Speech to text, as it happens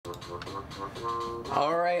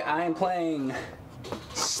Alright, I am playing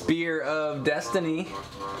Spear of Destiny.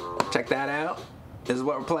 Check that out. This is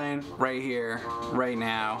what we're playing right here, right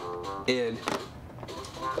now. id.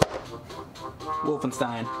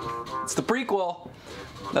 Wolfenstein. It's the prequel.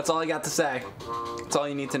 That's all I got to say. That's all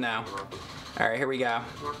you need to know. Alright, here we go.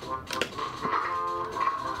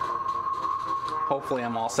 Hopefully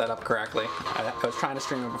I'm all set up correctly. I was trying to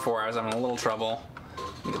stream it before. I was having a little trouble.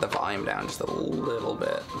 Let me get the volume down just a little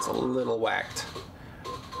bit. It's a little whacked.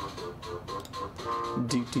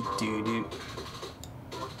 Do do do do.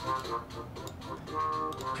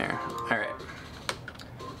 There. Alright.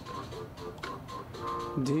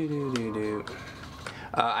 Do do do do.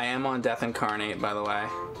 I am on Death Incarnate, by the way.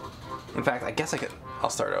 In fact, I guess I'll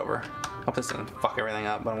start over. Hope this doesn't fuck everything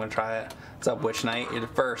up, but I'm gonna try it. What's up, Witch Knight? You're the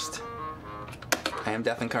first. I am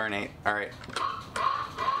Death Incarnate. Alright.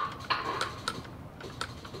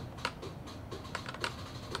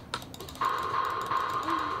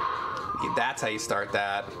 That's how you start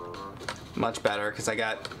that. Much better, because I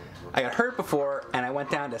got hurt before and I went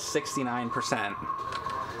down to 69%.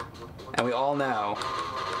 And we all know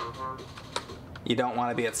you don't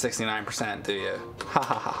want to be at 69%, do you? Ha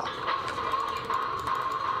ha ha ha.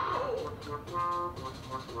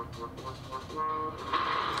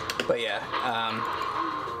 But yeah,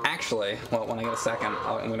 actually, well, when I get a second,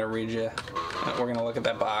 I'm going to read you. We're going to look at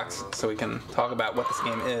that box so we can talk about what this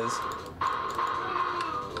game is.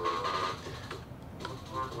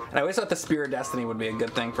 And I always thought the Spear of Destiny would be a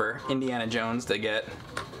good thing for Indiana Jones to get.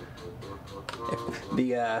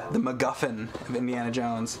 The MacGuffin of Indiana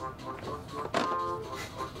Jones.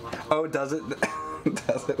 Oh, does it?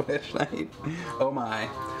 Does it, Witch Knight? Oh my.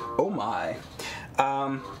 Oh my.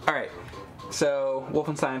 Alright. So,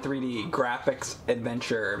 Wolfenstein 3D graphics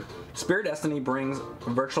adventure. Spear of Destiny brings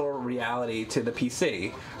virtual reality to the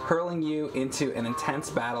PC, hurling you into an intense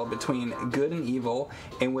battle between good and evil,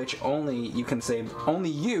 in which only you can save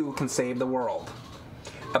the world.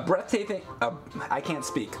 A breathtaking. I can't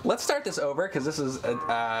speak. Let's start this over because this is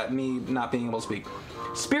me not being able to speak.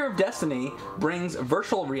 Spear of Destiny brings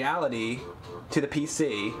virtual reality to the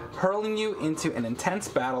PC, hurling you into an intense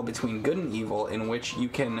battle between good and evil in which you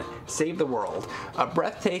can save the world. A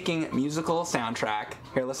breathtaking musical soundtrack.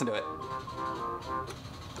 Here, listen to it.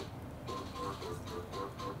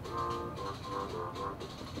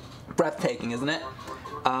 Breathtaking, isn't it?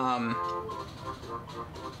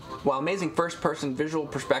 While amazing first-person visual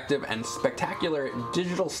perspective and spectacular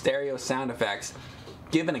digital stereo sound effects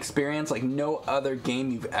give an experience like no other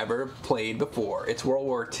game you've ever played before. It's World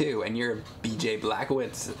War II, and you're B.J.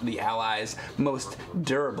 Blazkowicz, the Allies' most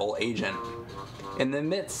durable agent. In the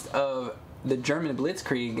midst of the German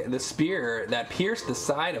Blitzkrieg, the spear that pierced the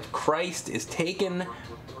side of Christ is taken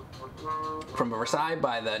from Versailles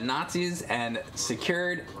by the Nazis and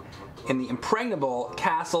secured in the impregnable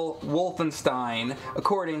castle Wolfenstein.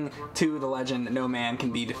 According to the legend, no man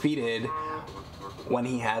can be defeated when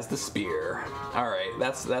he has the spear. Alright,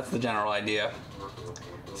 that's the general idea.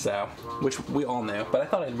 So, which we all knew, but I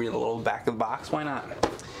thought I'd read a little back of the box. Why not?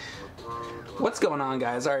 What's going on,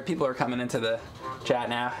 guys? Alright, people are coming into the chat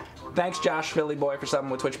now. Thanks, Josh Philly Boy, for subbing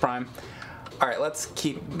with Twitch Prime. Alright, let's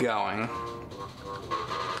keep going.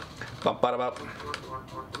 Bump, bada, bump.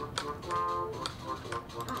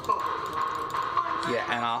 Yeah,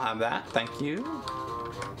 and I'll have that. Thank you.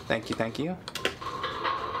 Thank you, thank you.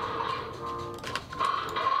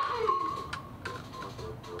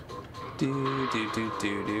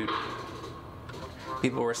 Do.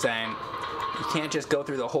 People were saying, you can't just go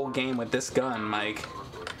through the whole game with this gun, Mike.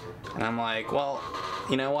 And I'm like, well,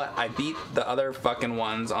 you know what? I beat the other fucking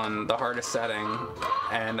ones on the hardest setting,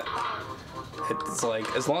 and it's like,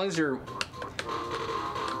 as long as you're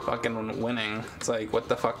fucking winning, it's like, what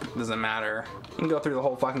the fuck does it matter? You can go through the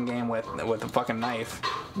whole fucking game with a fucking knife.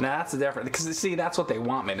 Now that's the difference, because see, that's what they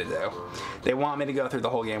want me to do. They want me to go through the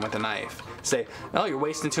whole game with a knife. Say, oh, you're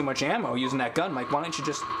wasting too much ammo using that gun, Mike. Why don't you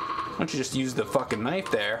just use the fucking knife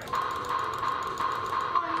there?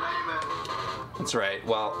 That's right.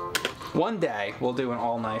 Well, one day we'll do an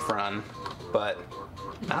all knife run, but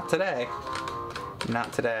not today.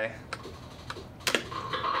 Not today.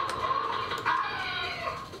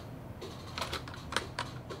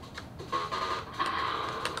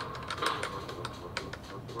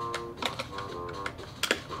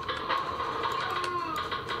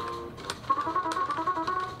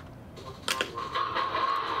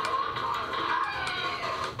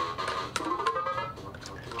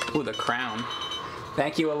 Ooh, the crown.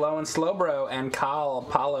 Thank you, Alo and Slowbro and Kyle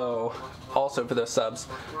Paulo also for those subs.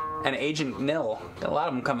 And Agent Nil. Got a lot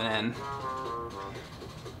of them coming in.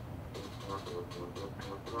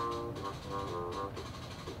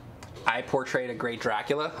 I portrayed a great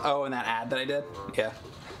Dracula. Oh, in that ad that I did? Yeah.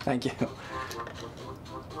 Thank you.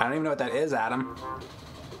 I don't even know what that is, Adam.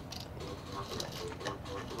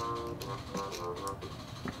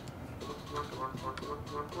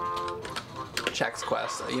 Chex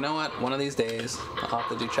Quest. You know what? One of these days, I'll have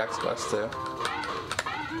to do Chex Quest too.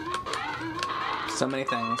 So many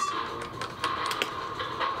things.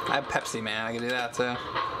 I have Pepsi, man. I can do that too.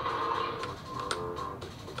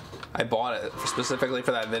 I bought it specifically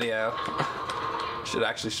for that video. Should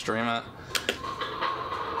actually stream it.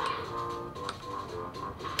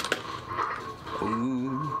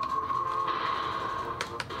 Ooh.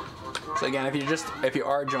 So again, if you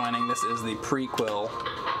are joining, this is the prequel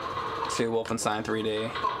to Wolfenstein 3D.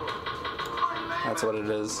 That's what it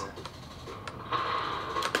is.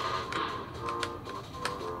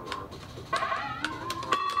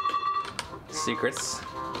 Secrets.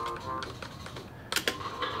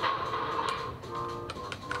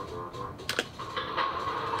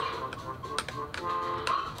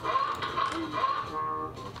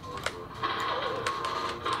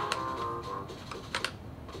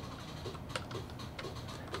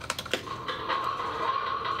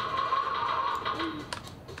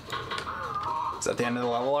 Is that the end of the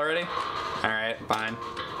level already? Alright, fine.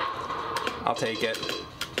 I'll take it.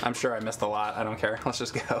 I'm sure I missed a lot. I don't care. Let's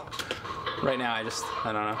just go. Right now, I don't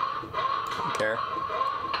know. I don't care.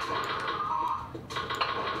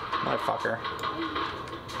 Motherfucker.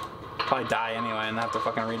 Probably die anyway and have to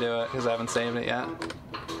fucking redo it because I haven't saved it yet.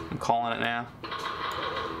 I'm calling it now.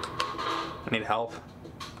 I need help.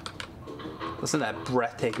 Listen to that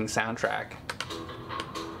breathtaking soundtrack.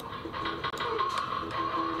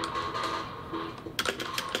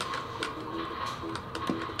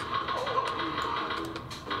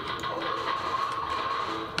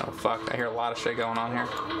 Fuck, I hear a lot of shit going on here.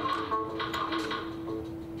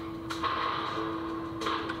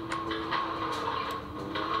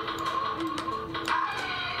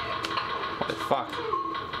 Holy fuck.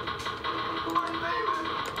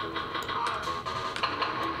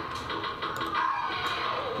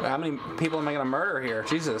 How many people am I gonna murder here?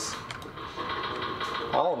 Jesus.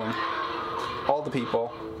 All of them. All the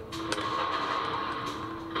people.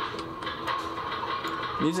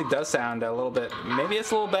 Music does sound a little bit, maybe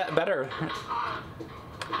it's a little bit better,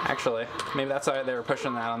 actually. Maybe that's why they were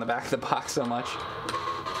pushing that on the back of the box so much.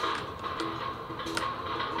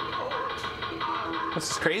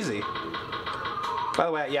 This is crazy. By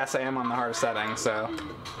the way, yes, I am on the hardest setting, so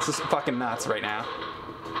this is fucking nuts right now.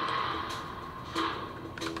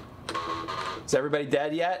 Is everybody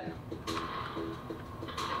dead yet?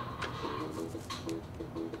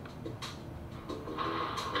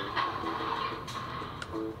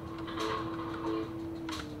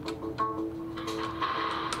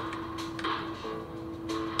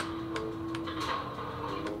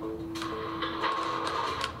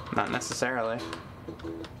 Not necessarily.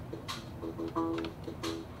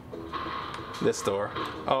 This door.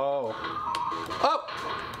 Oh. Oh!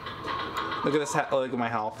 Look at this. Look at my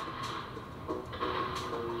health.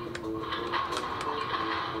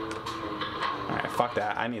 Alright, fuck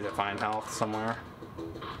that. I need to find health somewhere.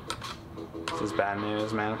 This is bad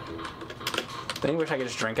news, man. Don't you wish I could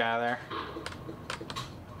just drink out of there?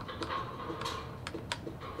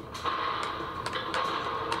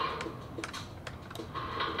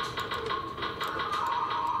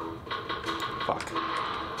 Fuck.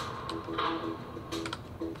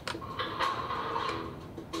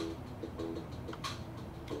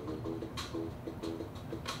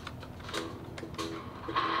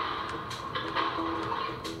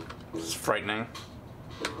 It's frightening.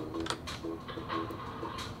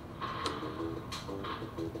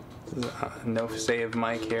 This is a no save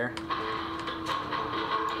mic here.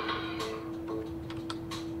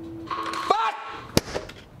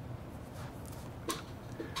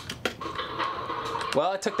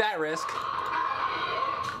 Well, I took that risk.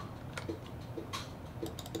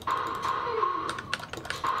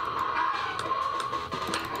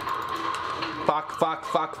 Fuck, fuck,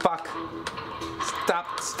 fuck, fuck.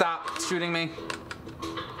 Stop shooting me.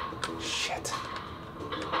 Shit.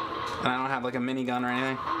 And I don't have like a minigun or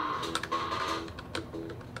anything.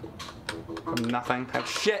 I have nothing. I have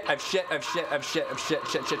shit. Shit.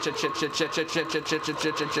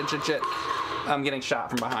 I'm getting shot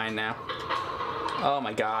from behind now. Oh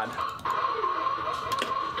my god.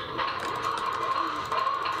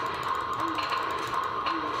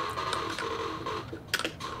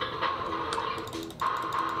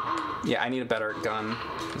 Yeah, I need a better gun.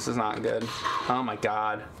 This is not good. Oh my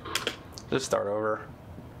god. Just start over.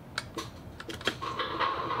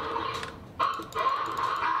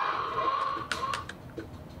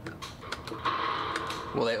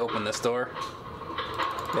 Will they open this door?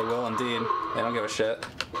 They will indeed. They don't give a shit.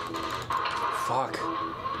 Fuck.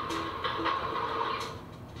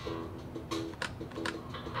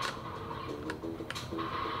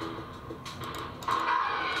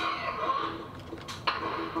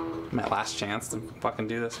 My last chance to fucking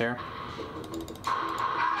do this here.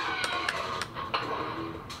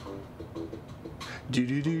 Do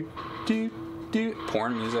do do do do.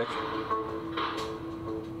 Porn music.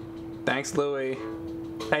 Thanks, Louie.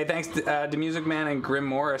 Hey, thanks to Music Man and Grim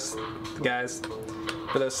Morris, guys,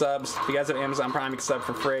 for those subs. If you guys have Amazon Prime, you can sub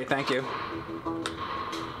for free. Thank you.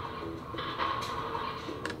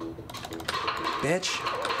 Bitch.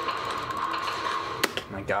 Oh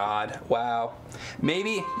my God. Wow.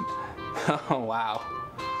 Maybe. Oh, wow.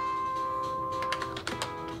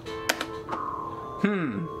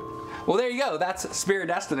 Well, there you go. That's Spirit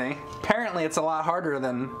Destiny. Apparently, it's a lot harder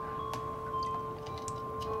than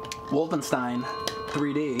Wolfenstein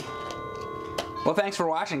 3D. Well, thanks for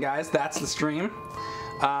watching, guys. That's the stream.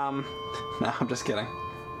 No, I'm just kidding.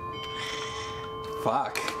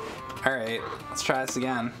 Fuck. All right, let's try this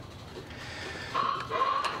again.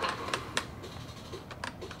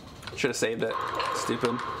 Should have saved it.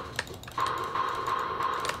 Stupid.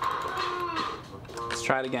 Let's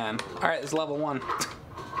try it again. All right, it's level 1.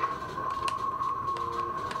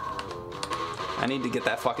 I need to get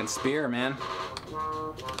that fucking spear, man.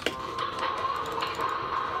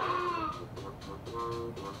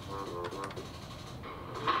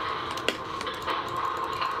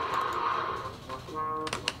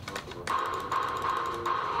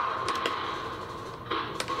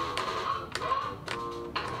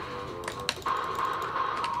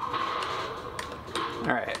 All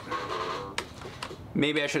right.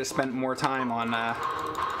 Maybe I should have spent more time on.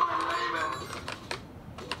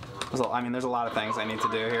 I mean, there's a lot of things I need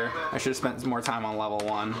to do here. I should have spent more time on level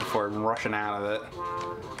 1 before rushing out of it.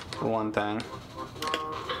 For one thing.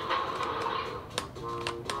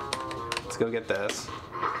 Let's go get this.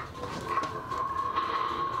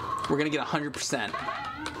 We're gonna get 100%.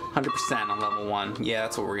 100% on level 1. Yeah,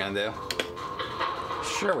 that's what we're gonna do.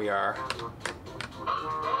 Sure we are.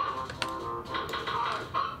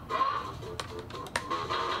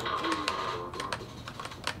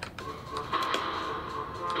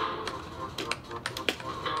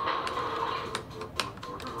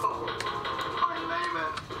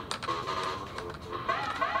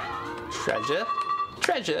 Treasure.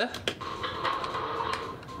 Treasure.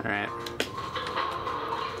 Alright.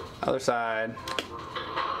 Other side.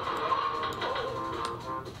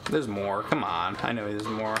 There's more. Come on. I know there's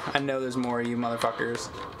more. I know there's more, you motherfuckers.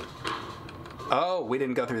 Oh, we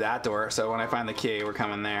didn't go through that door, so when I find the key, we're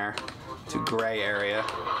coming there. To gray area.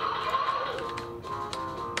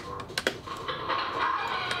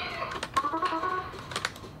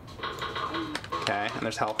 Okay, and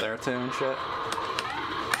there's health there too and shit.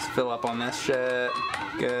 Fill up on this shit.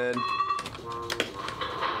 Good.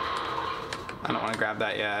 I don't want to grab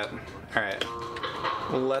that yet. Alright.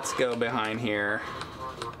 Let's go behind here.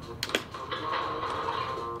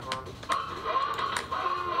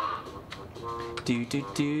 Do do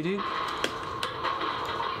do do.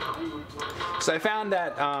 So I found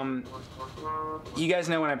that you guys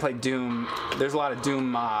know when I play Doom, there's a lot of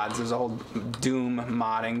Doom mods. There's a whole Doom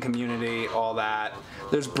modding community, all that.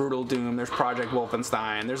 There's Brutal Doom, there's Project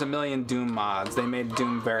Wolfenstein, there's a million Doom mods. They made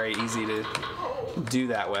Doom very easy to do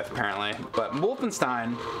that with, apparently. But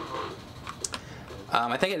Wolfenstein,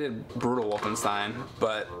 I think I did Brutal Wolfenstein,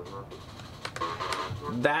 but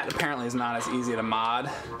that apparently is not as easy to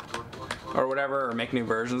mod or whatever, or make new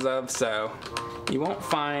versions of, so you won't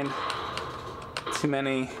find too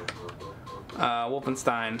many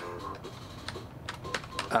Wolfenstein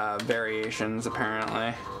variations,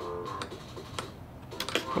 apparently.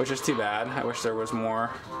 Which is too bad. I wish there was more.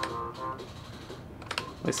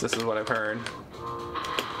 At least this is what I've heard.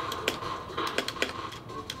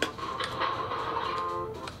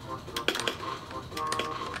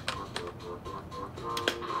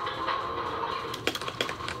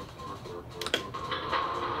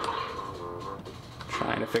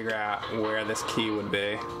 Trying to figure out where this key would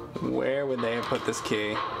be. Where would they have put this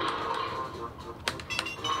key?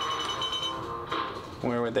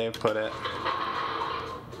 Where would they have put it?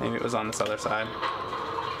 Maybe it was on this other side.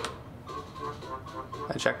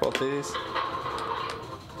 I check both of these.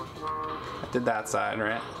 I did that side,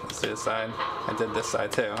 right? Let's do this side. I did this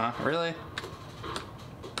side too, huh? Really?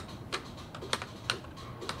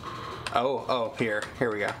 Oh, here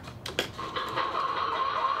we go.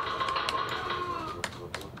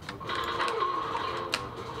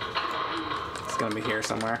 It's gonna be here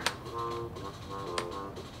somewhere.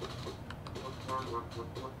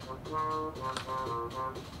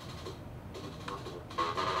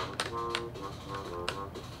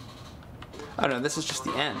 Oh no, this is just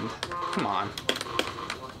the end. Come on.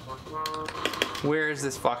 Where is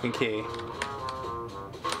this fucking key?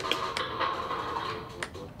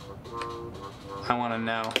 I want to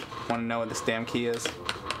know. I want to know what this damn key is.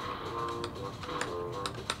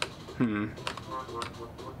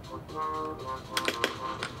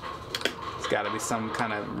 It's got to be some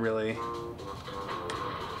kind of really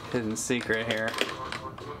hidden secret here.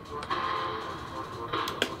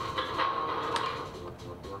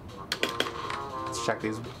 Let's check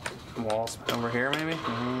these walls over here, maybe?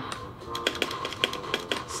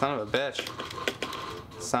 Son of a bitch.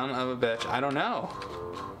 Son of a bitch. I don't know.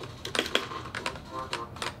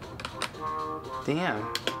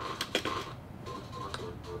 Damn.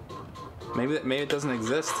 Maybe it doesn't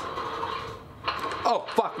exist. Oh,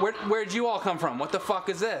 fuck. Where'd you all come from? What the fuck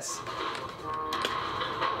is this?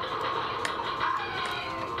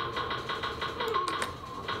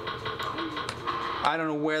 I don't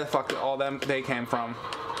know where the fuck they came from.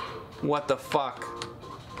 What the fuck?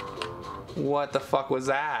 What the fuck was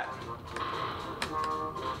that?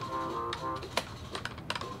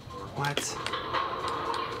 What?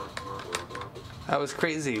 That was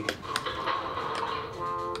crazy.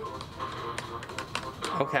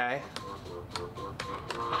 Okay.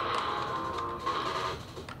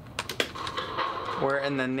 Where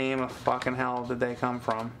in the name of fucking hell did they come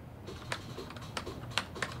from?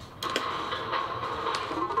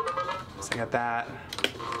 So I got that.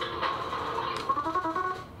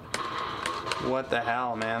 What the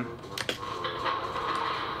hell, man?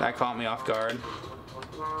 That caught me off guard.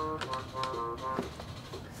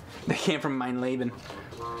 They came from mein Leben.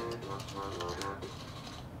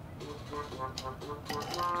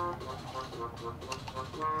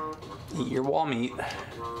 Eat your wall meat.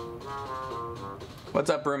 What's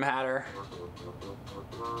up, Broom Hatter?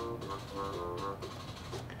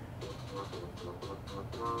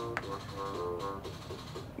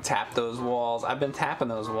 Tap those walls. I've been tapping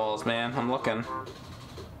those walls, man. I'm looking.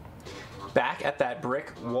 Back at that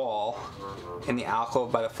brick wall in the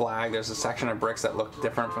alcove by the flag, there's a section of bricks that look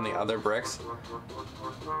different from the other bricks.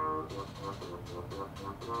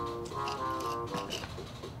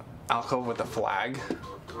 Alcove with the flag.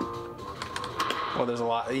 Well, there's a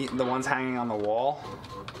lot. The ones hanging on the wall.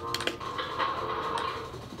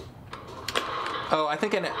 Oh, I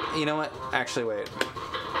think you know what? Actually, wait.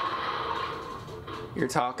 You're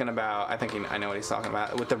talking about. I think I know what he's talking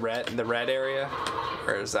about with the red area.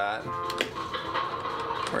 Where is that?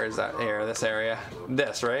 Where is that? Here, this area.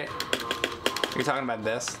 This, right? You're talking about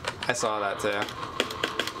this? I saw that too.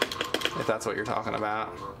 If that's what you're talking about.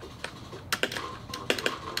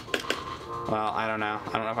 Well, I don't know.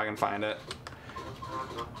 I don't know if I can find it.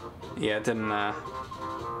 Yeah, it didn't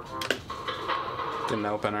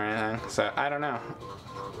open or anything. So I don't know.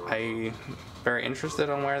 I'm very interested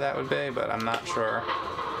on where that would be, but I'm not sure.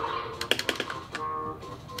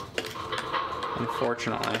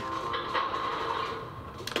 Unfortunately.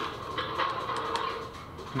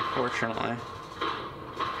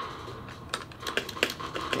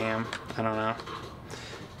 Damn, I don't know.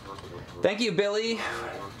 Thank you, Billy.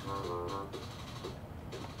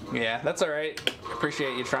 Yeah, that's alright.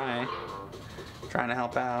 Appreciate you trying to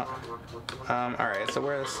help out. Alright, so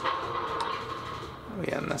where's... we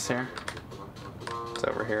end this here? It's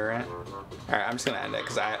over here, right? Alright, I'm just gonna end it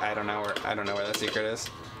because I don't know where the secret is.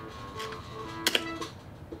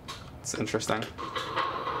 It's interesting.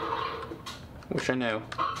 Wish I knew.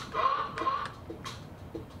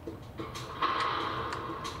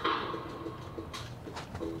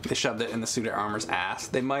 They shoved it in the suited armor's ass.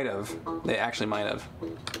 They might have. They actually might have.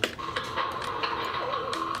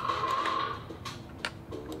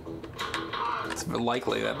 It's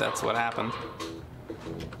likely that that's what happened.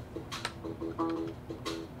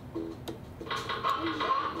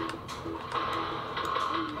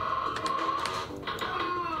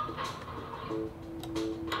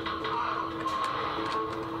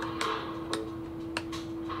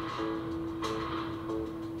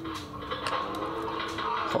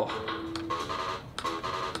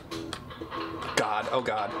 Oh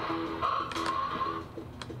God.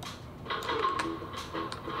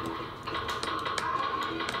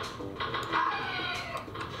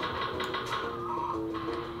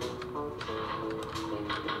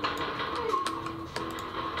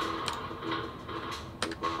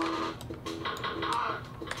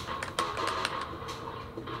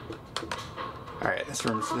 Alright, this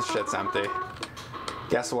shit's empty.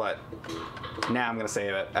 Guess what? Now I'm gonna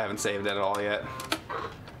save it. I haven't saved it at all yet.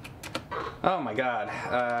 Oh my God.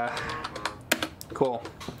 Cool.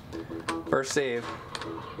 First save.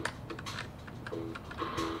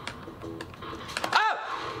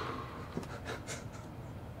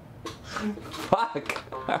 fuck?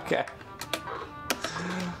 Okay.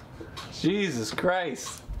 Jesus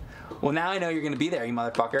Christ. Well, now I know you're gonna be there, you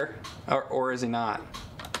motherfucker. Or is he not?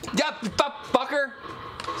 Yep, fucker!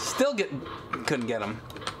 Still couldn't get him.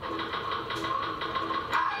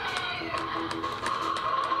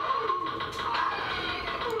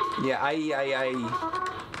 Yeah, I,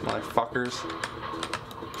 motherfuckers.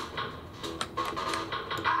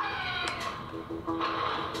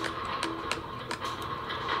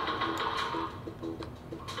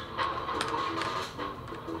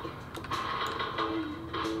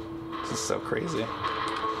 This is so crazy.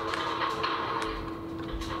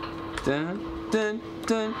 Dun dun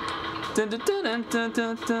dun dun dun dun dun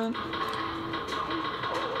dun dun.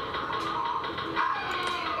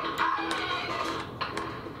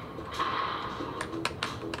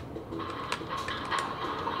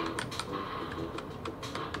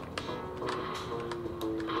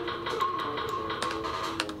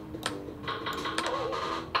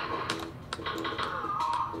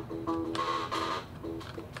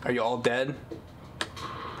 Are you all dead?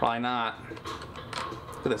 Probably not.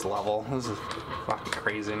 Look at this level. This is fucking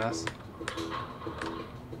craziness.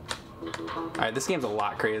 Alright, this game's a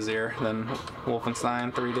lot crazier than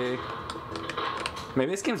Wolfenstein 3D.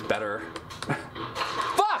 Maybe this game's better.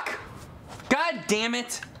 Fuck! God damn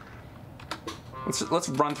it! Let's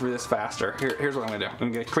run through this faster. Here's what I'm gonna do.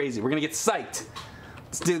 I'm gonna get crazy. We're gonna get psyched.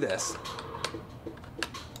 Let's do this.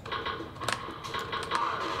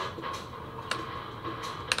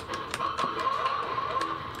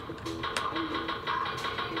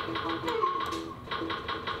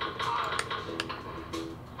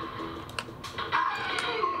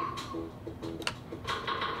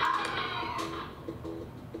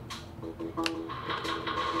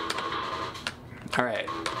 All right.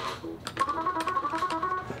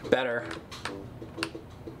 Better.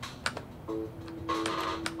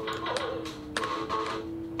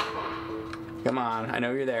 Come on, I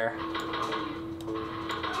know you're there.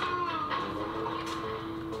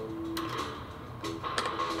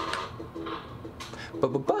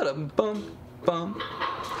 Ba-ba-ba-dum bum bum.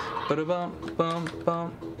 Ba-da-bum bum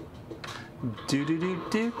bum.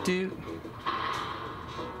 Do-do-do-do-do.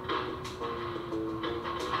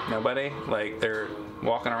 Nobody? Like, they're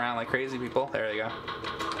walking around like crazy people? There they go.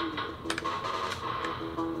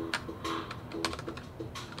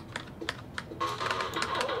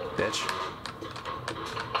 Bitch.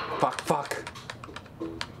 Fuck, fuck.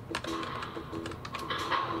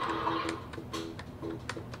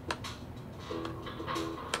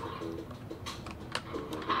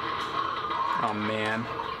 Oh, man.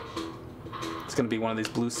 It's gonna be one of these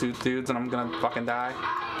blue suit dudes and I'm gonna fucking die.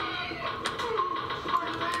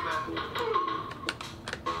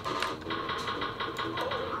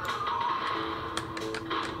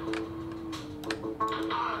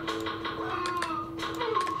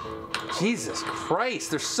 Jesus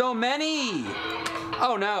Christ, there's so many!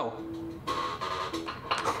 Oh no!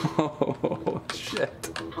 Oh shit.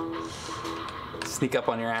 Sneak up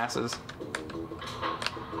on your asses.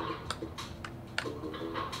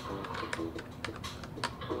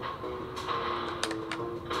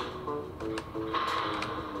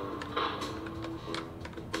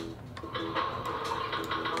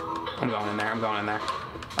 I'm going in there, I'm going in there.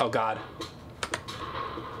 Oh god.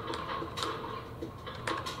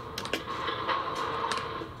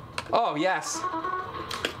 Oh, yes.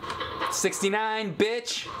 69,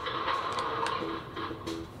 bitch.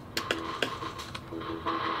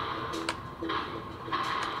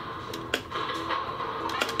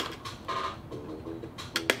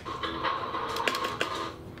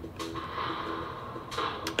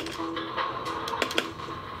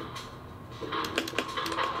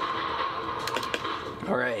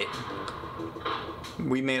 All right.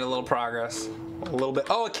 We made a little progress. A little bit.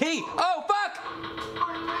 Oh, a key. Oh, fuck.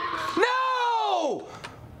 No!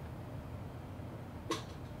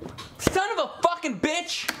 Son of a fucking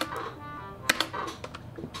bitch!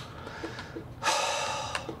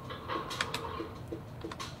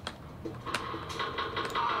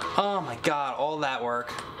 Oh my god, all that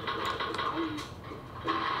work.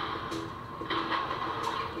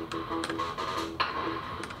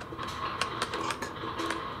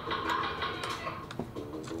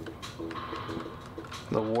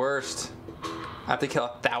 The worst. I have to kill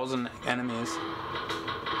 1,000 enemies.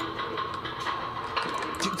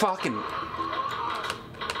 Dude, fucking.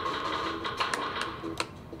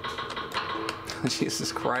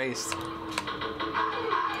 Jesus Christ.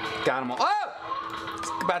 Got them all. Oh! I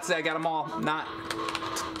was about to say I got them all. Not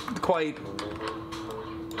quite.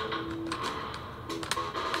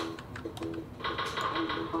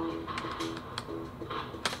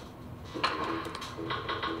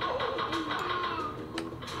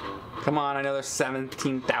 Come on, I know there's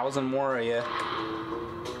 17,000 more of you.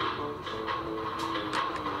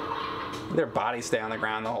 Their bodies stay on the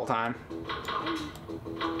ground the whole time.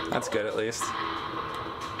 That's good, at least.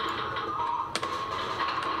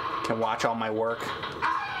 Can watch all my work.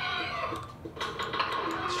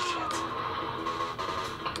 Shit.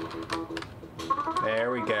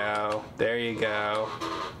 There we go. There you go.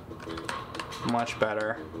 Much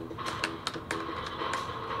better.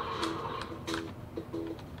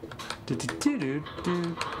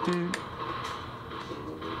 Do-do-do-do-do-do.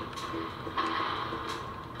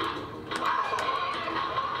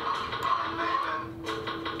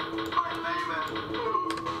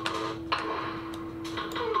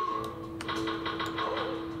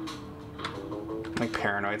 I'm like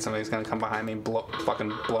paranoid somebody's gonna come behind me and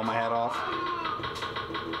fucking blow my head off.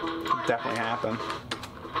 Could definitely happen.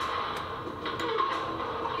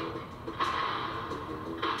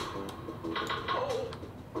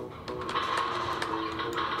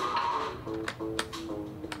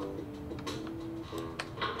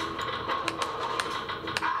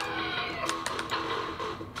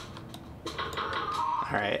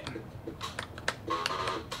 Alright.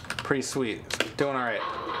 Pretty sweet. Doing alright.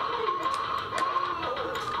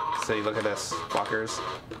 So look at this, fuckers.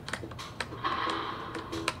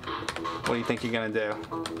 What do you think you're gonna do?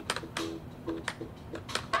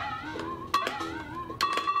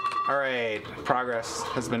 Alright, progress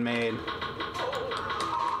has been made.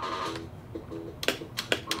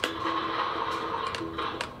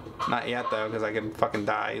 Not yet though, because I could fucking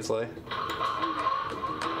die easily.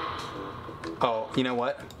 Oh, you know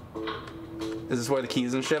what? Is this where the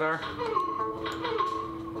keys and shit are?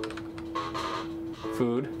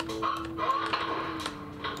 Food.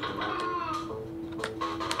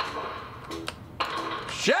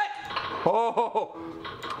 Shit! Oh!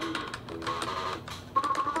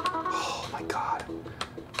 Oh my god.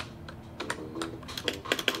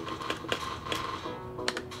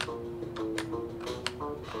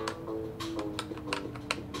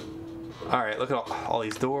 Alright, look at all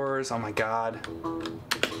these doors. Oh my god.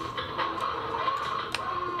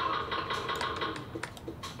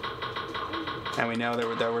 And we know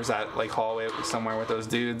there was that like hallway somewhere with those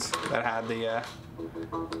dudes that had the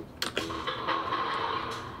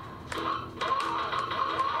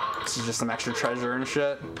this is just some extra treasure and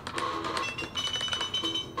shit.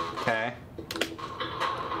 Okay.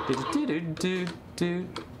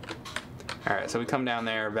 Alright, so we come down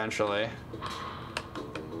there eventually.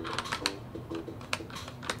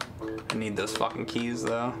 I need those fucking keys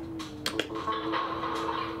though.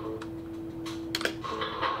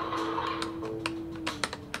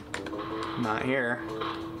 Not here.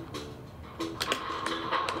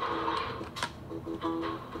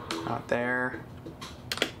 Not there.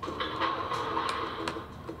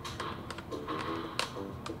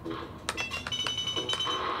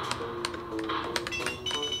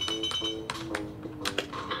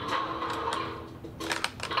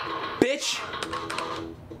 Bitch!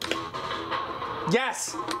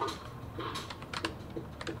 Yes!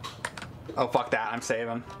 Oh, fuck that. I'm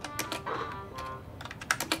saving.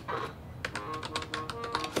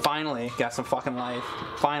 Finally, got some fucking life.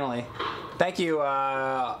 Finally. Thank you,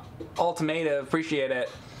 Ultimative. Appreciate it.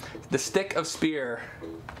 The Stick of Spear.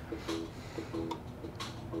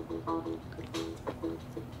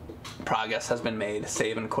 Progress has been made.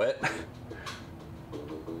 Save and quit.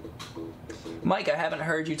 Mike, I haven't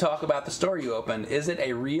heard you talk about the store you opened. Is it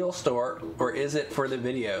a real store or is it for the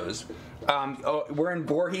videos? We're in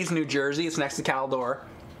Voorhees, New Jersey. It's next to Caldor.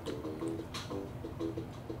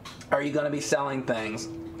 Are you going to be selling things?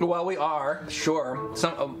 Well, we are, sure.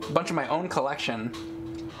 A bunch of my own collection.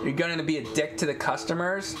 Are you going to be a dick to the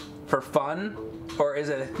customers for fun, or is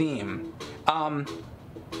it a theme?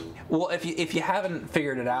 Well, if you haven't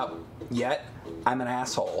figured it out yet, I'm an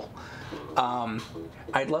asshole.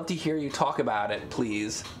 I'd love to hear you talk about it,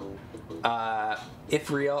 please. If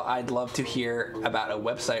real, I'd love to hear about a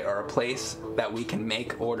website or a place that we can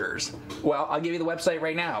make orders. Well, I'll give you the website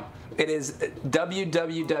right now. It is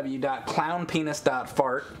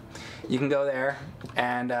www.clownpenis.fart. You can go there,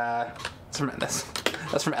 and that's from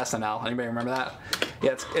SNL. Anybody remember that?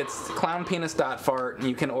 Yeah, it's clownpenis.fart, and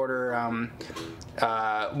you can order.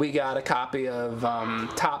 We got a copy of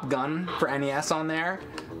Top Gun for NES on there.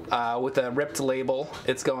 With a ripped label.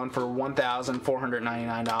 It's going for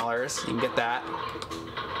 $1,499. You can get that.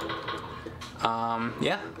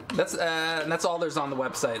 Yeah, that's all there's on the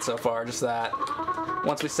website so far. Just that.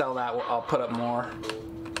 Once we sell that, I'll put up more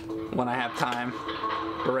when I have time.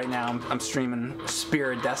 But right now, I'm streaming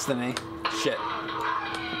Spear of Destiny. Shit.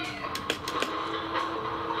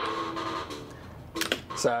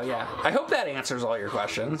 So yeah, I hope that answers all your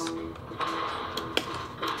questions.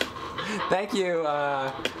 Thank you,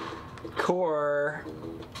 Colo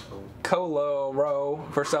Row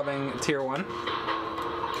for subbing tier 1.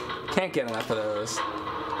 Can't get enough of those.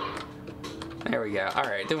 There we go.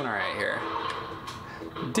 Alright, doing alright here.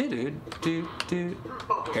 Do.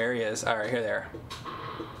 Here he is. Alright, here they are.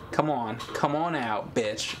 Come on. Come on out,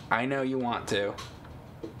 bitch. I know you want to.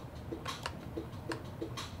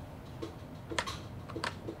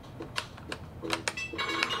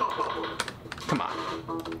 Come on.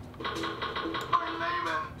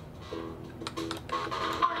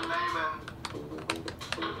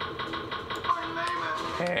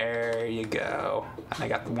 There you go. I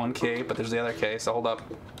got the one key, but there's the other key, so hold up.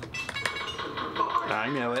 I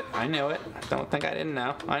knew it. I knew it. Don't think I didn't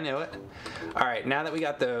know. I knew it. Alright, now that we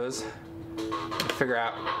got those, figure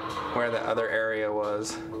out where the other area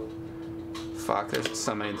was. Fuck, there's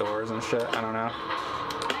so many doors and shit. I don't know.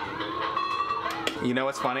 You know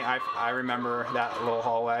what's funny? I remember that little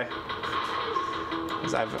hallway.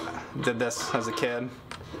 Because I did this as a kid.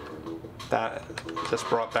 That just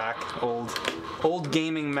brought back old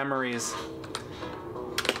gaming memories.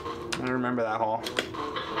 I remember that hall.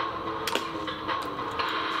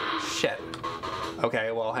 Shit.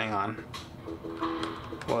 Okay, well, hang on.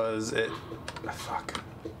 Was it... fuck.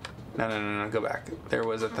 No, go back. There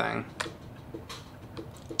was a thing.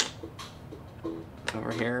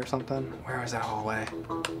 Over here or something? Where was that hallway?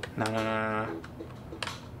 No.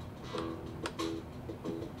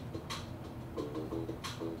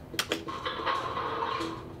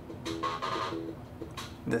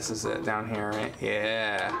 This is it down here, right?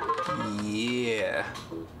 Yeah.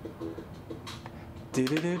 Do.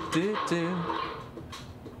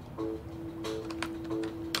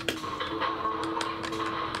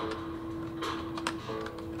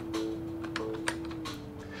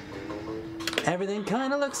 Everything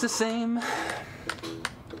kind of looks the same.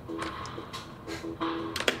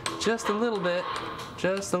 Just a little bit.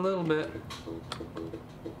 Just a little bit.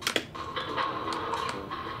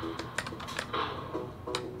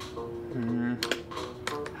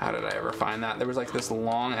 How did I ever find that? There was like this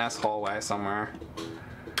long ass hallway somewhere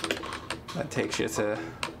that takes you to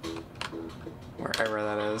wherever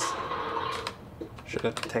that is. Should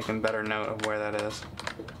have taken better note of where that is.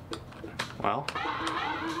 Well,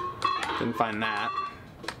 didn't find that.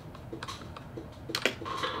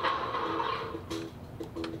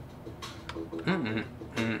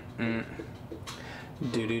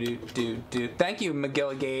 Do. Thank you,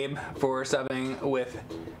 McGill Gabe, for subbing with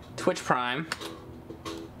Twitch Prime.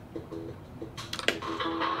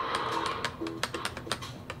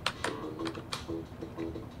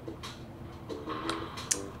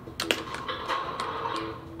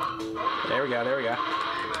 There we go.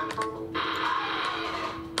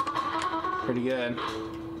 Pretty good.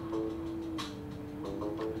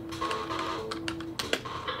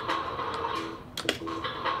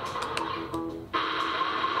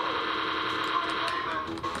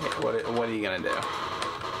 What are you gonna do?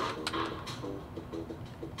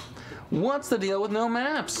 What's the deal with no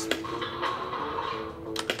maps?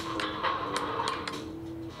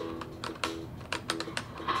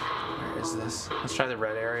 Where is this? Let's try the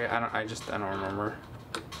red area. I don't remember.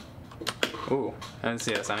 Ooh, I didn't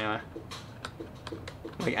see this anyway.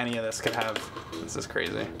 Like any of this could have. This is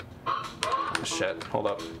crazy. Oh, shit, hold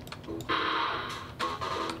up.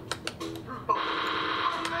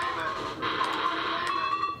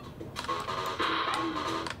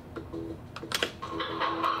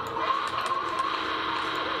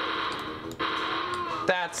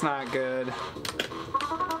 That's not good.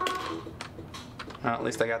 Well, at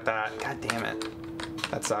least I got that. God damn it.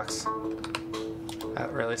 That sucks.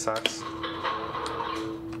 That really sucks.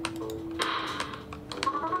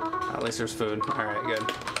 At least there's food. Alright, good.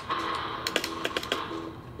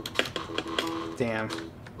 Damn.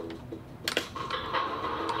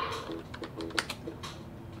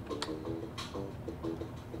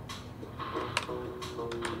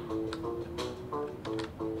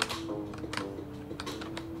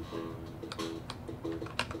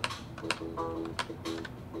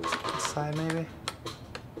 Side maybe?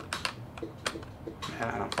 Man,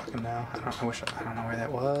 I don't fucking know. I don't know where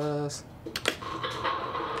that was.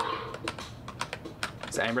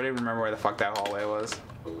 Does anybody remember where the fuck that hallway was?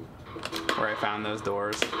 Where I found those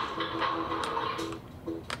doors? So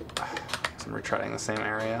I'm retreading the same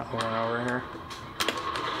area over and over here.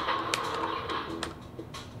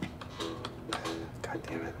 God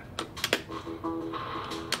damn it.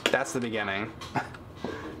 That's the beginning.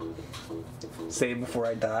 Save before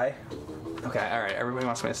I die. Okay, alright, everybody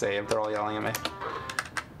wants me to save. They're all yelling at me.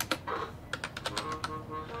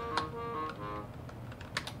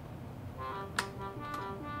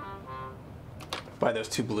 By those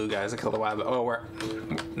two blue guys that killed a while ago. Oh,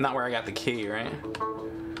 not where I got the key, right?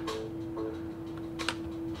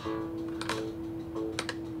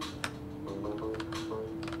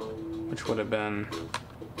 Which would have been...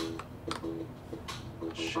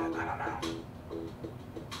 Shit, I don't know.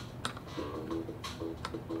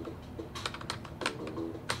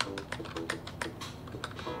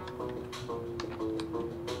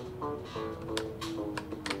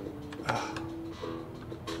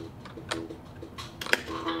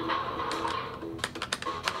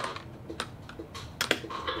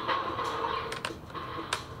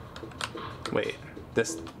 Wait,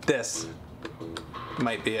 this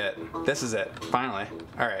might be it. This is it. Finally.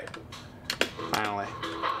 All right. Finally.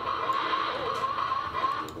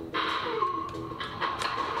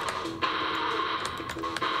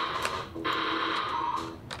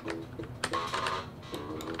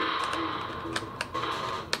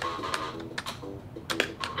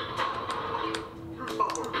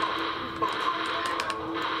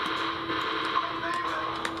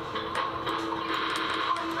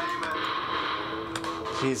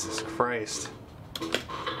 Jesus Christ.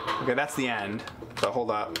 Okay, that's the end. But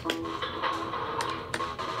hold up.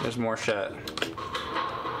 There's more shit.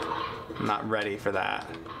 I'm not ready for that.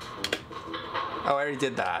 Oh, I already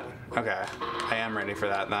did that. Okay. I am ready for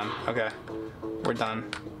that then. Okay. We're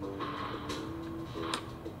done.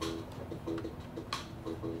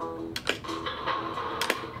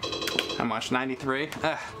 How much? 93?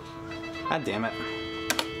 Ugh. God damn it.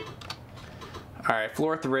 Alright,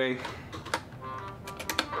 floor 3.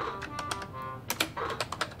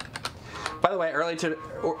 By the way,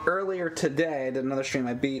 earlier today, I did another stream.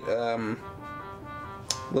 I beat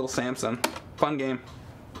Little Samson. Fun game.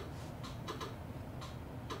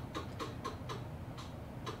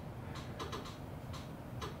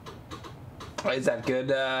 Is that good,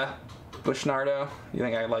 Bushnardo? You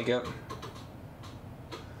think I like it?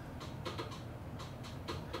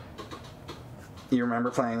 You remember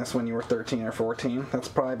playing this when you were 13 or 14? That's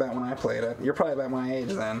probably about when I played it. You're probably about my age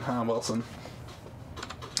then, huh, Wilson?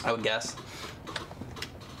 I would guess.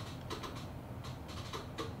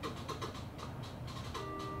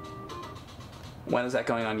 When is that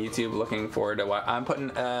going on YouTube? Looking forward to what I'm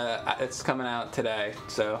putting. It's coming out today,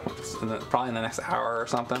 so it's probably in the next hour or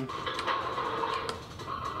something.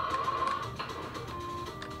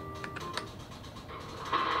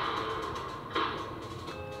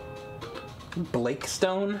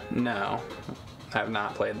 Blakestone? No, I have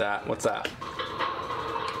not played that. What's that?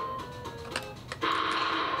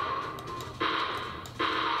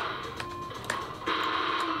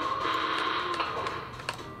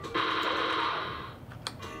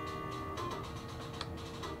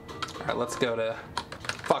 Alright, let's go to...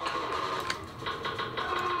 Fuck.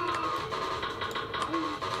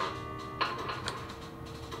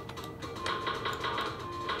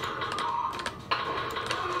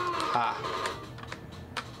 Ah.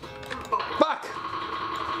 Fuck!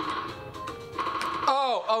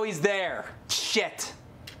 Oh, he's there. Shit.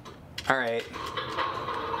 Alright.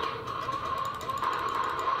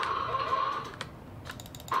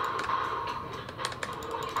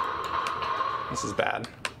 This is bad.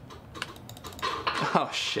 Oh,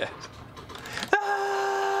 shit. Ah!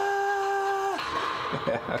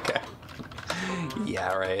 Okay.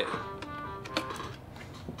 Yeah, right.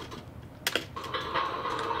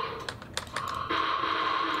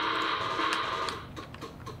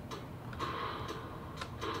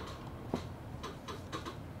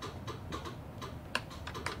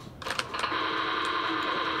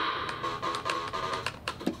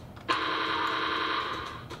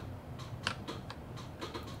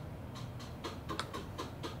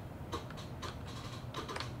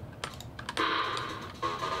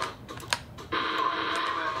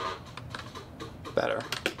 Better.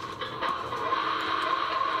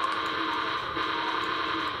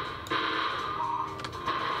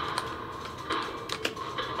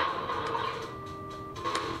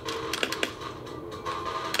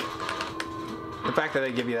 The fact that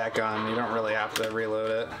they give you that gun, you don't really have to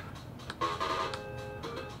reload it.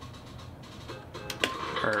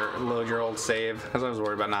 Or load your old save, because I was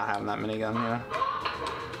worried about not having that minigun, yeah.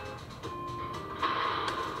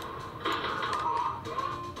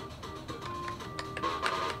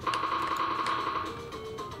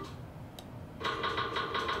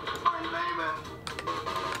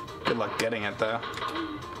 Good luck getting it, though.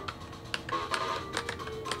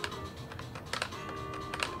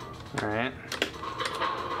 Alright.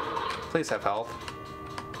 Please have health.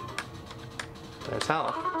 There's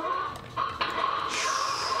health.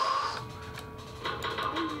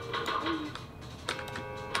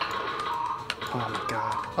 Oh my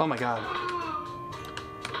god. Oh my god.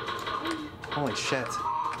 Holy shit.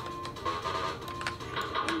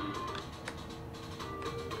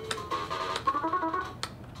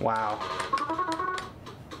 Wow.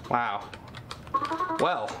 Wow.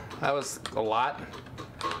 Well, that was a lot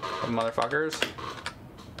of motherfuckers.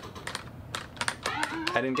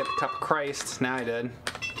 I didn't get the Cup of Christ. Now I did.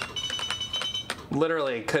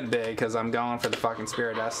 Literally, it could be, because I'm going for the fucking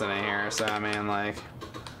Spirit of Destiny here. So, I mean, like...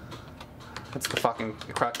 It's the fucking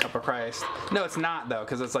Cup of Christ. No, it's not, though,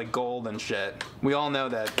 because it's, like, gold and shit. We all know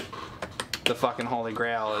that the fucking Holy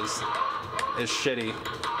Grail is shitty.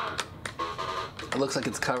 It looks like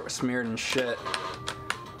it's smeared in shit.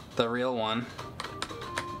 The real one.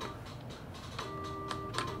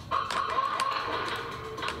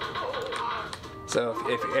 So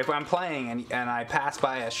if I'm playing and I pass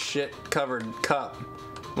by a shit-covered cup,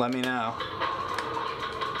 let me know.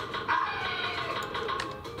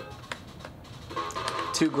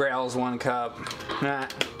 Two grails, one cup. Nah.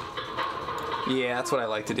 Yeah, that's what I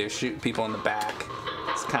like to do. Shoot people in the back.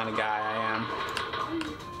 That's the kind of guy I am.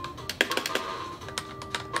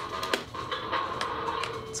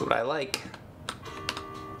 That's what I like.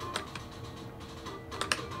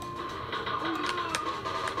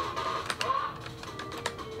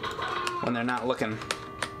 When they're not looking.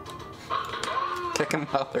 Kick them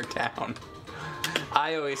while they're down.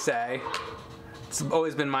 I always say, it's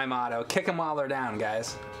always been my motto, kick them while they're down,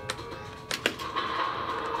 guys.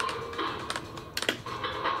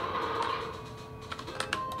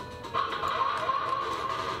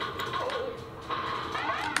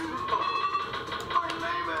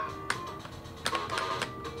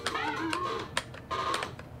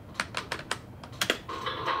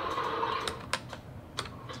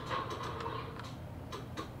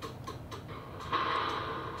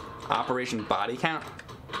 Operation Body Count?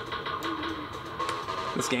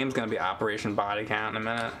 This game's gonna be Operation Body Count in a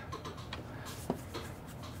minute.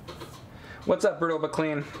 What's up, Brutal but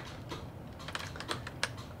Clean?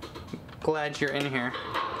 Glad you're in here.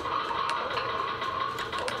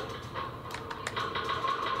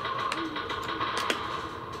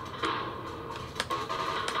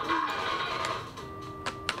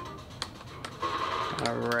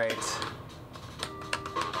 All right.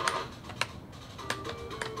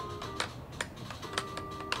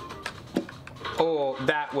 Oh,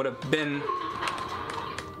 that would have been...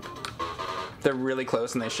 They're really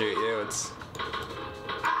close and they shoot you. It's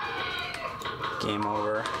game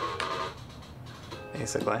over,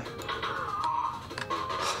 basically.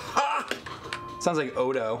 Ah! Sounds like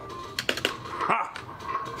Odo. Ah!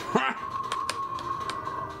 Ah!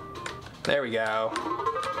 There we go.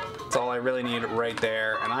 That's all I really need right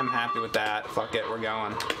there, and I'm happy with that. Fuck it, we're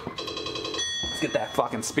going. Let's get that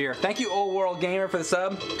fucking spear. Thank you, Old World Gamer, for the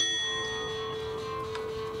sub.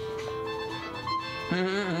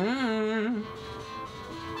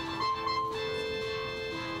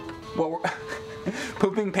 Well,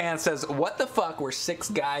 Pooping Pants says, what the fuck were 6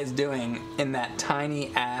 guys doing in that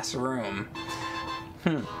tiny ass room?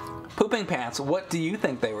 Pooping Pants, what do you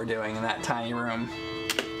think they were doing in that tiny room?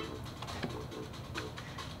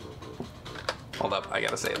 Hold up, I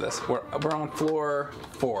gotta save this. We're on floor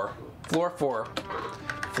 4. Floor 4.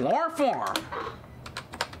 Floor 4!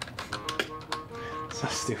 So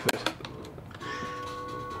stupid.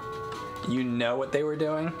 You know what they were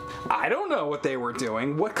doing? I don't know what they were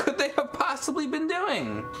doing. What could they have possibly been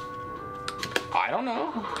doing? I don't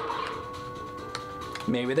know.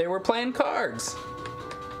 Maybe they were playing cards.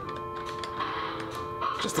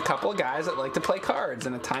 Just a couple of guys that like to play cards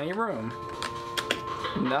in a tiny room.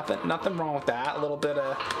 Nothing wrong with that. A little bit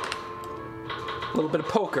of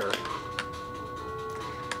poker.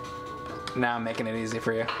 Now I'm making it easy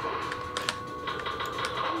for you.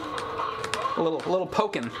 A little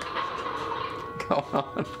poking going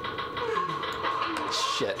on.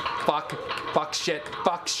 Shit. Fuck shit.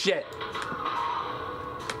 Fuck shit.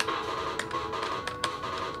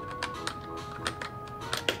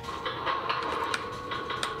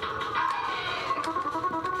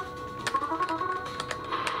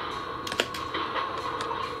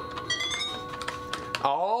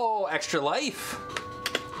 Oh, extra life.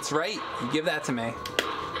 That's right. You give that to me.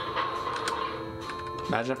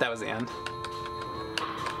 Imagine if that was the end.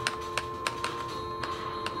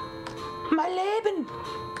 My Leben.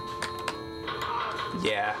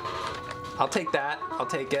 Yeah. I'll take that. I'll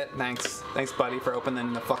take it. Thanks. Thanks, buddy, for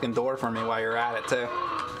opening the fucking door for me while you're at it, too.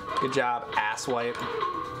 Good job, asswipe.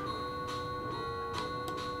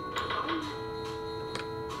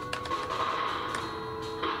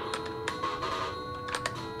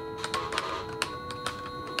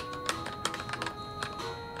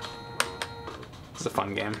 It's a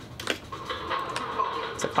fun game.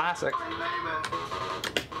 It's a classic.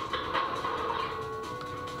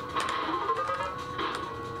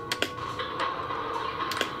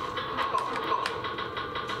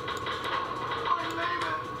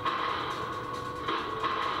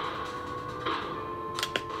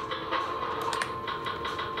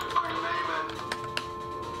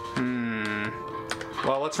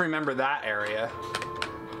 Well, let's remember that area.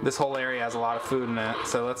 This whole area has a lot of food in it,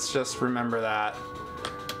 so let's just remember that.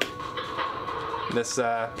 This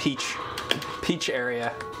peach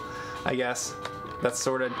area, I guess. That's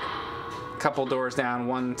sort of a couple doors down,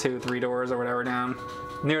 1, 2, 3 doors or whatever down.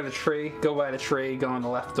 Near the tree, go by the tree, go in the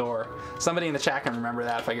left door. Somebody in the chat can remember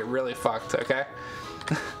that if I get really fucked, okay?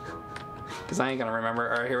 Because I ain't gonna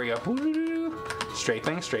remember. Alright, here we go.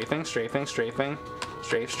 Strafing, strafing, strafing, strafing.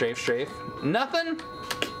 Strafe, strafe, strafe. Nothing?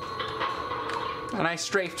 And I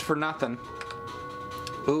strafed for nothing.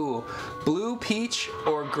 Ooh, blue, peach,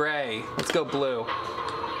 or gray? Let's go blue.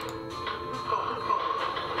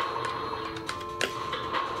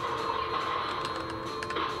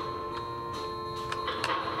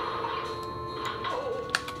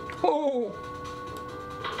 Oh!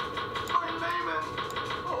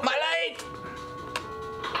 My life!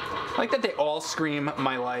 I like that they all scream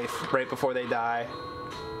my life right before they die.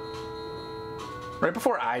 Right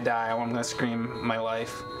before I die, I'm gonna scream my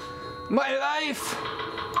life. My life!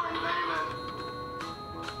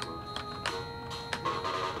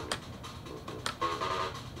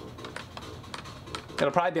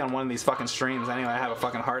 It'll probably be on one of these fucking streams anyway. I have a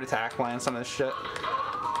fucking heart attack playing some of this shit.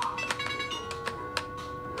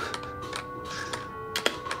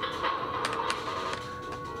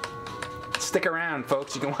 Stick around,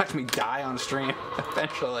 folks. You can watch me die on stream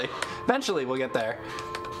eventually. Eventually, we'll get there.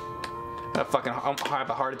 I have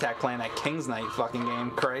a heart attack playing that King's Knight fucking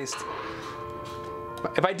game. Christ.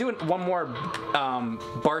 If I do one more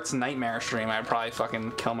Bart's Nightmare stream, I'd probably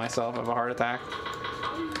fucking kill myself of a heart attack.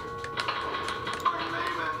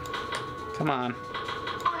 Come on.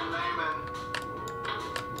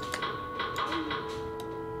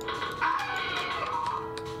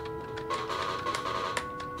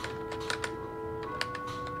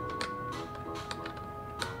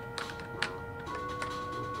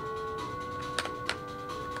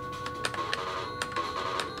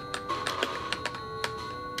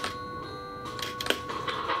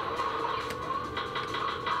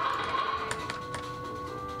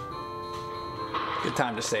 Good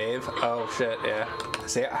time to save. Oh shit, yeah.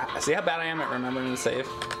 See how bad I am at remembering to save?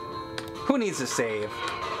 Who needs to save?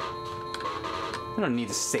 I don't need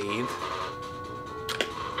to save.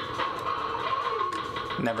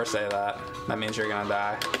 Never say that. That means you're gonna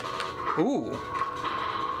die. Ooh.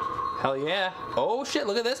 Hell yeah. Oh shit,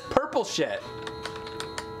 look at this purple shit.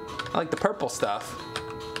 I like the purple stuff.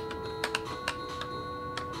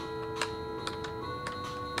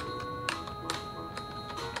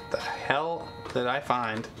 The hell did I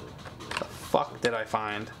find? The fuck did I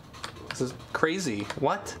find? This is crazy.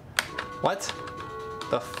 What? What?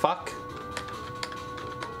 The fuck?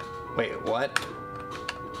 Wait, what?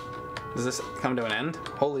 Does this come to an end?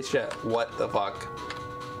 Holy shit. What the fuck?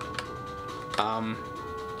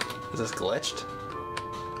 Is this glitched?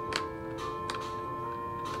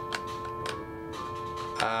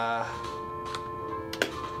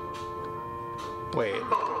 Wait.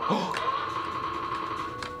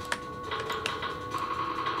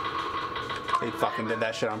 They fucking did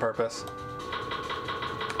that shit on purpose.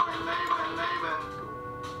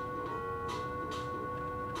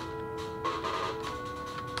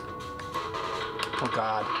 Oh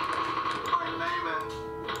god.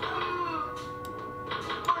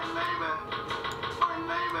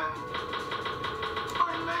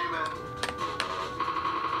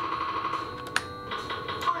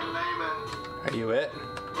 Are you it?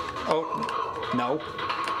 Oh, no.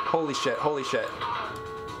 Holy shit, holy shit.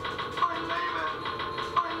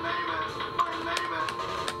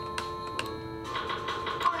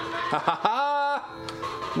 Ha ha ha!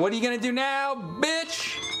 What are you gonna do now,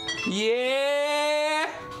 bitch? Yeah!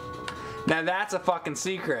 Now that's a fucking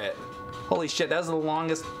secret. Holy shit, that was the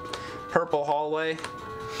longest purple hallway.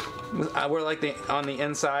 We're like on the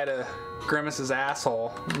inside of Grimace's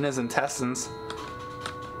asshole and his intestines.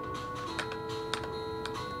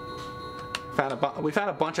 We found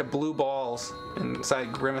a bunch of blue balls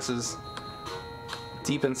inside Grimace's,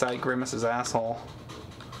 deep inside Grimace's asshole.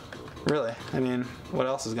 Really? I mean, what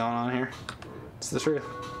else is going on here? It's the truth.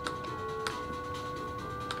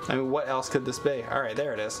 I mean, what else could this be? Alright,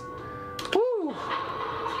 there it is. Woo!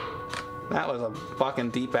 That was a fucking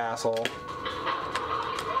deep asshole.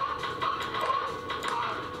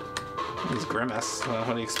 He's Grimace. Well,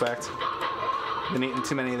 what do you expect? Been eating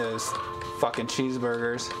too many of those fucking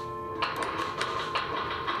cheeseburgers.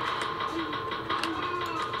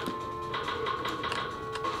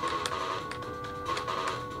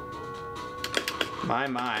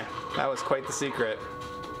 My, that was quite the secret.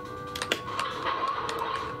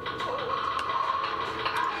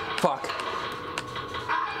 Fuck.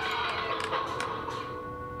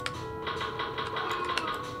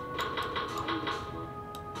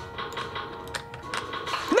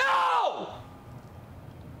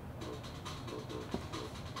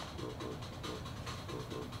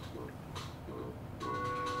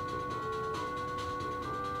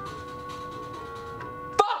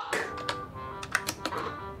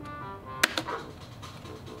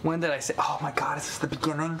 When did I say? Oh my god, is this the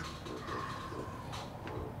beginning?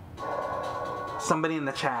 Somebody in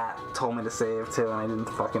the chat told me to save too, and I didn't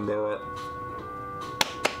fucking do it.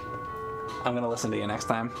 I'm gonna listen to you next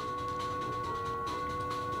time.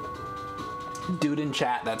 Dude in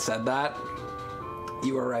chat that said that,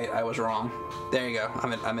 you were right, I was wrong. There you go,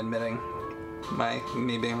 I'm admitting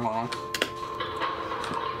me being wrong.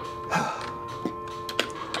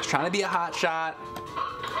 I was trying to be a hot shot,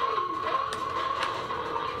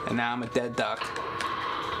 and now I'm a dead duck.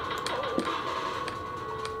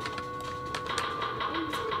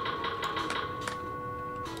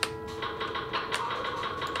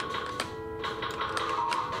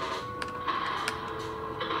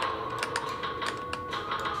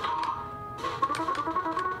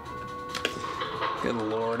 Good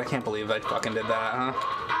lord, I can't believe I fucking did that, huh?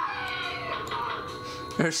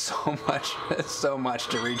 There's so much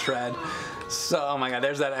to retread. Oh my god,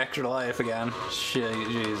 there's that extra life again. Shit,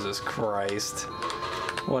 Jesus Christ.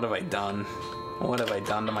 What have I done? What have I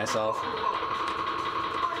done to myself?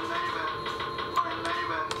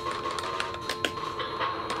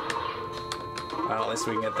 Well, at least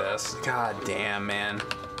we can get this. God damn, man.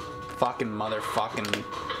 Fucking motherfucking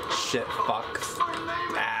shit fuck.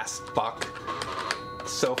 Ass fuck.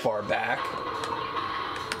 So far back.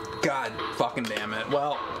 God fucking damn it.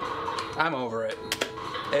 Well, I'm over it.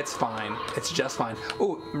 It's fine. It's just fine.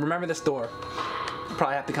 Ooh, remember this door.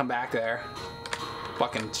 Probably have to come back there.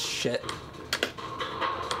 Fucking shit.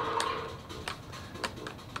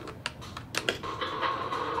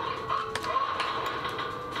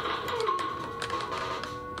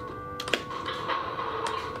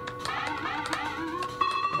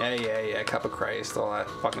 Yeah, Cup of Christ, all that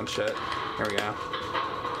fucking shit. Here we go.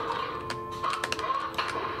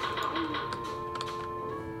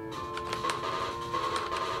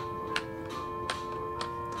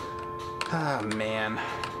 Ah, man.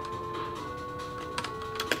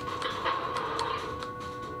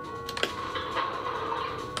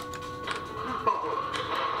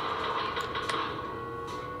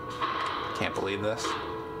 Can't believe this.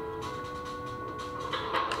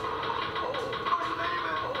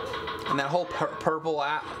 And that whole purple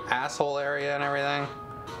asshole area and everything.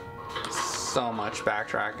 So much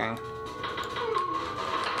backtracking.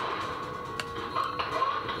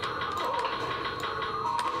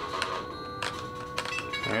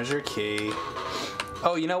 There's your key.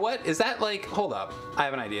 Oh, you know what? Is that like... Hold up. I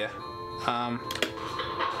have an idea.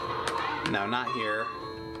 No, not here.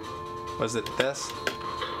 Was it this?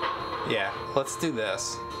 Yeah, let's do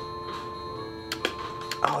this.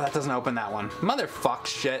 Oh, that doesn't open that one. Motherfuck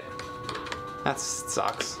shit. That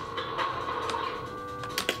sucks.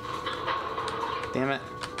 Damn it.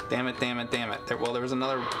 Damn it, damn it, damn it. There was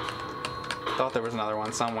another... I thought there was another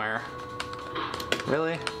one somewhere.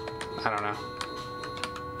 Really? I don't know.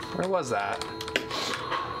 Where was that?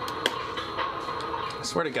 I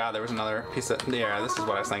swear to God there was another piece of... Yeah, this is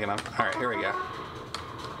what I was thinking of. Alright, here we go.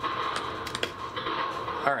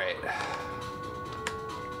 Alright.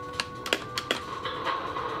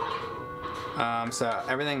 So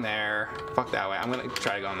everything there. Fuck that way. I'm gonna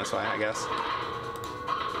try going this way, I guess.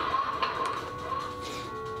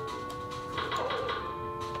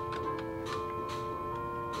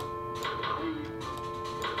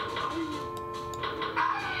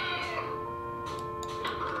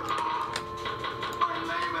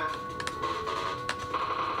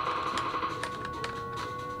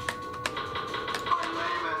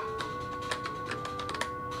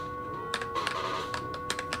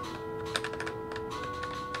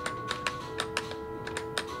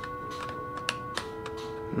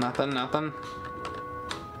 Nothing.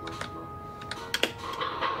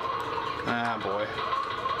 Ah, boy.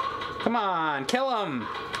 Come on, kill him!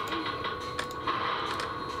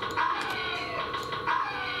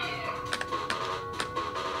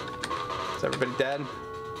 Is everybody dead?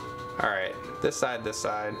 Alright, this side.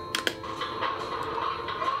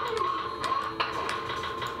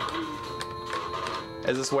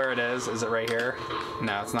 Is this where it is? Is it right here?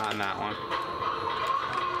 No, it's not in that one.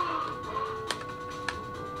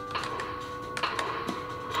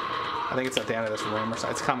 I think it's at the end of this room or so.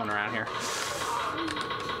 It's coming around here.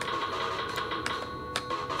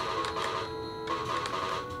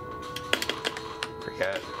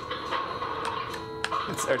 Forget.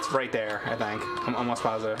 It's right there, I think. I'm almost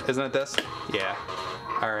positive. Isn't it this? Yeah.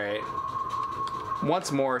 Alright.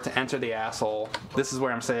 Once more to enter the asshole. This is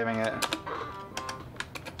where I'm saving it.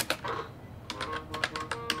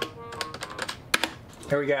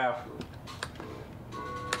 Here we go.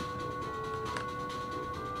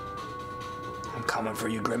 I'm coming for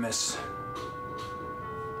you, Grimace.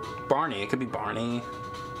 Barney. It could be Barney.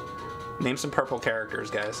 Name some purple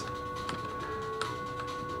characters, guys.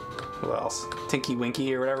 Who else? Tinky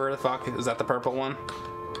Winky or whatever the fuck. Is that the purple one?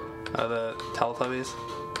 The Teletubbies?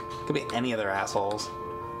 Could be any of their assholes.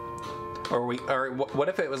 Or what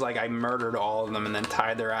if it was like I murdered all of them and then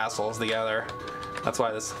tied their assholes together? That's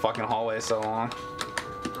why this fucking hallway is so long.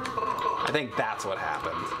 I think that's what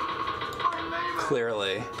happened.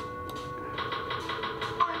 Clearly.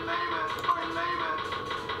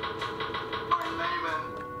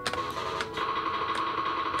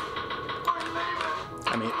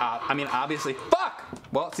 I mean, obviously, fuck!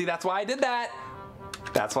 Well, see, that's why I did that.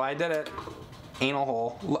 That's why I did it. Anal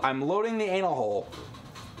hole. I'm loading the anal hole.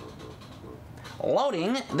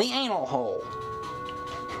 Loading the anal hole.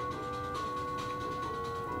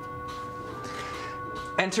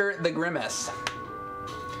 Enter the Grimace.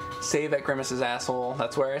 Save at Grimace's asshole.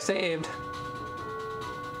 That's where I saved.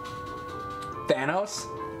 Thanos?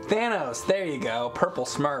 Thanos, there you go. Purple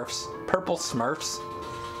Smurfs. Purple Smurfs?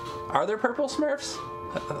 Are there purple Smurfs?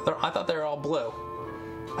 I thought they were all blue.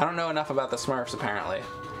 I don't know enough about the Smurfs, apparently.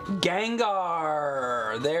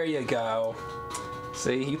 Gengar! There you go.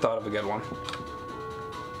 See, you thought of a good one.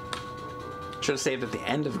 Should have saved at the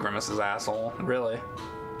end of Grimace's asshole, really.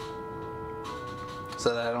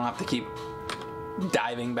 So that I don't have to keep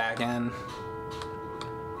diving back in.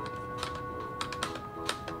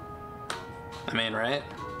 I mean, right?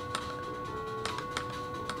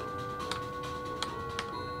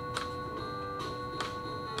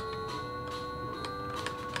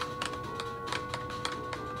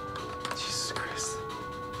 Jesus Christ.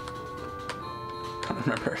 I don't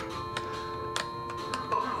remember.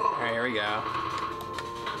 Alright, here we go.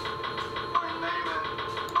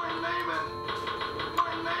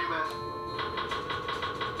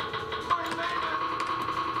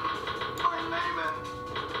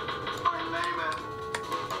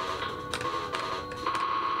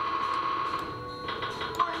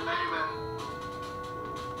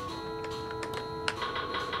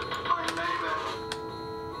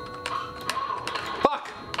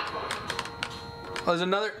 Oh, there's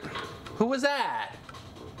another. Who was that?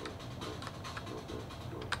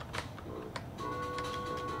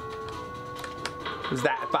 Was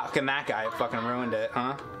that fucking that guy? Fucking ruined it,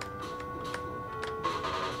 huh?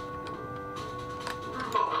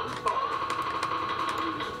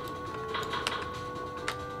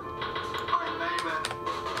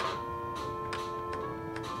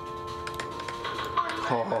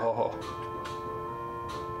 Oh.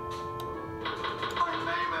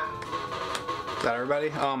 Is that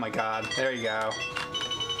everybody? Oh my god. There you go.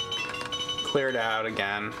 Cleared out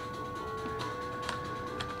again.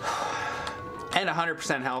 And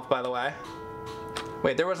 100% health, by the way.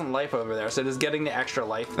 Wait, there wasn't life over there. So does getting the extra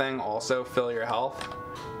life thing also fill your health?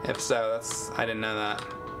 If so, that's... I didn't know that.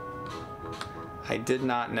 I did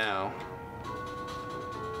not know.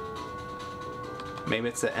 Maybe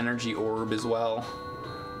it's the energy orb as well.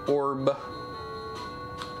 Orb.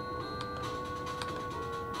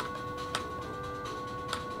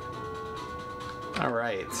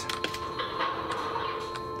 Alright.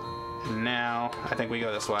 Now, I think we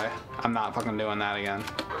go this way. I'm not fucking doing that again.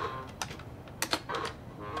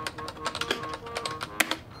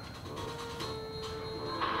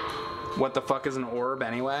 What the fuck is an orb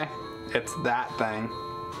anyway? It's that thing.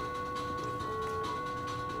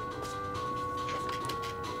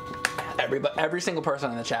 Every single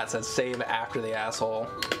person in the chat says save after the asshole.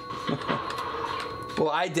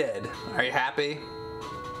 Well, I did. Are you happy?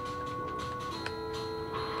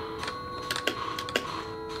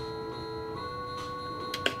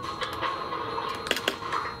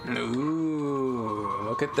 Ooh,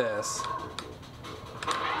 look at this.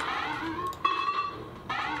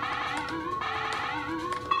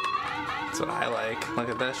 That's what I like. Look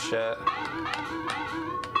at this shit.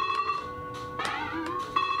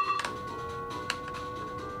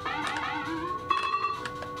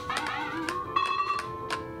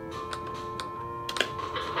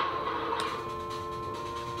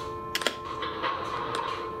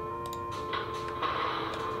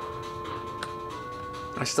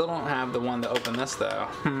 I still don't have the one to open this though.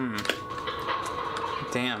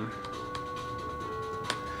 Damn.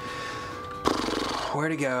 Where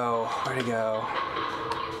to go? Where to go?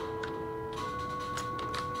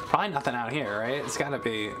 Probably nothing out here, right? It's gotta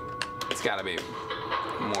be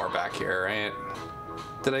more back here, right?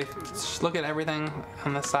 Did I just look at everything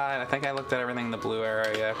on this side? I think I looked at everything in the blue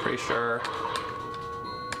area, pretty sure.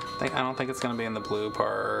 I don't think it's gonna be in the blue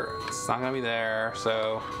part. It's not gonna be there,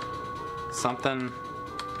 so something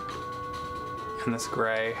in this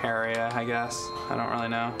gray area, I guess. I don't really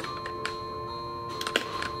know.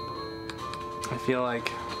 I feel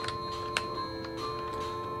like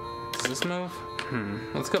Does this move?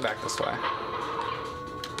 Let's go back this way.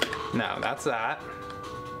 No, that's that.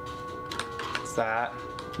 It's that.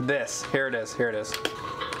 This. Here it is. Here it is.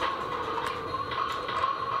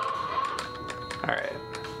 Alright.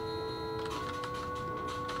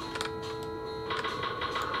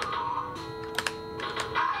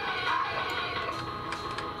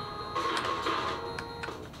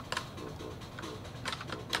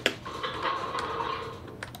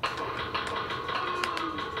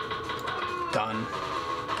 Done.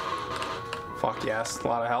 Fuck yes, a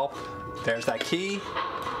lot of help. There's that key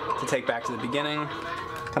to take back to the beginning.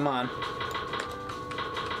 Come on.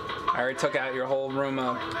 I already took out your whole room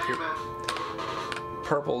of your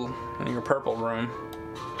purple room.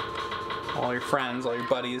 All your friends, all your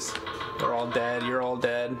buddies, they're all dead. You're all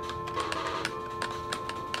dead.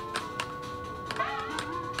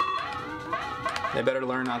 They better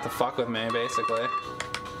learn not to fuck with me, basically.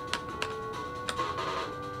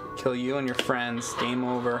 Kill you and your friends. Game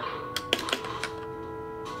over.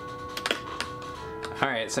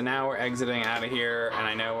 Alright, so now we're exiting out of here, and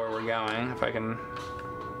I know where we're going. If I can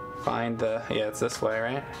find the... Yeah, it's this way,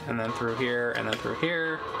 right? And then through here, and then through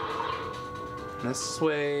here. And this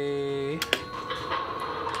way...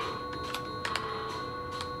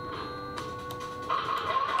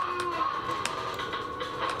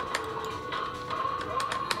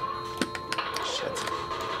 Shit.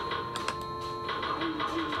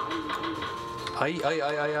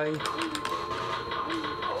 Ay.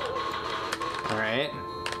 Alright.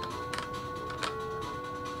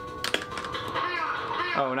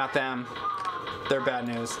 Oh, not them. They're bad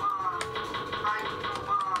news.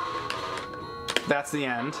 That's the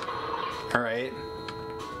end. Alright.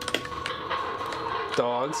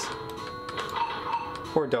 Dogs.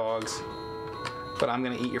 Poor dogs. But I'm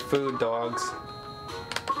gonna eat your food, dogs.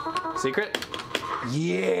 Secret?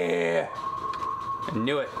 Yeah! I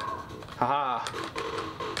knew it. Haha.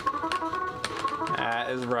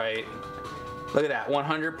 That is right. Look at that,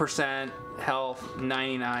 100% health,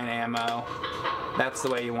 99 ammo. That's the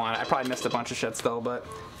way you want it. I probably missed a bunch of shit still, but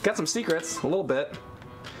got some secrets, a little bit.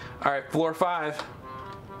 All right, floor 5.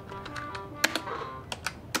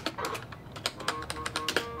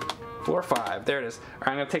 Floor 5, there it is. All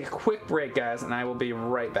right, I'm gonna take a quick break, guys, and I will be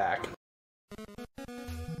right back.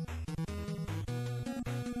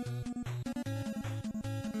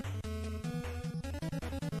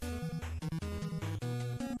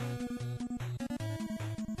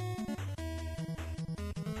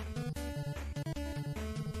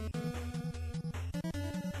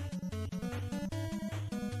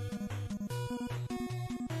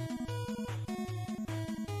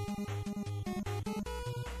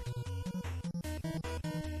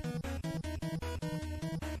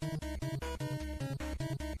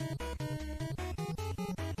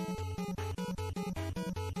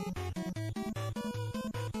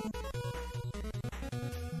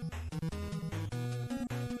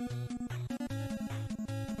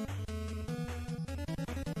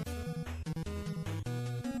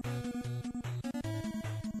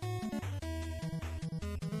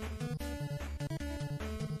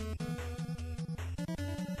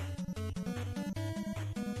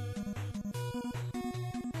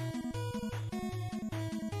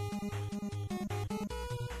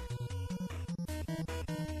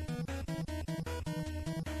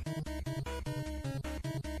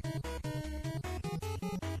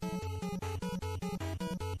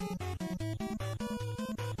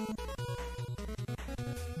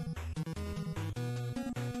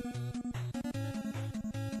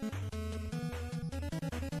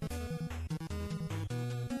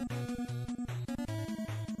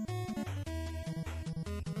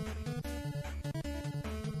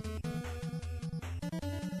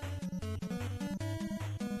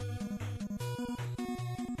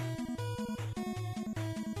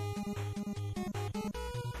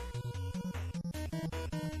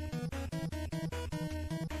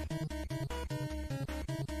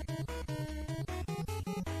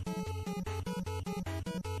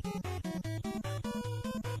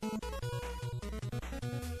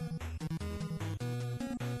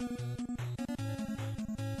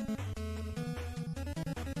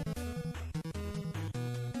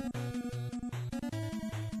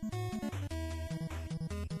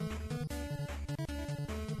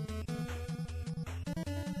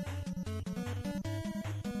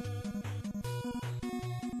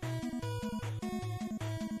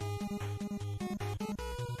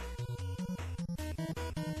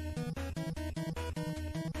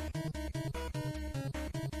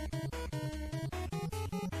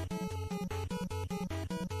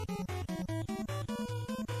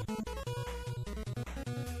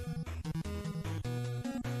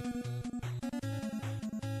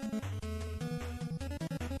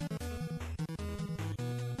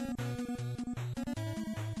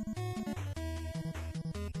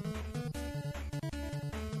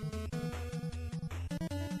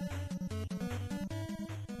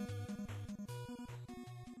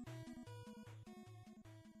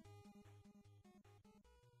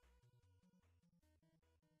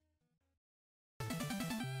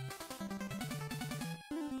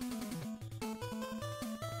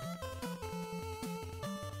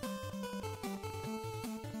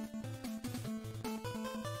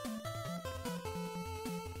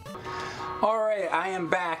 Alright, I am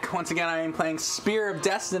back. Once again, I am playing Spear of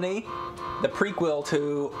Destiny, the prequel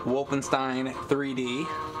to Wolfenstein 3D.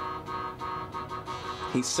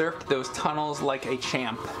 He surfed those tunnels like a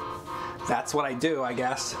champ. That's what I do, I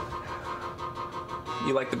guess.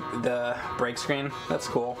 You like the break screen? That's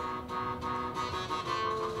cool.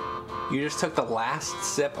 You just took the last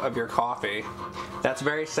sip of your coffee. That's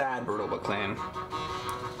very sad, Brutal but Clean.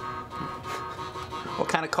 What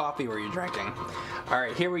kind of coffee were you drinking?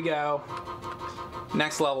 Alright, here we go.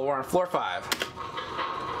 Next level, we're on floor 5.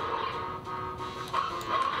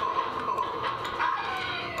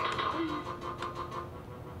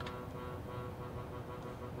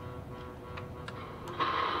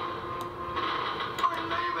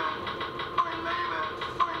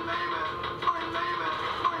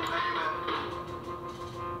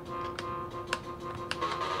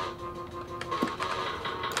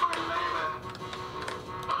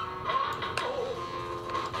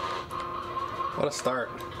 What a start.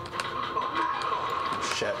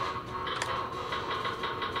 Oh, shit.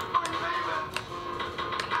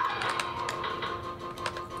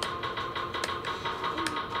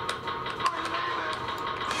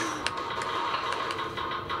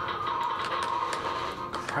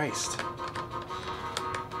 Christ.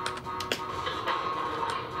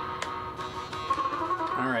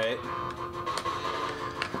 All right.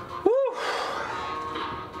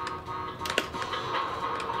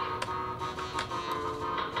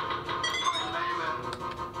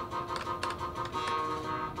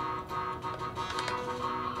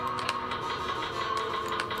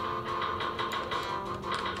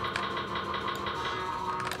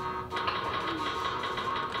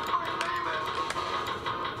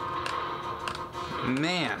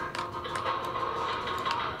 Man.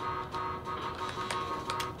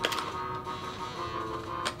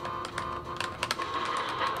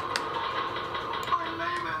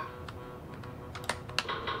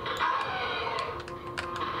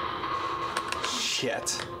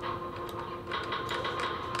 Shit.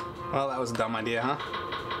 Well, that was a dumb idea, huh?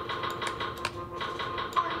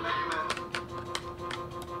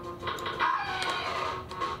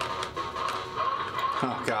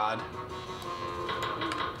 Oh, God.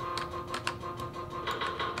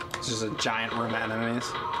 It's just a giant room of enemies.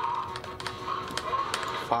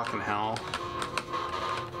 Fucking hell.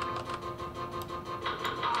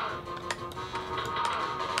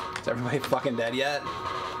 Is everybody fucking dead yet?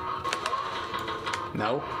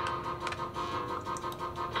 No?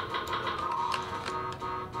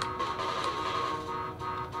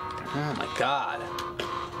 Oh my God.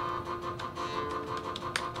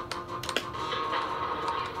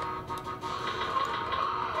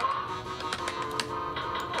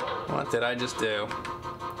 What did I just do?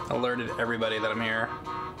 Alerted everybody that I'm here.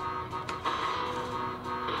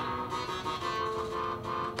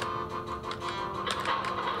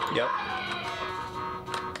 Yep.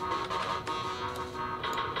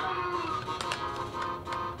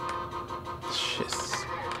 Shit.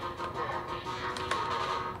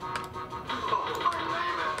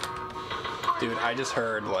 Dude, I just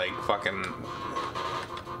heard like fucking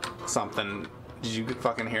something. Did you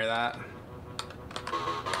fucking hear that?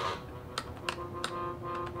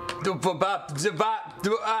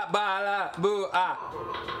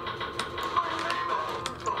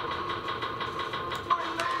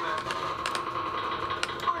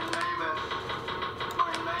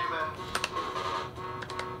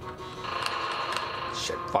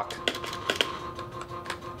 Shit, fuck.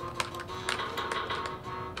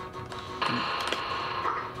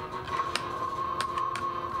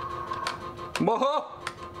 Whoa!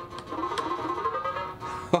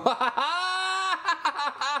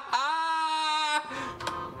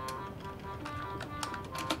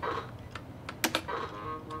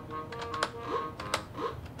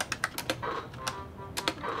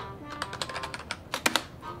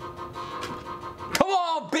 Come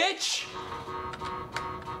on, bitch!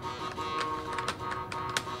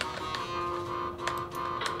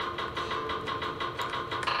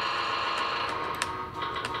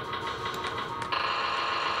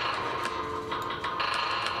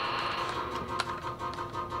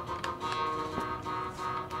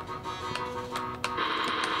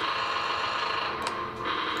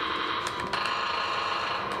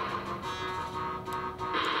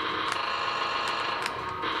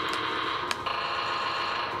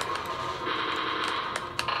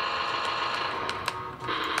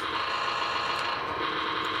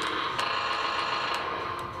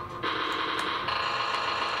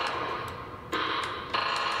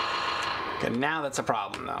 Okay, now that's a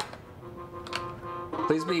problem, though.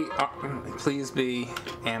 Please be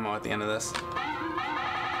ammo at the end of this.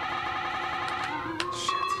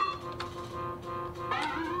 Shit.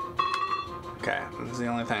 Okay, this is the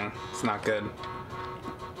only thing. It's not good.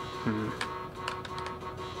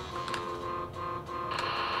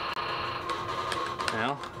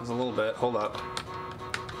 Well, there's a little bit. Hold up.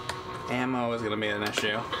 Ammo is gonna be an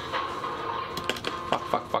issue. Fuck,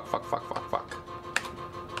 fuck, fuck, fuck, fuck, fuck, fuck.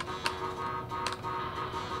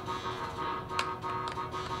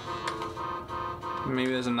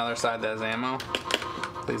 Maybe there's another side that has ammo.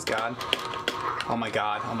 Please, God. Oh my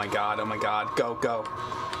God, oh my God, oh my God. Go, go.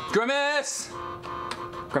 Grimace!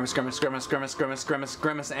 Grimace, grimace, grimace, grimace, grimace, grimace,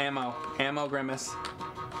 grimace, ammo. Ammo, grimace.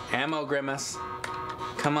 Ammo, grimace.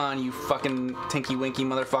 Come on, you fucking tinky winky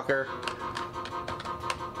motherfucker.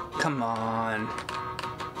 Come on.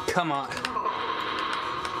 Come on.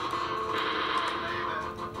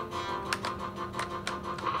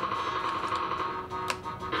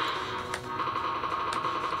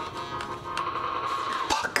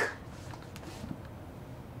 Fuck.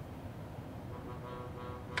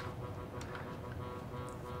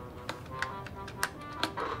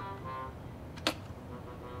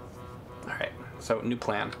 Alright, so new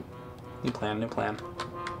plan. New plan, new plan.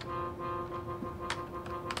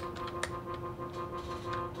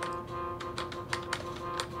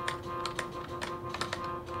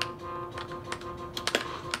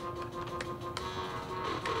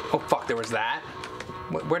 Oh fuck, there was that?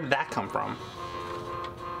 Where did that come from?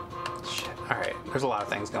 Shit, alright, there's a lot of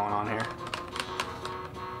things going on here.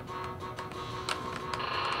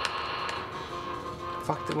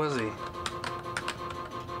 Fuck, was he?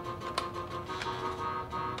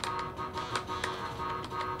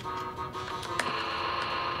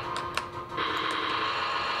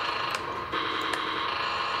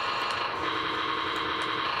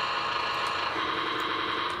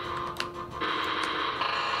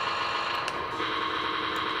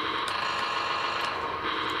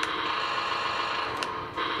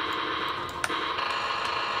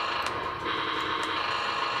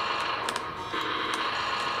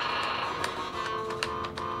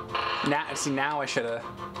 Now, see, now I should've...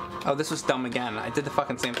 Oh, this was dumb again. I did the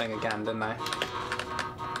fucking same thing again, didn't I?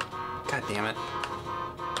 God damn it.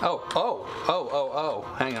 Oh, oh, oh, oh, oh.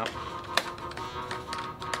 Hang on.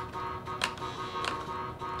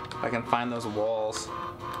 If I can find those walls.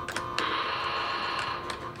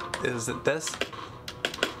 Is it this? I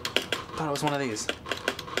thought it was one of these.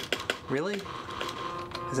 Really?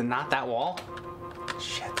 Is it not that wall?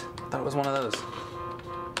 Shit. I thought it was one of those.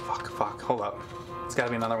 Fuck, fuck. Hold up. It's gotta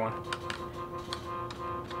be another one.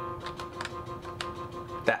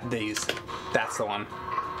 These. That's the one.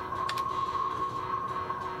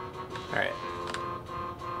 Alright.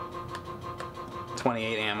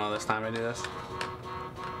 28 ammo this time I do this.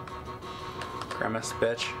 Grimace,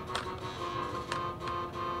 bitch.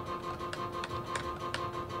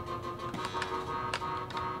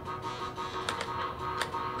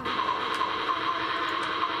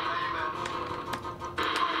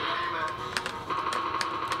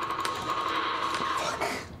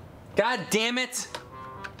 God damn it!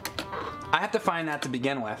 I have to find that to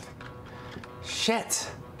begin with. Shit.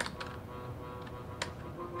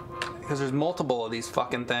 Because there's multiple of these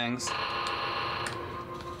fucking things.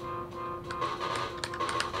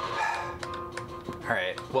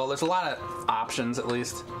 Alright, well there's a lot of options at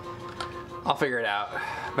least. I'll figure it out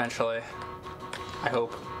eventually. I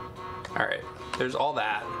hope. Alright, there's all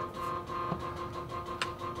that.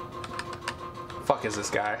 Fuck is this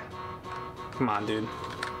guy? Come on, dude.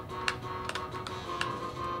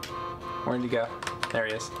 Where'd he go? There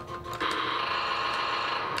he is.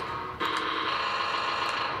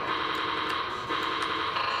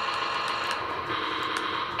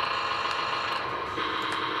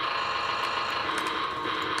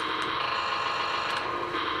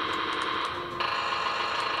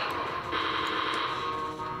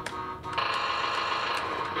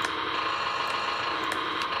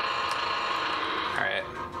 Alright.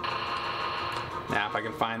 Now if I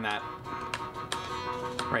can find that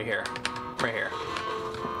right here. Right here.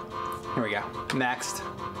 Here we go. Next.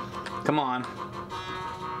 Come on.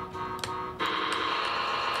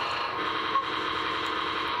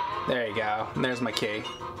 There you go. There's my key.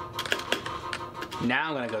 Now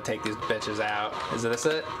I'm gonna go take these bitches out. Is this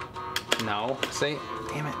it? No. See?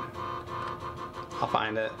 Damn it. I'll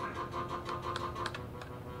find it.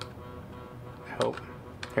 I hope.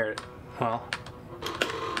 Here. Well.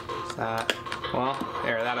 What's that? Well,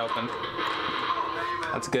 here, that opened.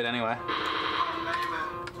 That's good anyway.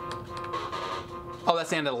 Oh, that's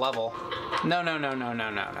the end of the level. No, no, no, no, no,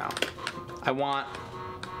 no, no. I want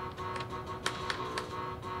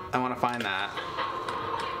to find that.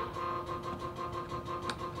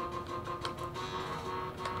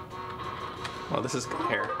 Well, this is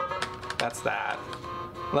here. That's that.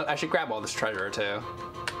 I should grab all this treasure too.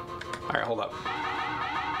 Alright, hold up.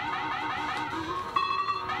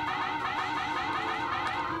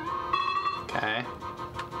 Okay.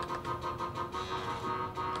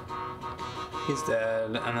 He's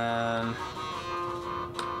dead, and then...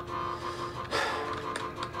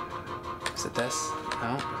 Is it this?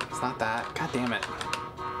 No, it's not that. God damn it.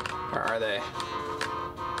 Where are they?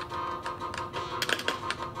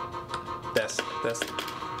 This.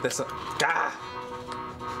 Ah!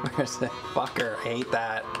 Where's the fucker? I hate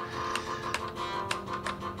that.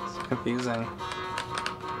 It's confusing.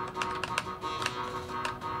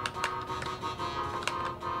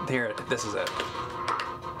 Here, this is it.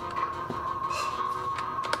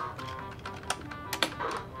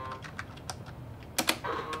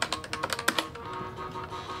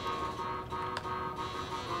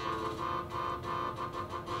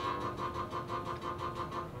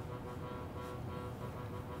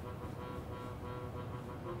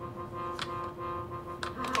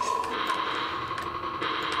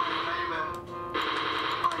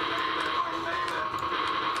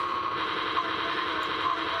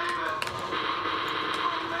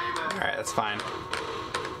 Alright, that's fine.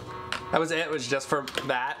 That was it? It was just for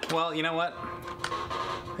that? Well, you know what?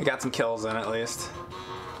 I got some kills in at least.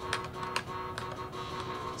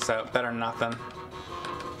 So, better than nothing.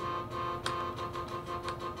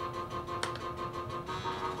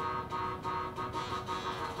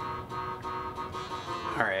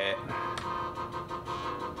 Alright.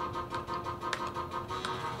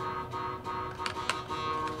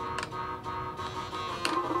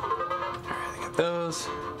 Alright, I got those.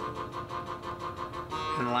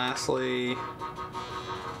 And lastly,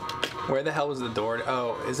 where the hell was the door?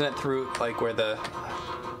 Oh, isn't it through, like, where the...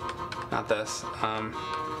 Not this. No.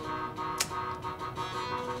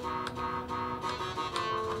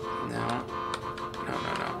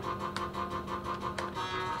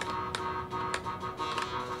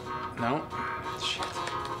 No. Shit.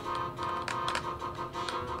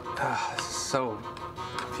 Ah, this is so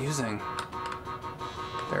confusing.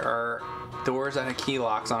 There are doors that have key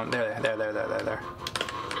locks on them. There.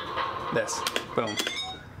 This. Boom.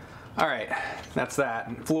 Alright, that's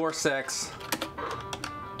that. Floor 6.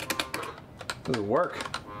 This will work.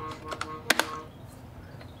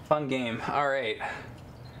 Fun game. Alright.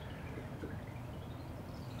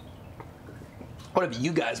 What have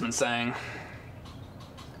you guys been saying?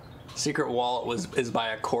 Secret wallet is by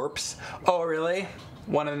a corpse. Oh, really?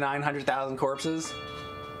 One of the 900,000 corpses?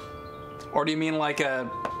 Or do you mean like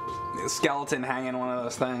a skeleton hanging one of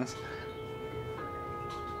those things?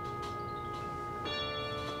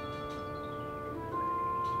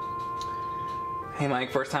 Hey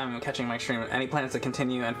Mike, first time catching Mike's stream. Any plans to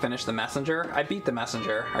continue and finish the Messenger? I beat the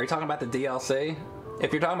Messenger. Are you talking about the DLC?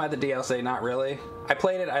 If you're talking about the DLC, not really. I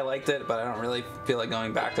played it, I liked it, but I don't really feel like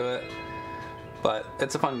going back to it. But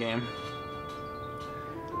it's a fun game.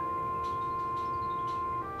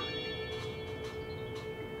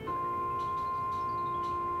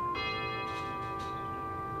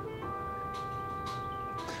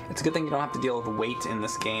 It's a good thing you don't have to deal with weight in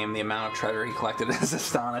this game. The amount of treasure he collected is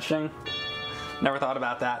astonishing. Never thought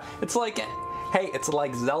about that. It's like, hey, it's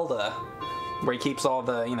like Zelda, where he keeps all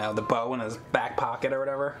the, you know, the bow in his back pocket or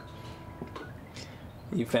whatever.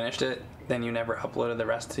 You finished it, then you never uploaded the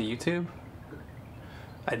rest to YouTube?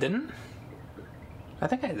 I didn't? I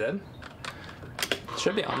think I did. It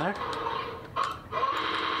should be on there.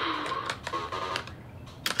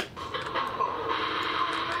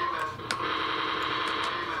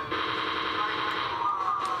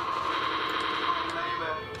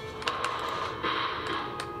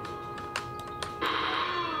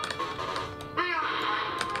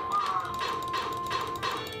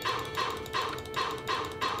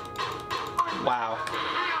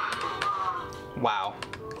 Wow.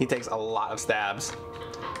 He takes a lot of stabs.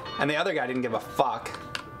 And the other guy didn't give a fuck.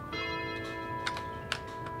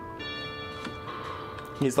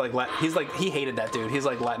 He hated that dude. He's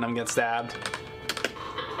like letting him get stabbed.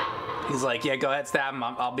 He's like, yeah, go ahead, stab him.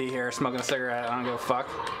 I'll be here smoking a cigarette. I don't give a fuck.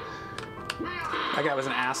 That guy was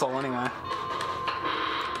an asshole anyway.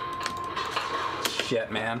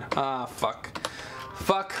 Shit, man. Ah, fuck.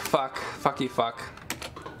 Fucky fuck.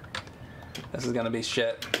 This is gonna be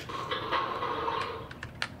shit.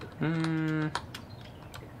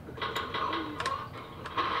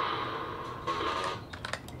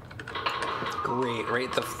 Great,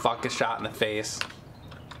 right the fuck a shot in the face.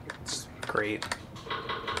 It's great.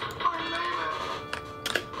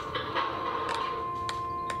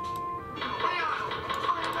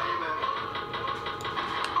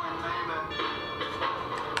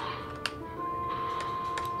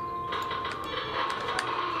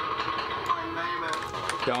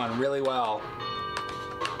 Going really well.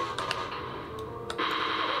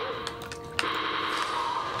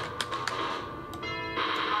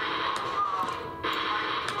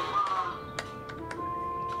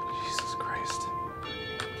 Jesus Christ.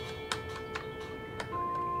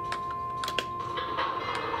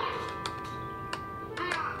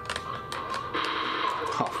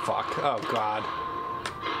 Oh, fuck. Oh, God.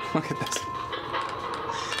 Look at this.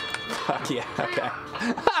 Fuck yeah, okay.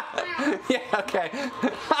 Yeah, okay.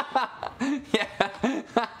 Yeah.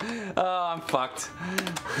 Oh, I'm fucked.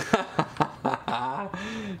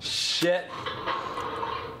 Shit.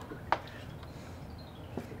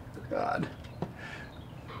 God.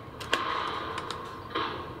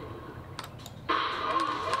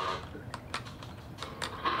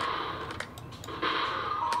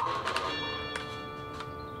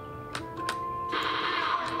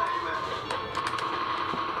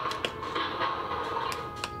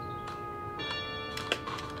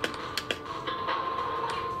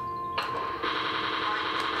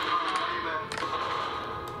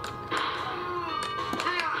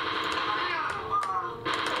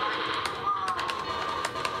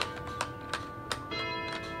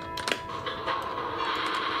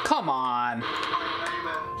 Come on.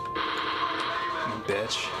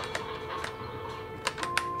 Bitch.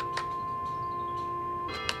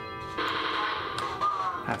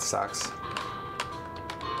 That sucks.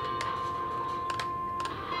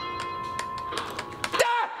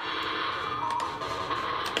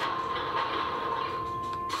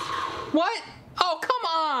 What? Oh, come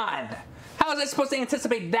on! How was I supposed to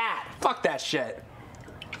anticipate that? Fuck that shit.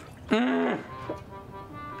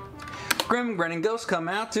 Grim grinning ghosts come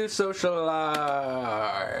out to socialize.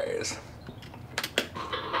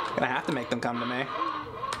 Gonna have to make them come to me.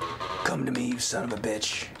 Come to me, you son of a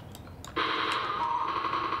bitch.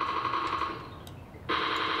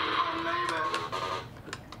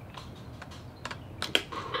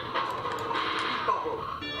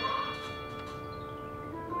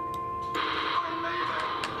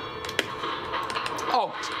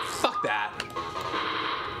 Oh, fuck that.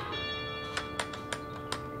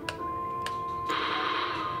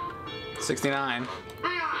 $69.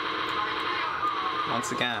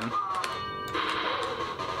 Once again.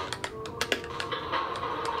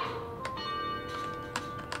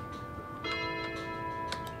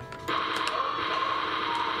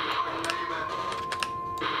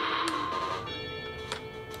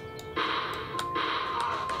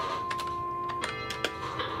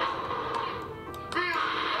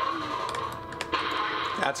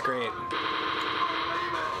 That's great.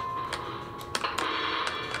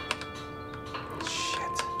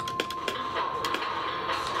 Shit.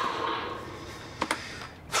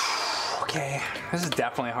 Okay, this is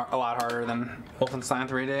definitely a lot harder than Wolfenstein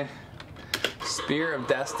 3D. Spear of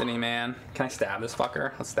Destiny, man. Can I stab this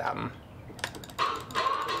fucker? Let's stab him.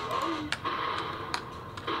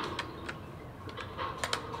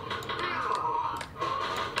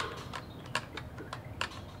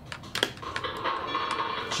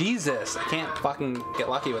 Jesus, I can't fucking get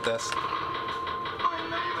lucky with this.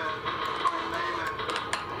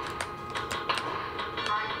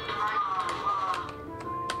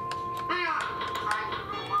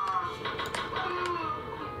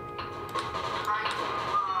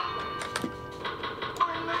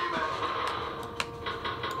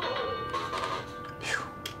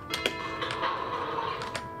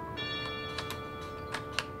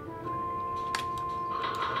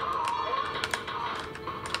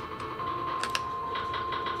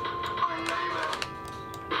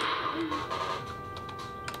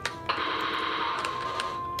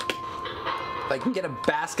 If I can get a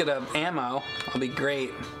basket of ammo, I'll be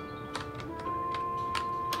great.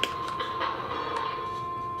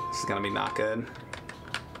 This is gonna be not good.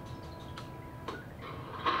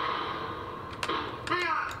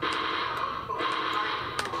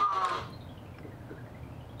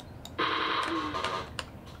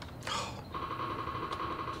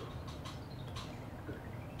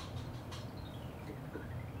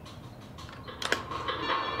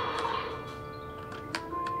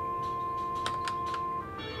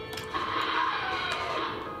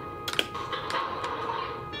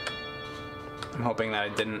 I'm hoping that I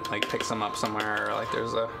didn't like pick some up somewhere, or like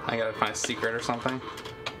there's a, I gotta find a secret or something.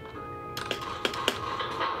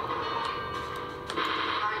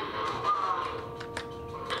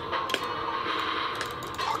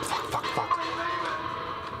 Fuck, fuck, fuck, fuck.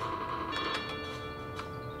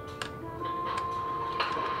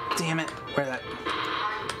 Damn it, where that?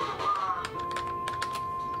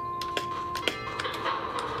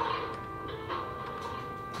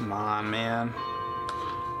 Come on, man.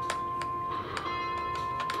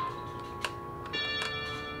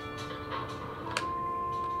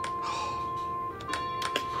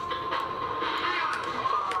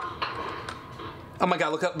 Oh my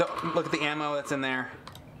god, look at the ammo that's in there.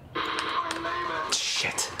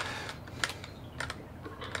 Shit.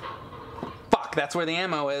 Fuck, that's where the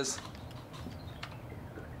ammo is.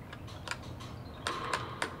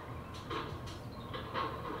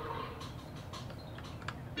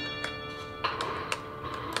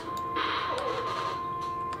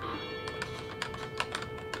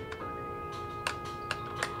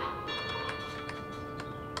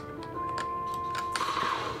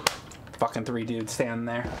 Fucking 3 dudes standing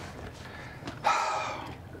there.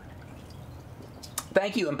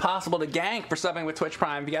 Thank you, Impossible to Gank, for subbing with Twitch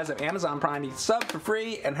Prime. If you guys have Amazon Prime, you can sub for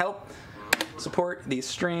free and help support these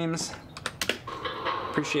streams.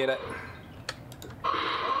 Appreciate it.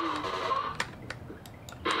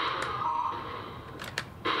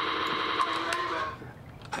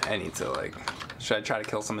 I need to, like, should I try to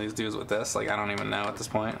kill some of these dudes with this? Like, I don't even know at this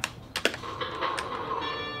point.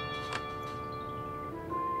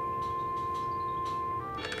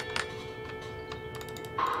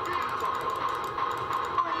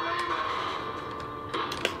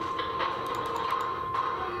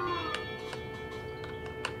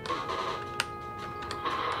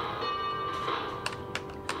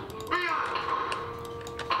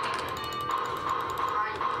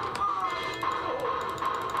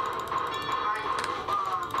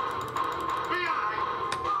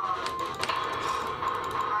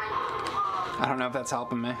 I don't know if that's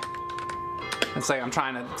helping me. It's like I'm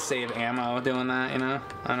trying to save ammo doing that, you know?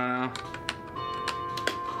 I don't know.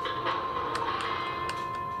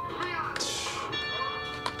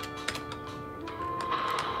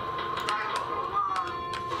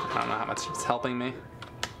 I don't know how much it's helping me.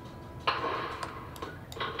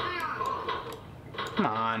 Come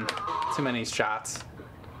on. Too many shots.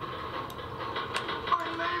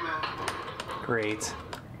 Great.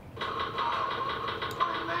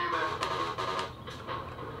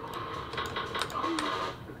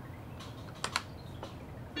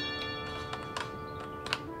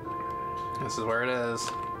 This is where it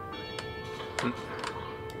is.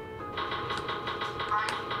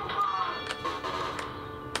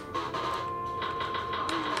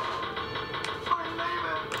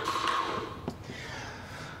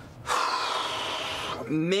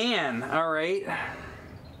 Man, all right.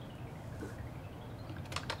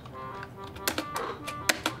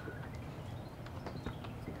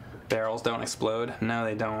 Barrels don't explode. No,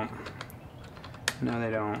 they don't. No,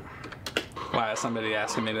 they don't. Why is somebody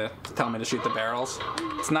asking me to tell me to shoot the barrels?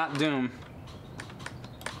 It's not Doom.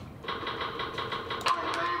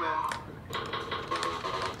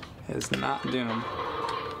 It's not Doom.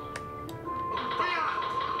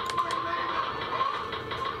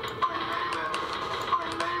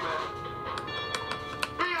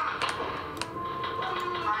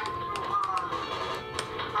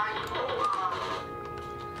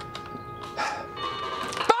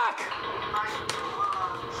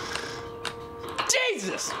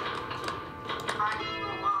 Jesus!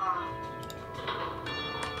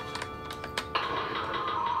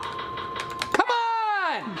 Come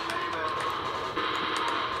on!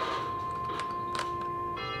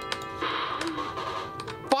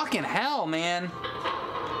 Fucking hell, man.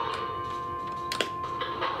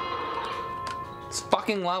 It's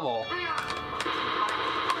fucking level.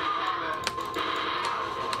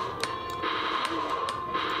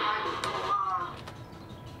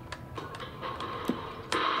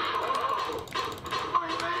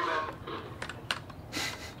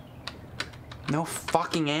 No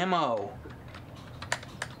fucking ammo.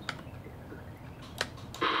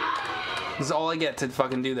 This is all I get to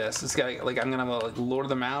fucking do this. This guy, like, I'm gonna like lure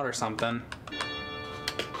them out or something.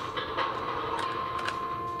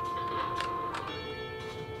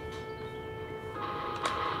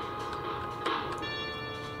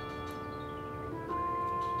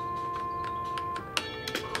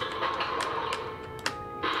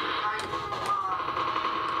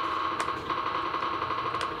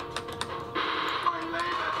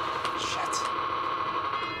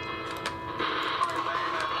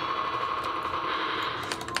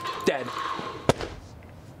 Dead.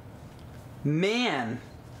 Man.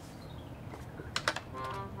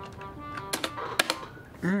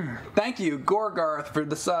 Thank you, Gorgarth, for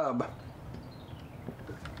the sub.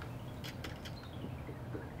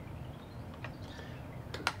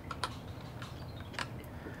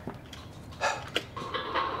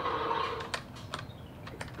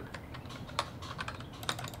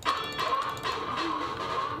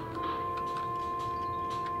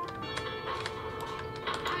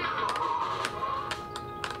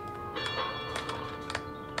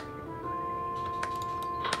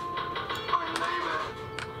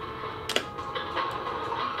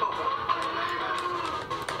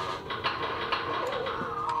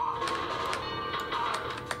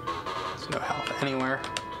 No health anywhere.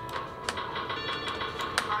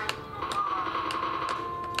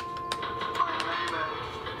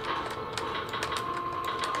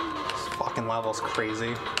 This fucking level's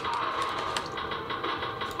crazy.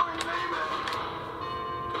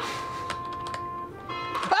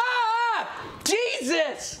 Ah!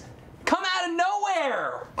 Jesus! Come out of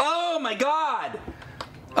nowhere! Oh my god!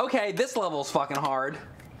 Okay, this level's fucking hard.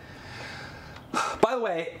 By the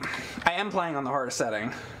way, I am playing on the hardest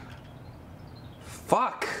setting.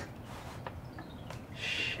 Fuck.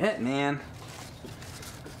 Shit, man.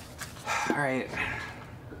 Alright.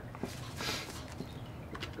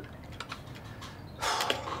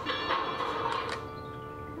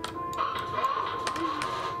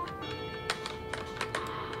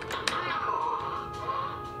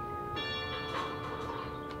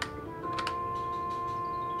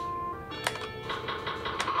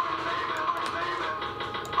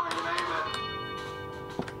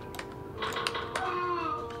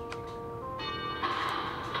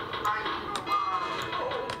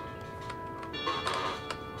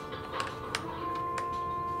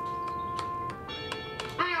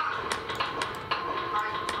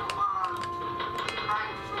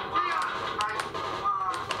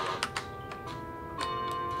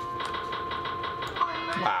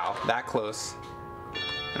 Wow, that close.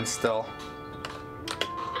 And still.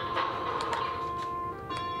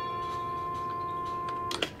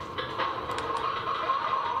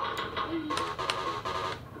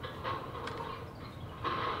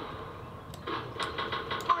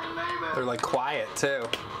 They're like quiet too.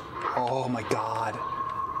 Oh my god.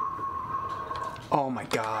 Oh my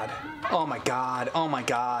god. Oh my god. Oh my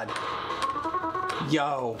god.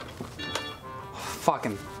 Yo.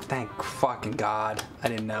 Fucking thank fucking god. I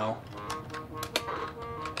didn't know.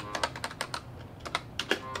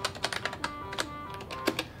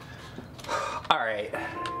 Alright.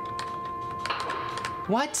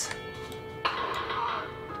 What?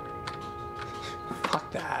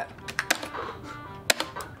 Fuck that.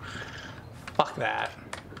 Fuck that.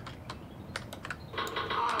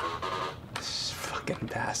 This fucking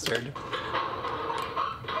bastard.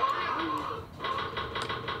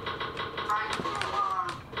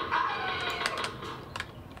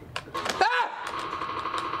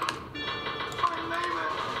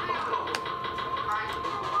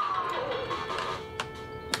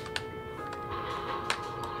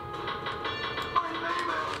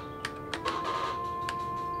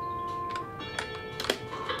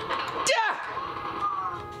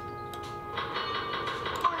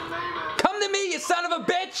 Son of a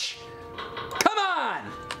bitch! Come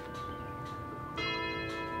on!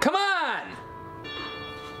 Come on!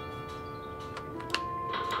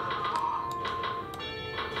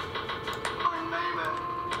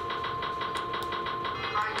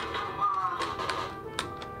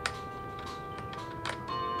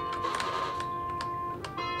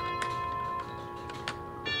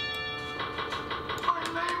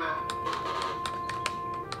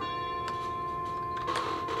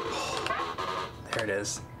 There it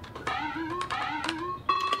is.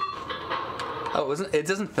 Oh, it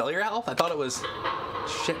doesn't fill your health? I thought it was...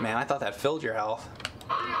 Shit, man, I thought that filled your health.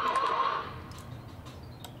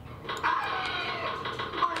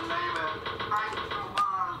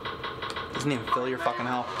 Doesn't even fill your fucking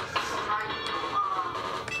health.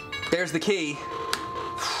 There's the key.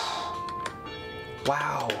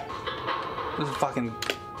 Wow. This is fucking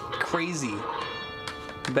crazy.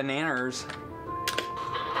 Bananas.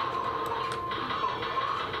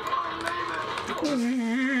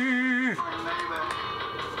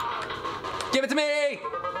 Give it to me!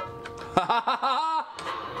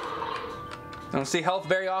 Don't see health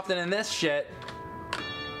very often in this shit.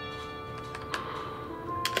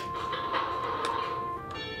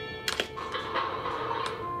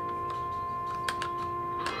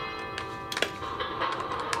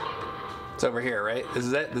 It's over here, right? This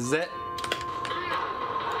is it? This is it?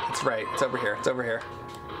 It's right. It's over here. It's over here.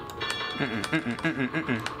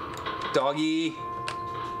 Doggy.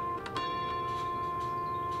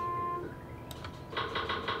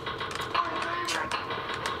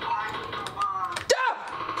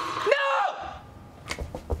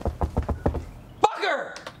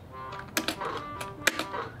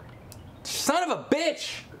 Son of a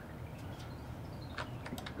bitch!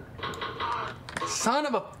 Son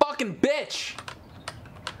of a fucking bitch!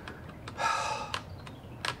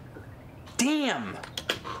 Damn!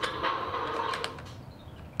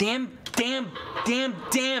 Damn, damn, damn,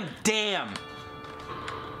 damn, damn!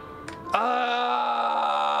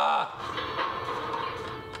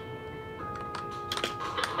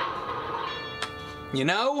 You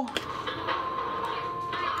know?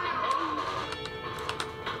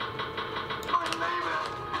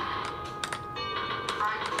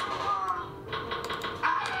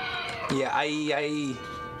 Yeah, I...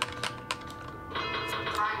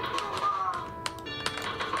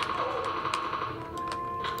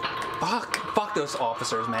 Fuck those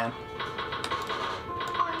officers, man.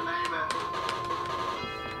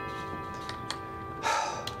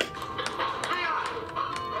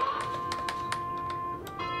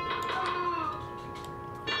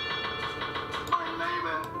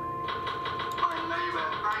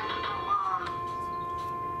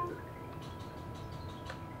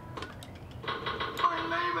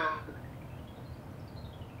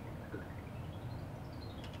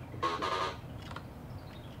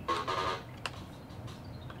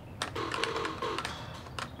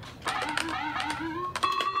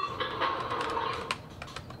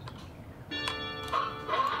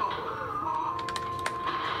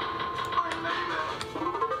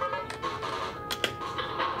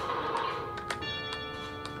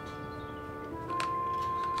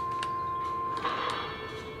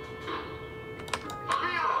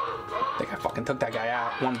 I think I fucking took that guy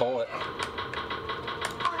out. One bullet.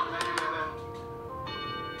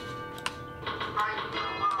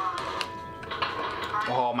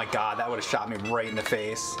 Oh my god, that would have shot me right in the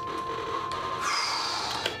face.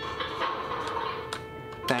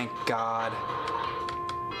 Thank God.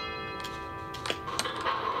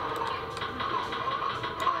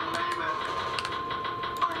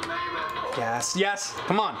 Yes, yes,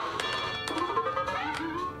 come on.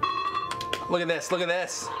 Look at this, look at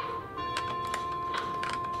this.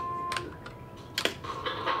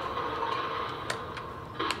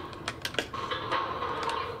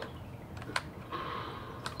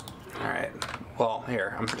 Alright, well,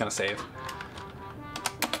 here, I'm just gonna save.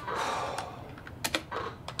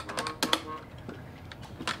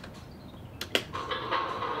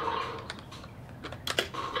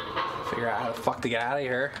 Figure out how the fuck to get out of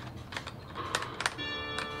here.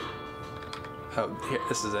 Oh, here,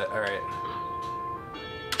 this is it, alright.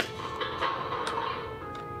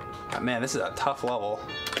 Oh, man, this is a tough level.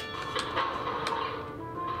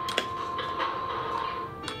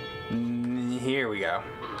 Here we go.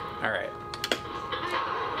 Alright.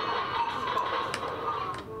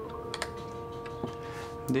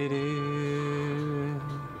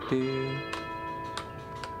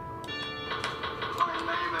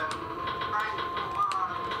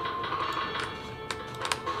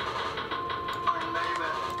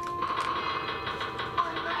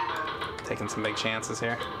 Taking some big chances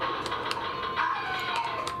here.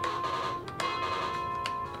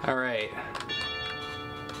 All right.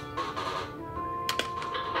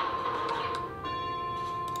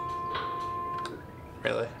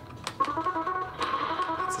 Really?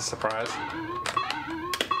 That's a surprise.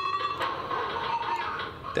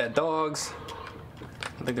 Dead dogs. I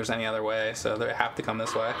don't think there's any other way, so they have to come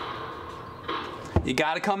this way. You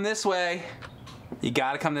gotta come this way. You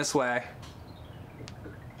gotta come this way.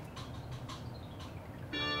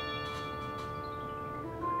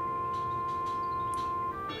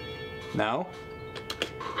 No?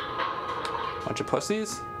 Bunch of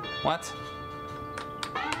pussies? What?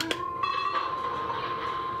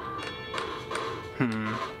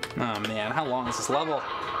 Oh man, how long is this level?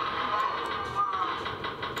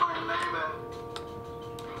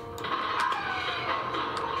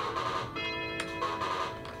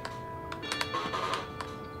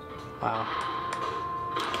 Wow.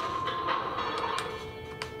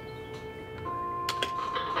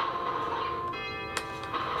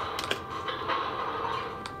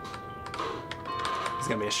 There's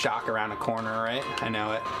gonna be a shock around the corner, right? I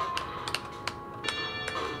know it.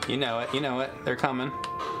 You know it, you know it. They're coming.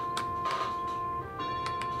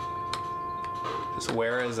 Just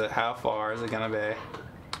where is it? How far is it gonna be?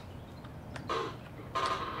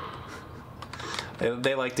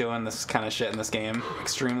 They like doing this kind of shit in this game.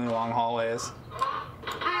 Extremely long hallways.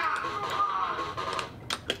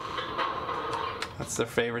 That's their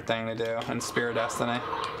favorite thing to do in Spirit Destiny.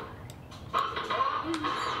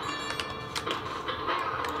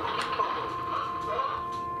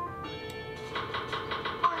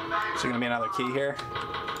 Is there gonna be another key here?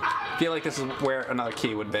 I feel like this is where another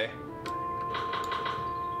key would be.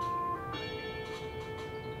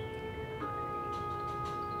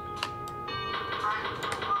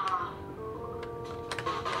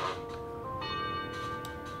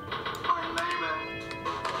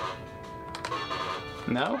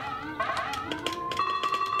 No?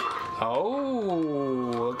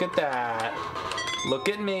 Oh, look at that. Look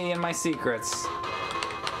at me and my secrets.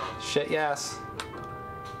 Shit, yes.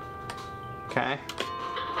 Okay.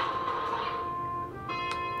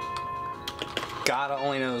 God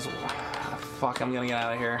only knows. Fuck, I'm gonna get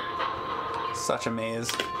out of here. Such a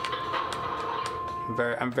maze.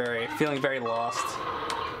 I'm feeling very lost.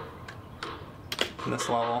 in this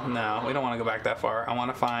level? No, we don't want to go back that far. I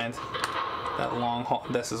want to find that long hole.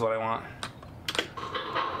 This is what I want.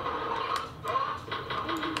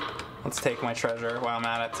 Let's take my treasure while I'm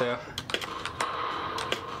at it too.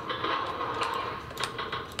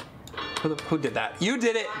 Who did that? You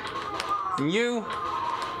did it! And you?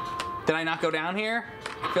 Did I not go down here?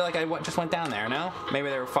 I feel like I just went down there, no? Maybe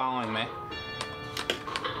they were following me.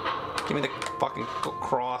 Give me the fucking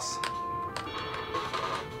cross.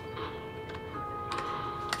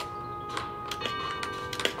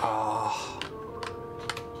 Oh.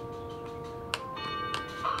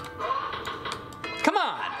 Come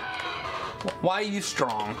on! Why are you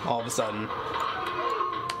strong all of a sudden?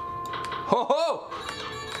 Ho ho!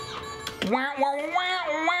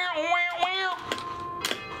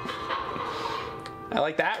 I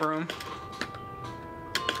like that room.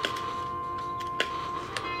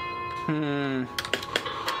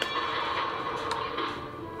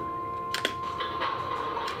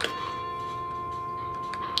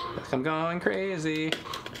 I'm going crazy.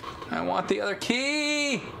 I want the other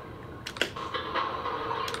key.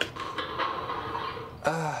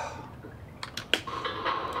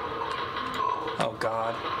 Oh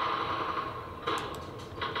God.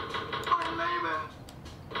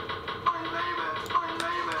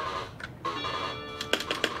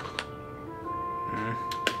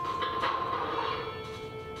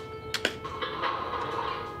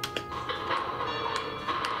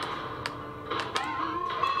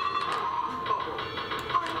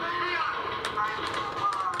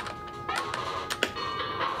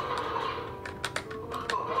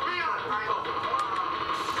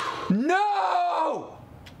 No!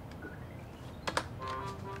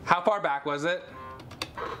 How far back was it?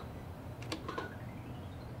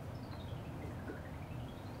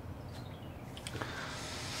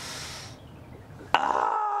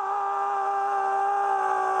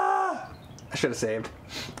 I should have saved.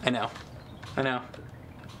 I know. I know.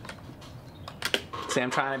 See,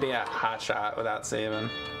 I'm trying to be a hot shot without saving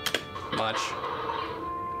much.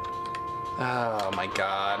 Oh my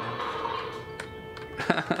God.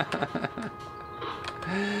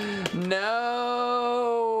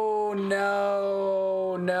 No,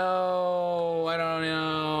 no, no. I don't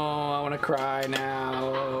know. I want to cry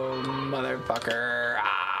now, motherfucker.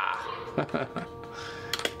 Ah.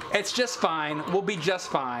 It's just fine. We'll be just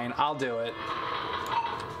fine. I'll do it.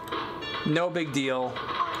 No big deal.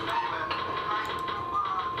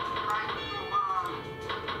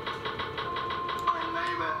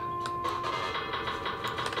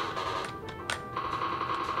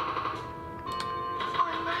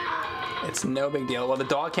 It's no big deal. Well, the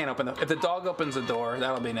dog can't open if the dog opens the door,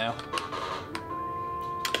 that'll be new.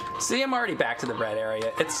 See, I'm already back to the red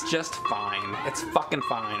area. It's just fine. It's fucking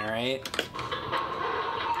fine, alright?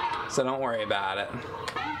 So don't worry about it.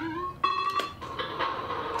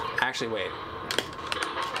 Actually, wait.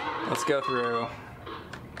 Let's go through.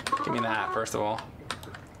 Give me that, first of all.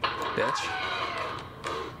 Bitch.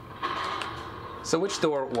 So which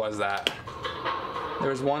door was that? There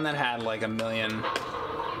was one that had like a million.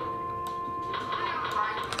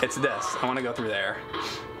 It's this. I want to go through there.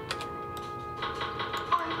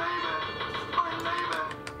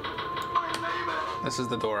 This is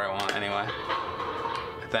the door I want anyway.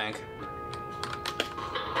 I think.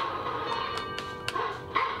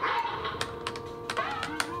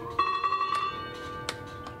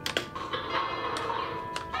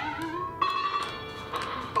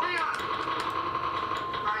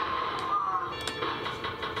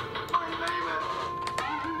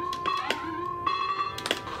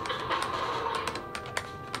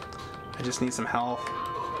 I just need some health.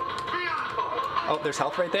 Oh, there's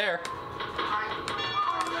health right there.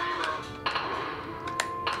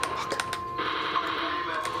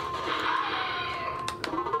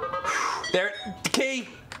 There, the key.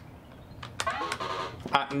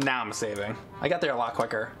 Now I'm saving. I got there a lot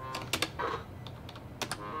quicker.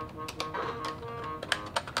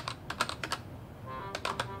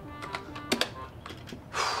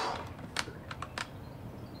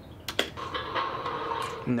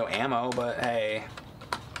 No ammo, but hey,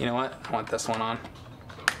 you know what? I want this one on.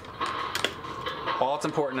 All that's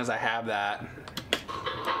important is I have that.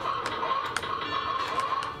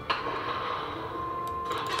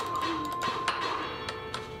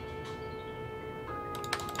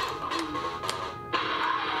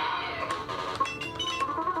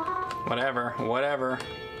 Whatever, whatever.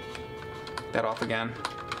 That off again.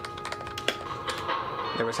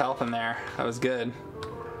 There was health in there. That was good.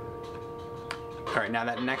 All right, now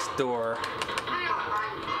that next door.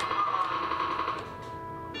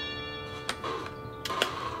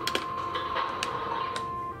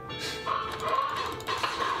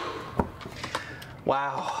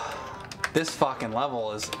 Wow. This fucking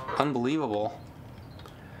level is unbelievable.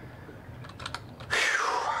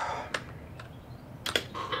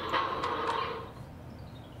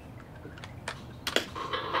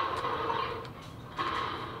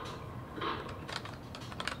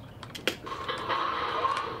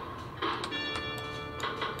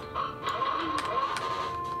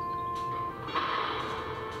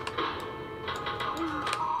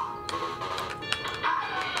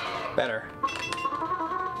 Better.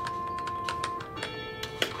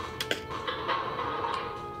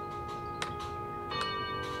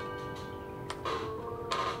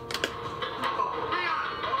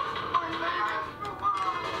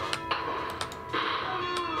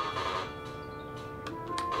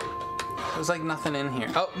 There's like nothing in here.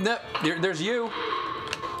 Oh, no, there's you.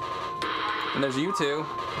 And there's you too.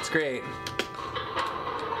 It's great.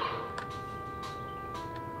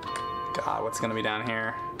 God, what's gonna be down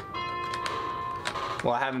here?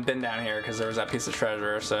 Well, I haven't been down here because there was that piece of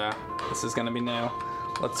treasure, so this is gonna be new.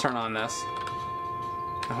 Let's turn on this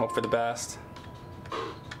and hope for the best.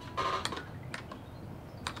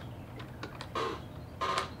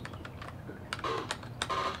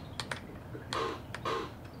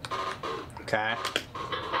 Okay.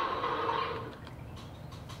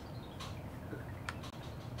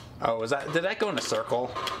 Oh, was that? Did that go in a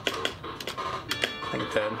circle? I think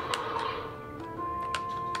it did.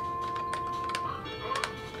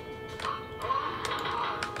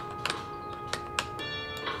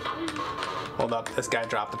 Hold up, this guy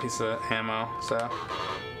dropped a piece of ammo, so. Oh,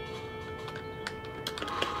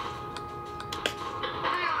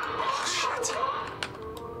 shit.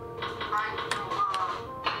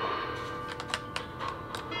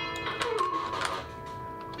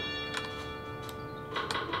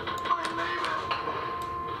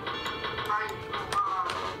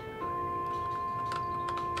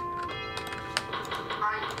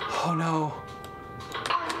 Oh no.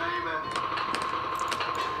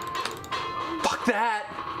 Fuck that.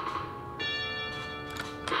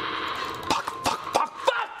 Fuck.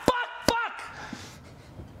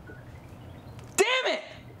 Damn it.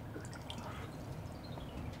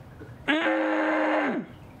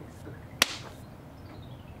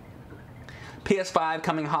 PS5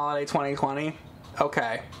 coming holiday 2020.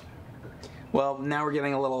 Okay. Well, now we're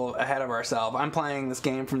getting a little ahead of ourselves. I'm playing this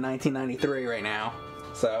game from 1993 right now,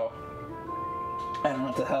 so I don't know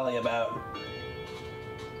what to tell you about.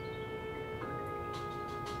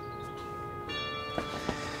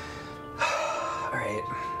 Alright,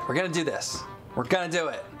 we're gonna do this. We're gonna do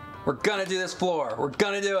it. We're gonna do this floor. We're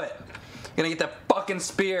gonna do it. Gonna get that fucking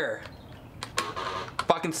spear.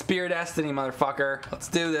 Fucking spear destiny, motherfucker. Let's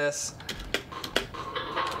do this.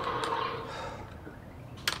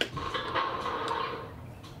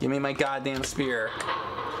 Give me my goddamn spear.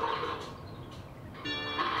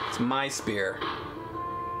 It's my spear.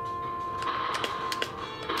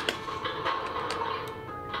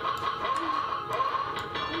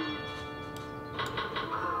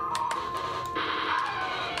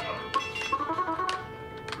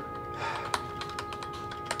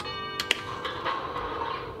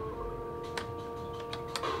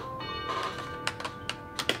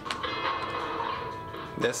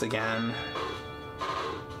 This again.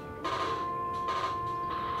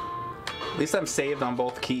 At least I'm saved on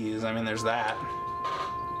both keys. I mean, there's that.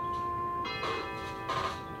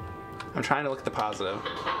 I'm trying to look at the positive.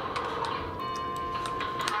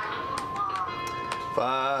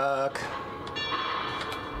 Fuck.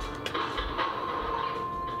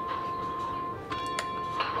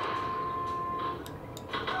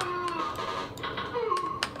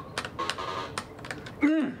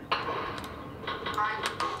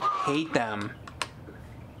 Hate them.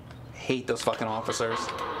 Hate those fucking officers.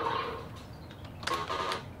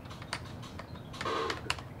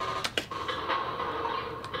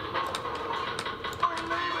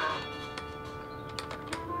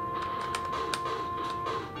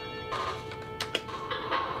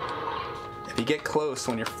 If you get close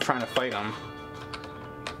when you're trying to fight them,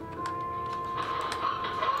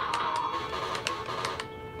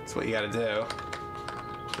 that's what you gotta do.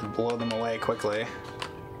 Just blow them away quickly.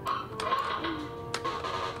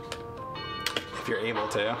 If you're able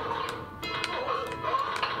to.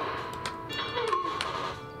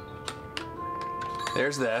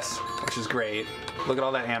 There's this, which is great. Look at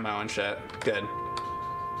all that ammo and shit. Good.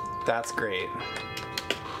 That's great.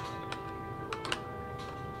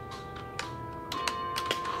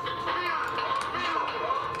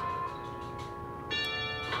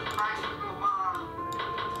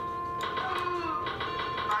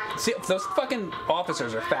 See, those fucking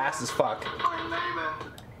officers are fast as fuck.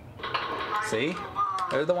 See?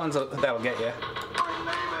 They're the ones that'll get you.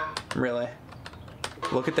 Really?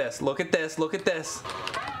 Look at this. Look at this. Look at this.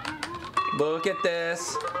 Look at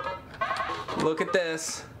this. Look at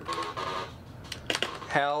this.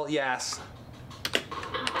 Hell yes.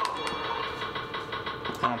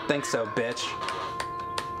 I don't think so, bitch.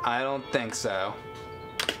 I don't think so.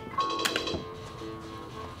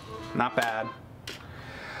 Not bad.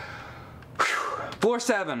 Floor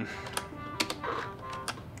 7.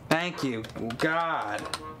 Thank you. God.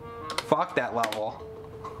 Fuck that level.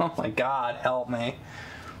 Oh my God, help me.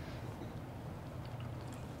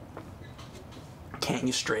 Can't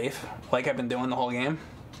you strafe like I've been doing the whole game?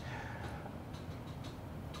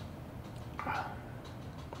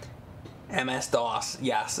 MS-DOS.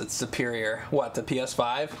 Yes, it's superior. What, to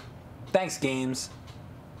PS5? Thanks, games.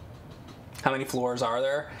 How many floors are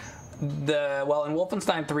there? Well, in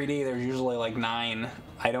Wolfenstein 3D, there's usually like 9.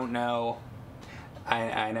 I don't know.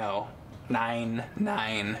 I know.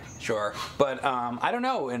 9, sure. But I don't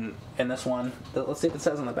know in this one. Let's see if it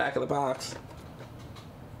says on the back of the box.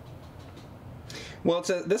 Well,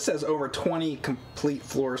 this says over 20 complete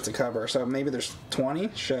floors to cover, so maybe there's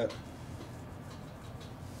 20? Shit.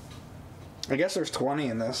 I guess there's 20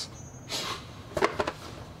 in this.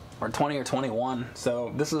 Or 20 or 21,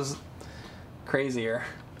 so this is crazier.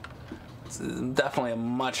 It's definitely a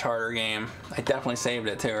much harder game. I definitely saved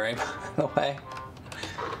it too, right? By the way.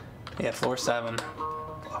 Yeah, floor 7.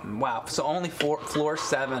 Wow, so only floor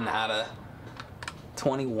 7 out of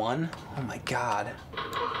 21? Oh my God.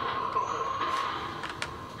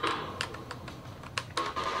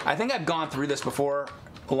 I think I've gone through this before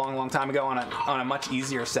a long time ago on a much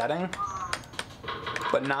easier setting,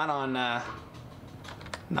 but not on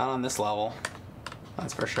this level.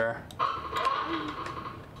 That's for sure.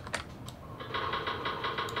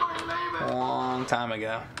 A long time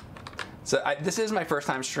ago. So this is my first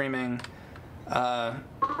time streaming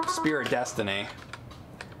Spear of Destiny.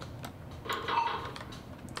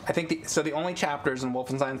 I think the only chapters in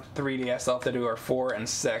Wolfenstein 3D I still have to do are 4 and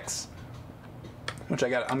 6, which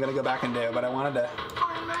I'm gonna go back and do. But I wanted to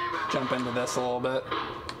jump into this a little bit.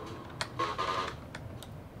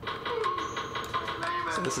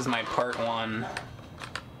 So this is my part 1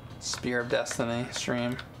 Spear of Destiny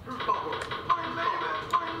stream.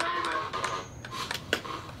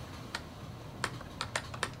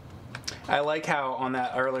 I like how on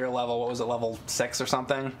that earlier level, what was it, level 6 or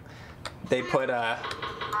something, they put the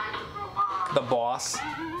boss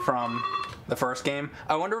from the first game.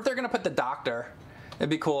 I wonder if they're gonna put the doctor. It'd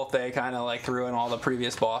be cool if they kind of like threw in all the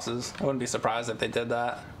previous bosses. I wouldn't be surprised if they did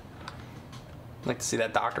that. I'd like to see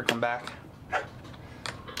that doctor come back.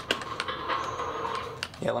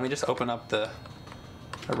 Yeah, let me just open up the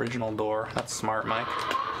original door. That's smart, Mike.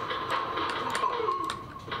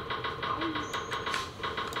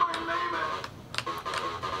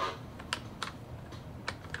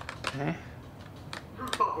 Okay.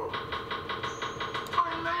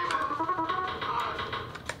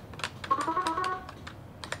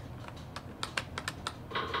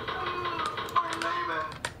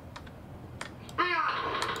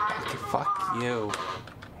 Fuck you.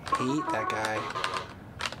 Hate that guy.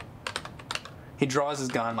 He draws his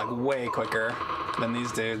gun like way quicker than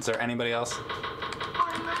these dudes or anybody else.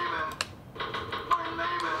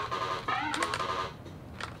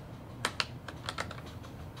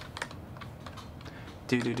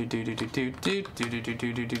 Do do do do do do do do do do do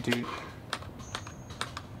do do do do.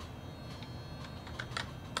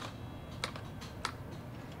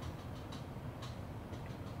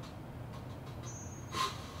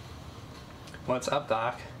 What's up,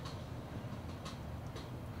 Doc?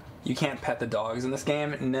 You can't pet the dogs in this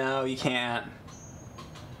game? No, you can't.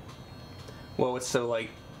 Well, it's so like,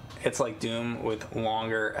 it's like Doom with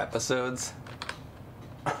longer episodes.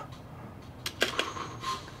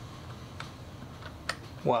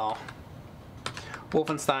 Well,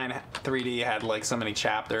 Wolfenstein 3D had like so many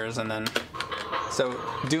chapters, and then so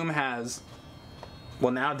Doom has,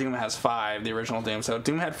 well, now Doom has 5, the original Doom. So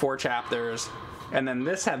Doom had 4 chapters, and then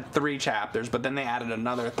this had 3 chapters, but then they added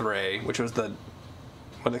another 3, which was the,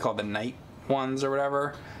 what they call the night ones or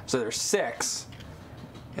whatever. So there's 6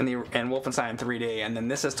 in Wolfenstein 3D, and then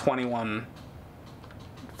this is 21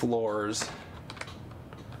 floors.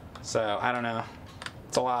 So I don't know,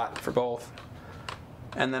 it's a lot for both.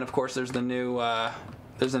 And then of course there's the new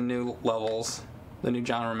levels, the new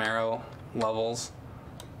John Romero levels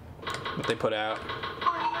that they put out.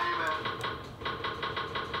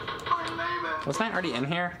 Wasn't I already in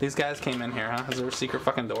here? These guys came in here, huh? Is there a secret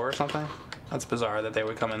fucking door or something? That's bizarre that they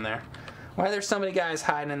would come in there. Why are there so many guys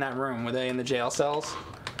hiding in that room? Were they in the jail cells?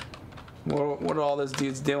 What are all those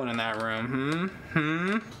dudes doing in that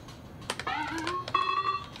room?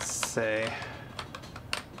 Let's see.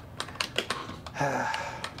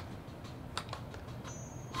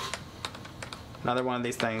 Another one of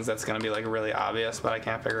these things that's gonna be like really obvious, but I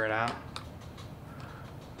can't figure it out.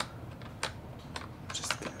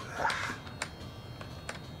 Just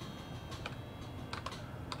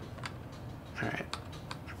all right.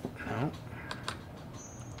 No.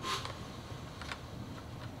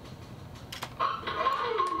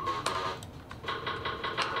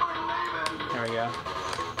 There we go.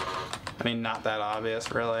 I mean, not that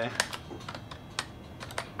obvious, really.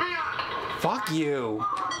 Fuck you.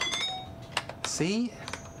 See?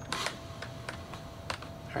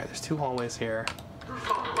 Alright, there's 2 hallways here.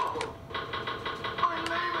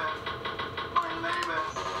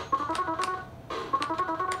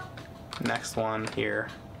 Next one here.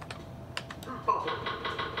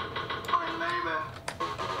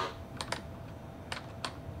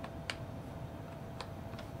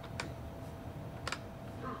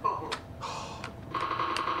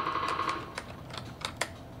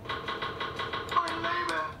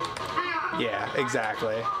 Yeah,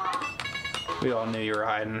 exactly. We all knew you were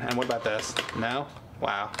hiding. And what about this? No?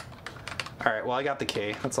 Wow. Alright, well I got the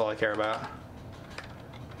key. That's all I care about.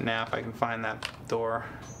 Now if I can find that door.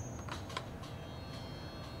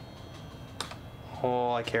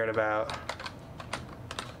 All I cared about.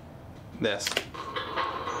 This.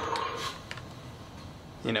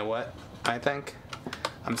 You know what? I think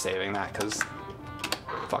I'm saving that because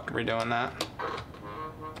fuck are we doing that?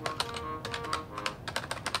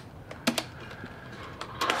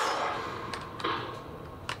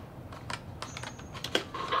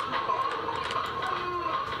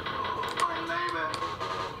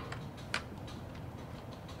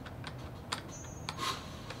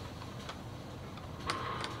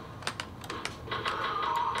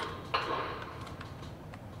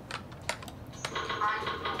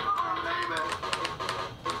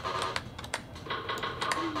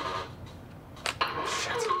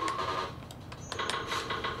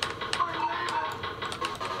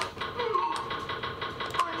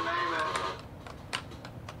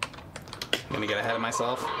 I'm gonna get ahead of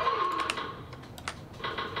myself.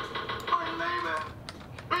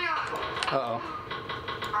 Uh-oh.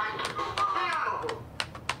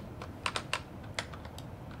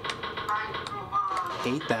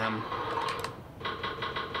 Hate them.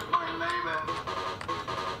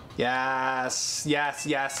 Yes, yes,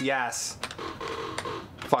 yes, yes.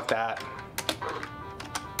 Fuck that.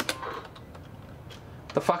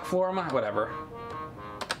 The fuck floor am I? Whatever.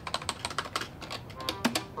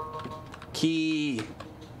 Key.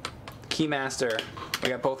 Keymaster. I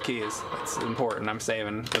got both keys. That's important. I'm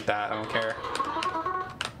saving with that. I don't care.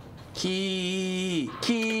 Key.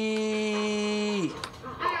 Key.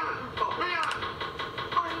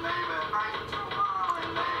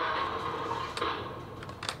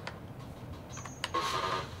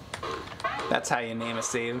 That's how you name a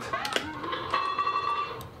save.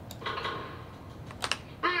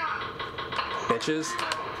 Bitches.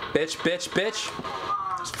 Bitch, bitch, bitch.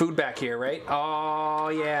 There's food back here, right? Oh,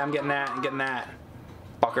 yeah, I'm getting that. I'm getting that.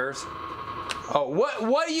 Fuckers. Oh,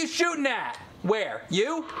 what are you shooting at? Where?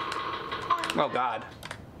 You? Oh, God.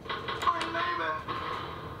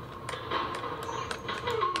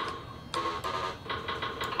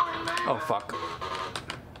 Oh, fuck.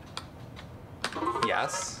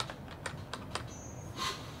 Yes.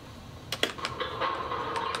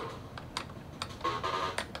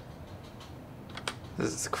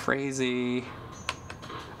 This is crazy.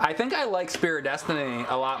 I think I like Spirit Destiny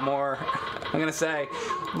a lot more, I'm gonna say.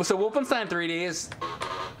 So Wolfenstein 3D is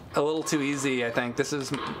a little too easy, I think. This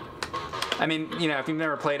is, I mean, you know, if you've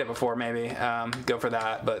never played it before, maybe go for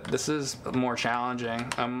that. But this is more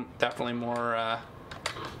challenging. I'm definitely more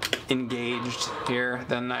engaged here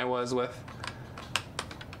than I was with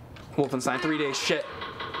Wolfenstein 3D. Shit.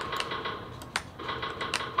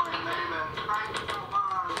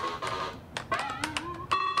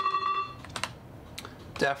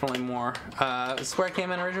 Definitely more. Is this where I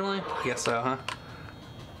came in originally? I guess so, huh?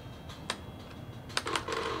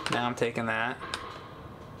 Now I'm taking that.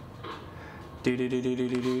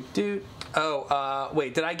 Do. Oh,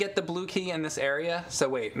 wait, did I get the blue key in this area? So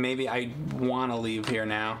wait, maybe I want to leave here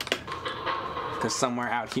now. Because somewhere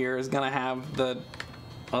out here is going to have the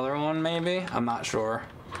other one, maybe? I'm not sure.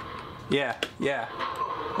 Yeah, yeah.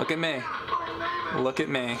 Look at me. Look at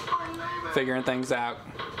me. Figuring things out.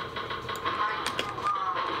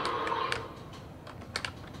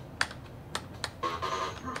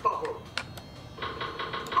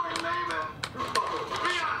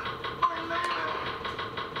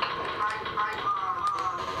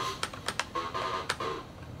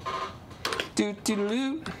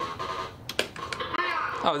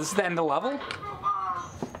 Oh, this is the end of the level?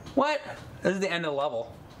 What? This is the end of the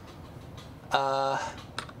level.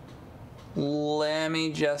 Let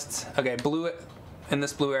me just... Okay, in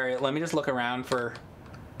this blue area, let me just look around for,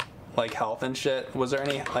 like, health and shit. Was there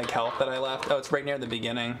any, like, health that I left? Oh, it's right near the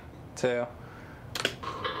beginning, too.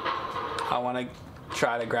 I want to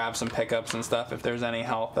try to grab some pickups and stuff if there's any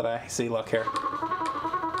health that I see. Look here.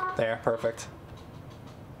 There, perfect.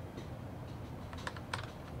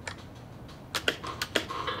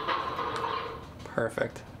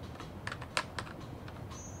 Perfect.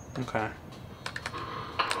 Okay.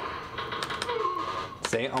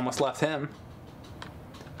 See, almost left him.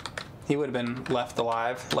 He would have been left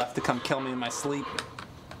alive, left to come kill me in my sleep.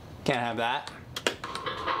 Can't have that.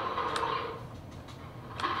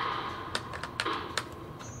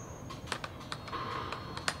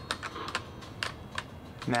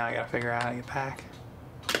 Now I gotta figure out how to get back.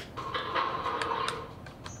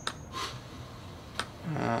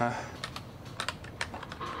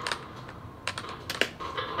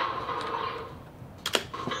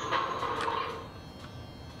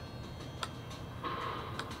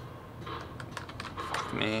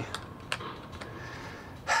 Fuck me.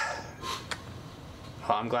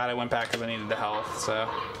 Well, I'm glad I went back because I needed the health, so.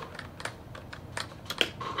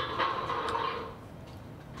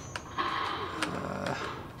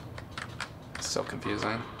 So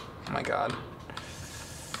confusing. Oh my god.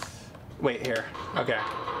 Wait, here. Okay.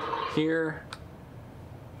 Here.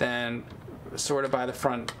 Then sort of by the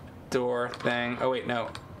front door thing. Oh wait, no.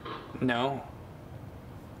 No.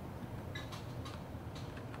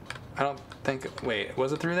 I don't think... Wait,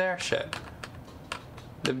 was it through there? Shit.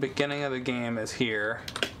 The beginning of the game is here.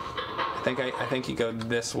 I think you go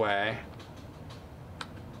this way.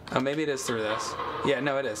 Oh, maybe it is through this. Yeah,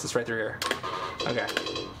 no, it is. It's right through here. Okay.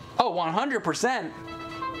 Oh, 100%!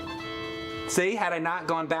 See, had I not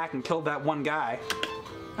gone back and killed that one guy.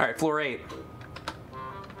 Alright, floor 8.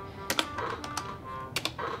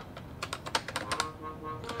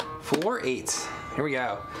 Floor 8. Here we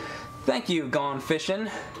go. Thank you, Gone Fishing.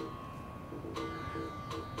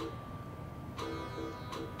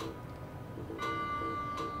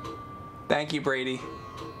 Thank you, Brady.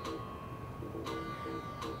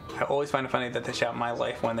 I always find it funny that they shout "my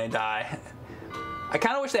life" when they die. I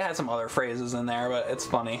kind of wish they had some other phrases in there, but it's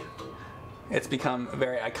funny. It's become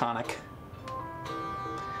very iconic.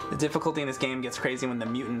 The difficulty in this game gets crazy when the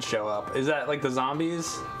mutants show up. Is that like the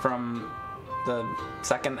zombies from the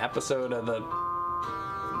second episode of the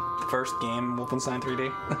first game, Wolfenstein 3D?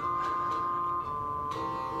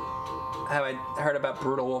 Have I heard about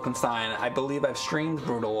Brutal Wolfenstein? I believe I've streamed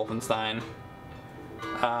Brutal Wolfenstein.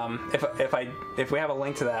 If we have a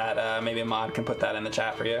link to that, maybe a mod can put that in the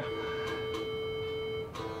chat for you.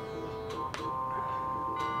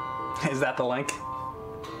 Is that the link?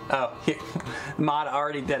 Oh, here. Mod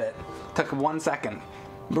already did it. Took 1 second.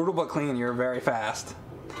 Brutal but clean, you're very fast.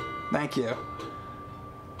 Thank you.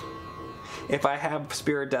 If I have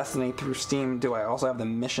Spirit Destiny through Steam, do I also have the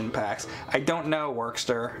mission packs? I don't know,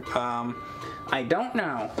 Workster. I don't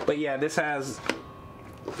know. But yeah, this has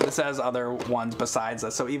other ones besides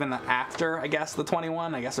this. So even after, I guess, the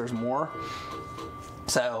 21, I guess there's more.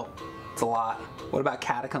 So, it's a lot. What about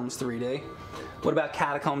Catacombs 3D? What about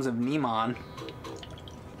Catacombs of Neimon?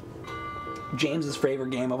 James's favorite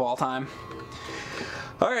game of all time.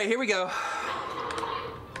 Alright, here we go.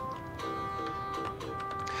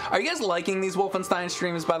 Are you guys liking these Wolfenstein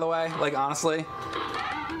streams, by the way? Like, honestly?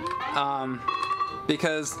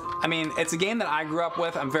 Because, I mean, it's a game that I grew up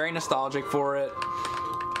with. I'm very nostalgic for it.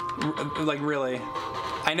 Like, really.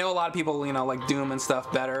 I know a lot of people, you know, like Doom and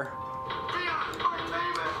stuff better.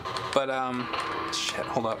 But, shit,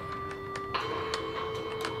 hold up.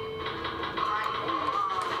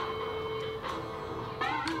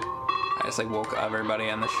 I just, like, woke everybody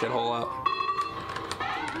in this shithole up.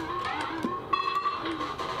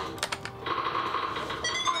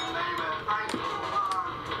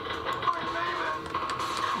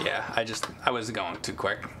 Yeah, I was going too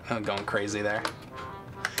quick. I'm going crazy there.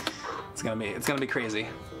 It's gonna be crazy.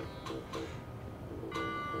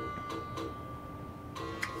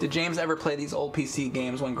 Did James ever play these old PC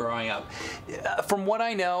games when growing up? From what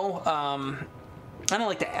I know, I don't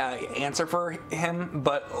like to answer for him,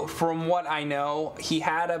 but from what I know, he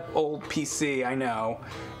had an old PC, I know,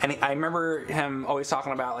 and I remember him always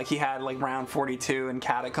talking about, like, he had, like, Round 42 and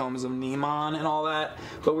Catacombs of Neimon and all that,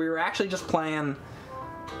 but we were actually just playing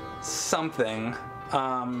something,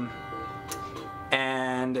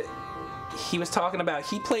 and he was talking about,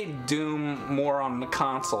 he played Doom more on the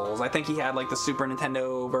consoles. I think he had, like, the Super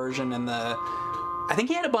Nintendo version and I think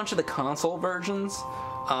he had a bunch of the console versions.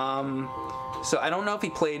 So I don't know if he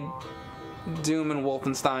played Doom and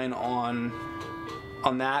Wolfenstein on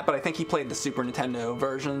on that, but I think he played the Super Nintendo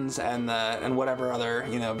versions and whatever other,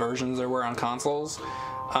 you know, versions there were on consoles.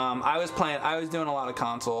 I was doing a lot of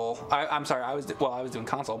console. I'm sorry, I was doing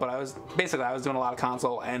console, but I was doing a lot of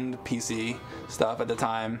console and PC stuff at the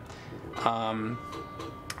time.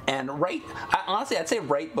 And honestly, I'd say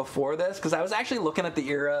right before this, because I was actually looking at the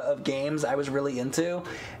era of games I was really into,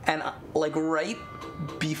 and like right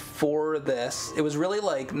before this, it was really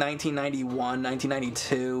like 1991,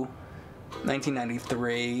 1992,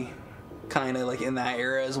 1993, kind of like in that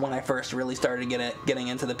era is when I first really started getting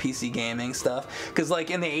into the PC gaming stuff. Because like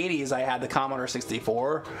in the 80s, I had the Commodore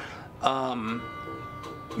 64.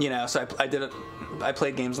 You know, so I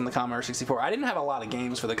played games on the Commodore 64. I didn't have a lot of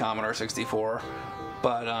games for the Commodore 64.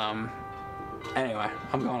 But, anyway,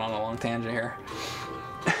 I'm going on a long tangent here.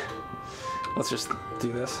 Let's just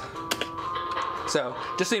do this. So,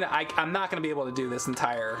 just so you know, I'm not going to be able to do this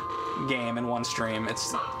entire game in one stream.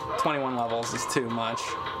 It's 21 levels is too much.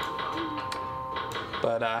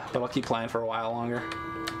 But I'll keep playing for a while longer.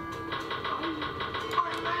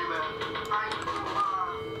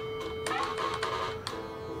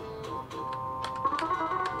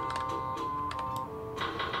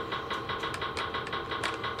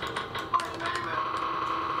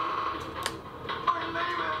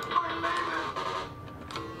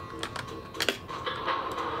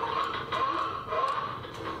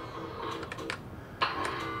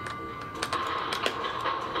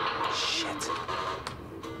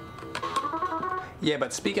 Yeah,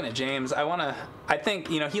 but speaking of James, I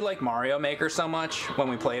think, you know, he liked Mario Maker so much when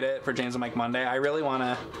we played it for James and Mike Monday. I really want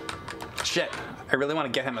to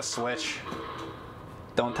get him a Switch.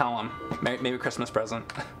 Don't tell him. Maybe a Christmas present.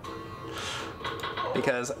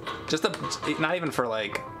 Because not even for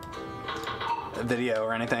like a video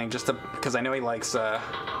or anything, because I know he likes,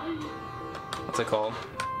 what's it called?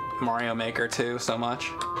 Mario Maker 2 so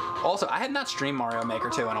much. Also, I had not streamed Mario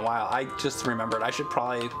Maker 2 in a while. I just remembered I should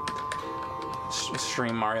probably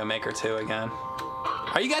stream Mario Maker 2 again.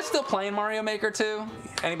 Are you guys still playing Mario Maker 2?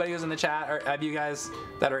 Anybody who's in the chat, or have you guys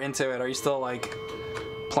that are into it, are you still like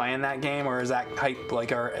playing that game, or is that hype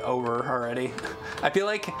like over already? I feel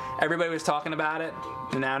like everybody was talking about it,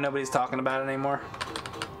 and now nobody's talking about it anymore,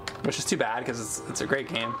 which is too bad because it's a great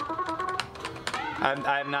game.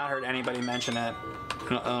 I have not heard anybody mention it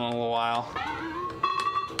in a little while.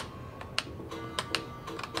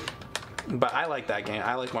 But I like that game.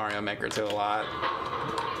 I like Mario Maker 2 a lot.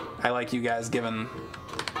 I like you guys giving,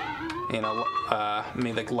 you know,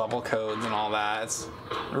 me the level codes and all that. It's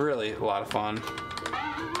really a lot of fun.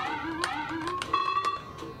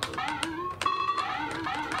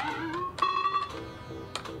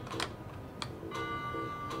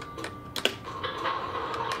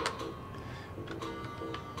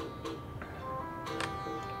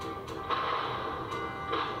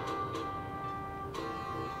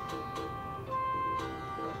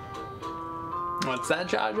 What's that,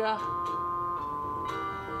 Jaja?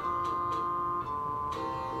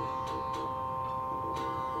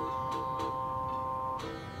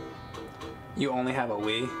 You only have a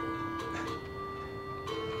Wii?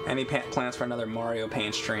 Any plans for another Mario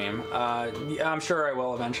Paint stream? Yeah, I'm sure I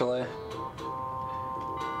will eventually.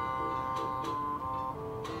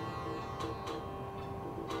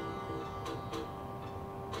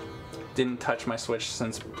 Didn't touch my Switch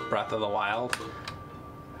since Breath of the Wild.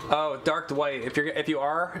 Oh, Dark White. If you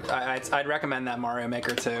are, I'd recommend that Mario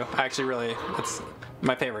Maker 2. It's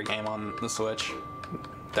my favorite game on the Switch,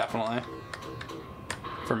 definitely.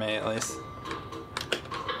 For me, at least.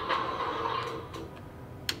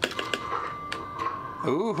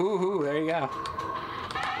 Ooh, there you go.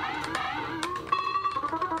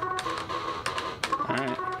 All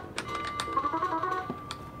right.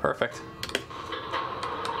 Perfect.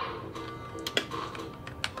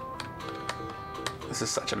 This is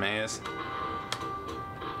such a maze.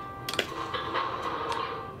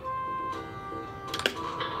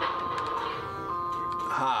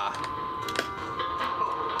 Ah.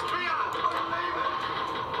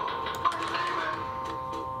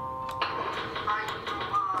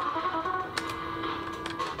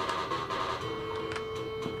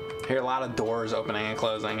 I hear a lot of doors opening and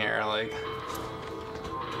closing here, like.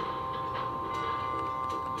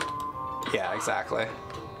 Yeah, exactly.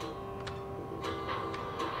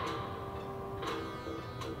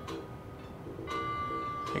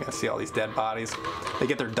 You gotta see all these dead bodies. They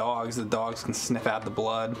get their dogs. The dogs can sniff out the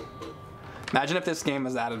blood. Imagine if this game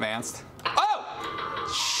was that advanced. Oh!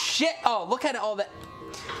 Shit! Oh, look at all the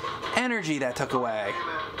energy that took away.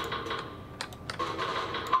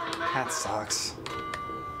 That sucks.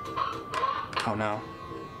 Oh no.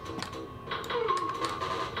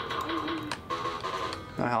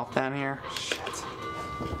 No health down here? Shit.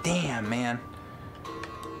 Damn, man.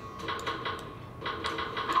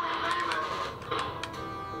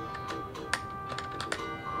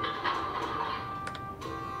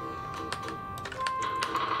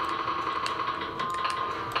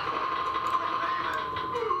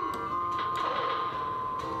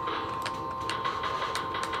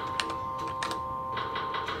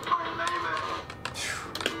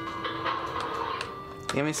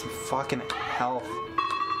 Give me some fucking health.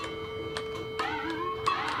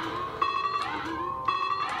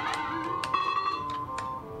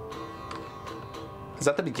 Is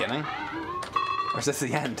that the beginning? Or is this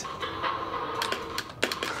the end?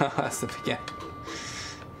 That's the beginning.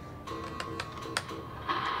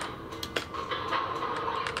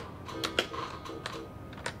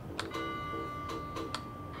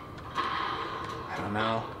 I don't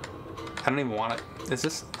know. I don't even want it. Is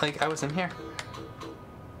this like I was in here?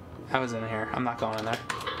 I was in here. I'm not going in there.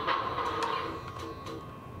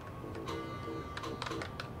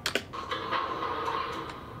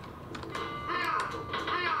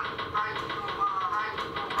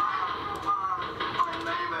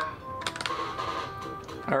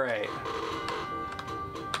 All right.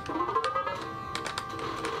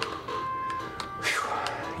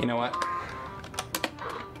 Whew. You know what?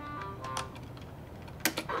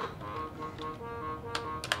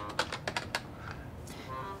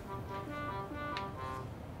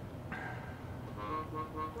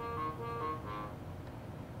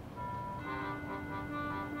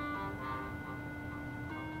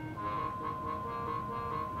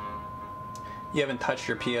 You haven't touched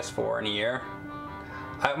your PS4 in a year?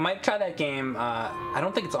 I might try that game. I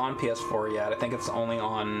don't think it's on PS4 yet. I think it's only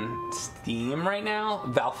on Steam right now.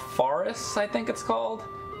 Valfaris, I think it's called.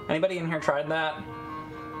 Anybody in here tried that?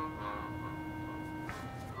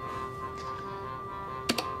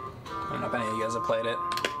 I don't know if any of you guys have played it.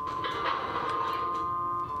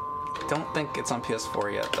 I don't think it's on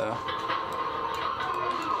PS4 yet, though.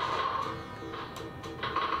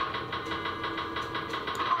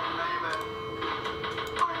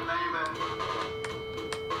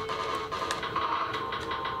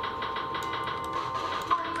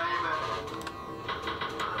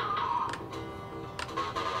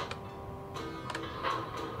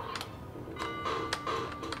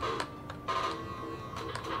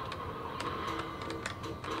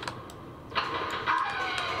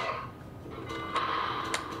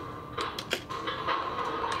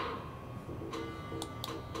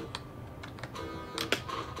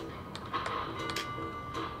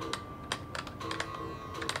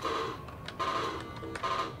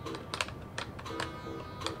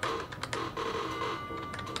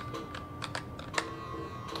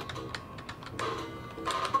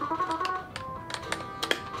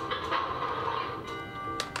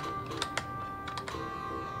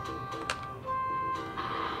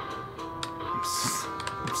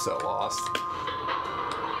 I'm so lost.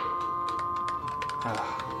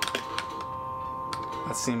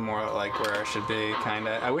 That seemed more like where I should be,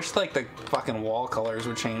 kinda. I wish like the fucking wall colors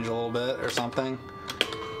would change a little bit or something.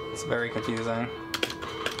 It's very confusing.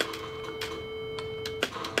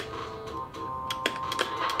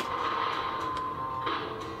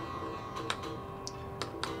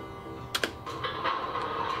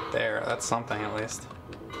 There, that's something at least.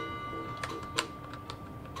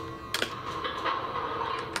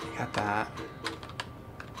 Got that.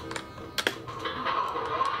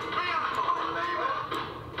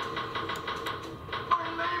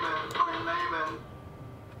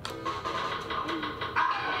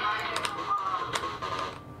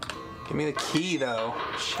 Give me the key though.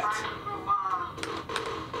 Shit.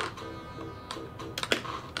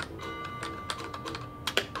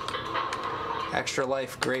 Extra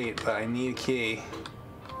life, great, but I need a key.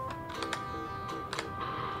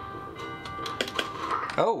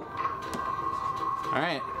 Oh!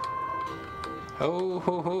 Alright. Ho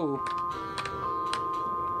ho ho.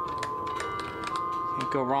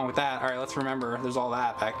 Can't go wrong with that. Alright, let's remember there's all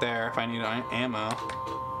that back there if I need ammo.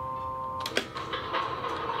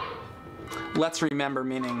 Let's remember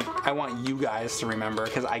meaning I want you guys to remember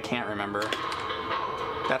because I can't remember.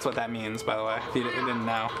 That's what that means, by the way, if you didn't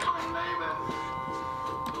know.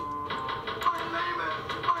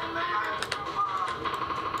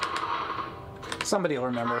 Somebody will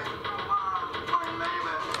remember.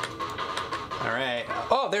 All right.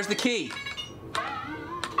 Oh, there's the key.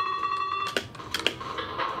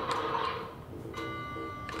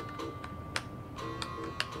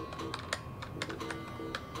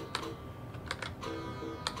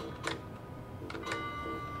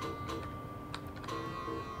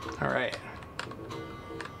 All right.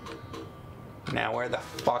 Now where the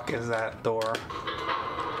fuck is that door?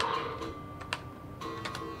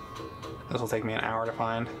 This will take me an hour to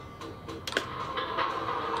find.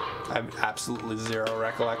 I have absolutely zero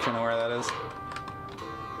recollection of where that is.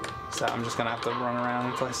 So I'm just gonna have to run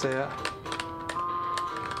around until I see it.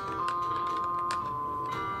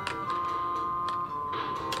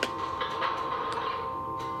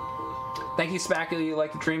 Thank you, Spackly. You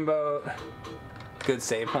like the Dreamboat. Good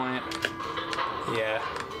save point. Yeah.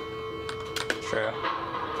 True.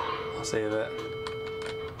 I'll save it.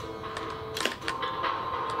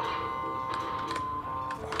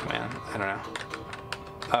 Fuck, man. I don't know.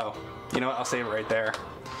 Oh, you know what? I'll save it right there.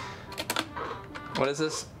 What is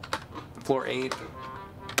this? Floor 8.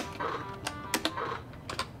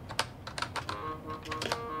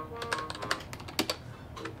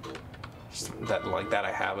 Just that, like that,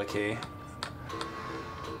 I have a key.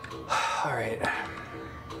 All right.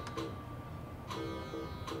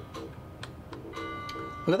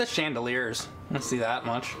 Look at the chandeliers. I don't see that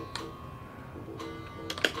much.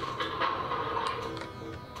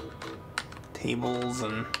 Tables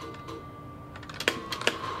and...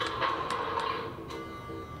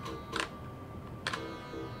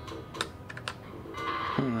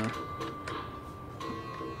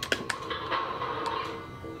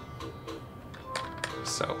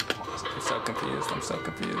 I'm so confused. I'm so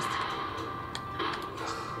confused.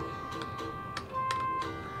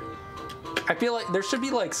 I feel like there should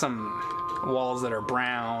be like some walls that are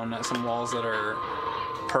brown, some walls that are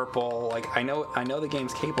purple. Like I know the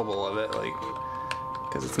game's capable of it, like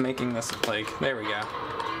because it's making this like there we go.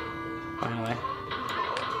 Finally.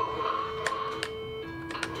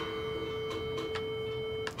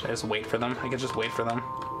 Should I just wait for them? I can just wait for them.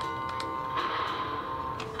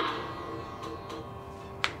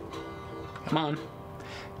 Come on.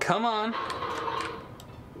 Come on.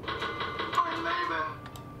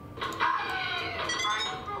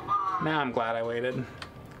 Now I'm glad I waited.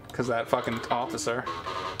 Because that fucking officer.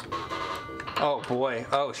 Oh boy.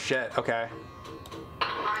 Oh shit. Okay.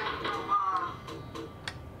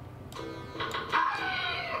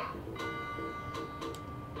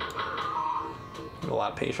 A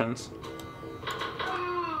lot of patience.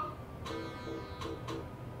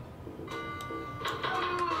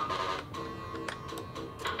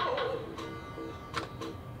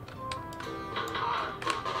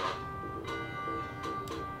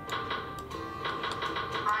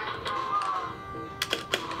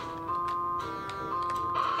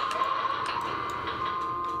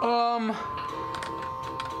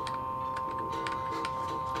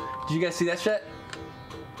 Did you guys see that shit?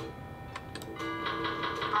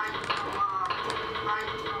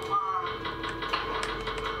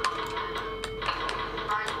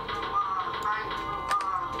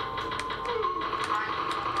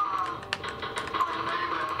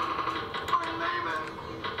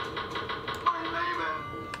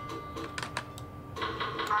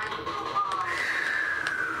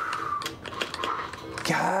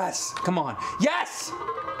 Yes! Come on. Yes!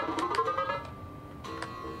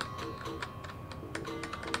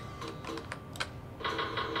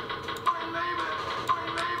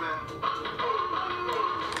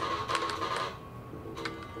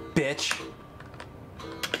 Bitch.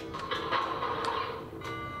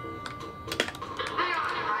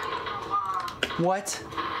 What?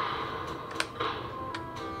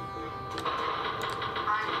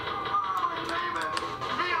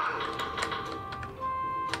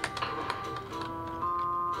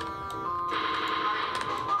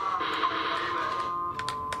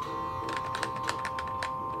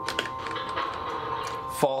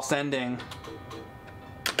 False ending.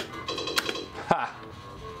 Ha.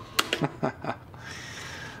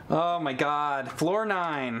 Oh my god. Floor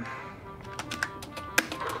 9.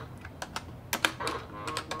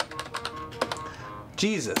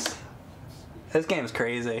 Jesus. This game's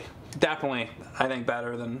crazy. Definitely, I think,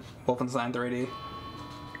 better than Wolfenstein 3D.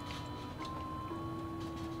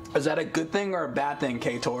 Is that a good thing or a bad thing,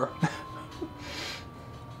 K-Tor?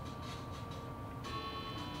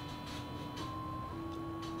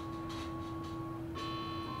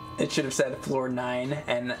 It should have said floor 9,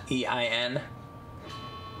 N-E-I-N.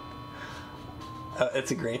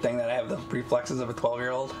 It's a great thing that I have the reflexes of a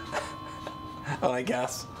 12-year-old. Oh, I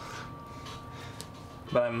guess.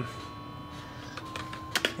 But I'm,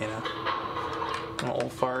 you know, an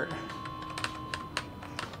old fart.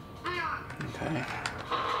 Okay.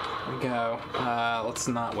 Here we go. Let's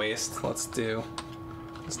not waste. Let's do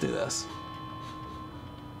this.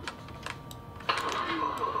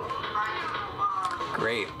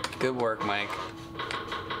 Great. Good work, Mike.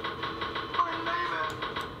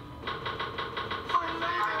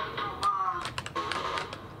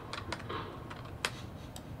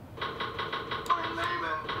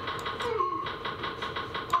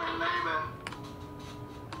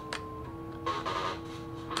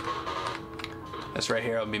 This right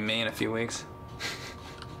here will be me in a few weeks.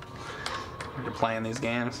 After playing these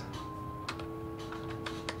games.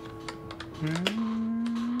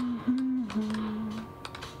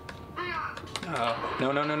 Oh,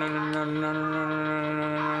 no, no, no, no, no, no, no, no, no, no, no,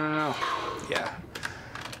 no, no, no. Yeah.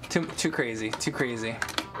 Too crazy, too crazy.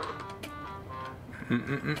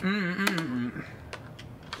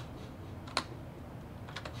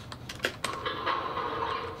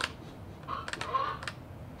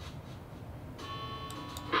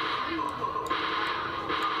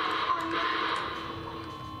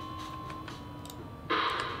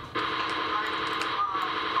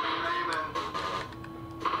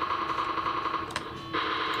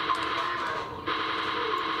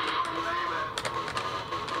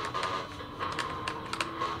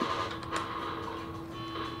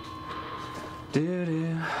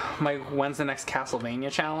 When's the next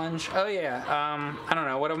Castlevania challenge? Oh yeah, I don't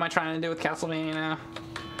know. What am I trying to do with Castlevania now?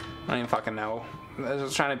 I don't even fucking know. I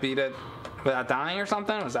was trying to beat it without dying or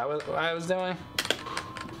something? Was that what I was doing?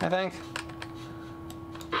 I think.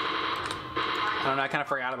 I don't know, I kind of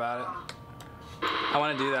forgot about it. I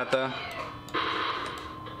want to do that though.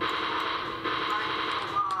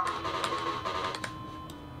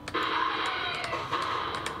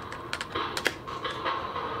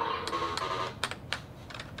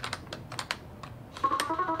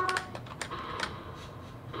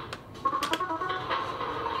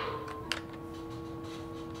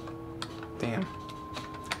 Damn.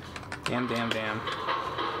 Damn, damn, damn.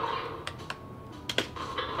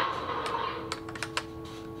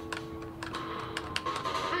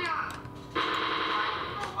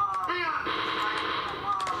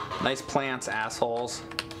 Nice plants, assholes.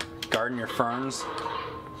 Garden your ferns.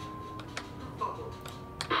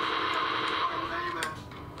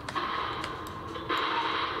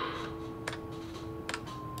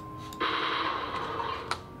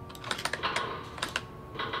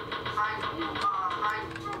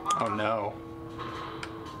 Oh no.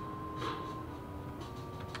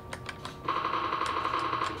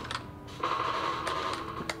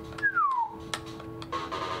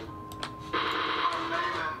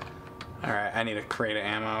 Alright, I need a crate of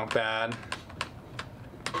ammo bad.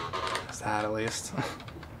 Is that at least?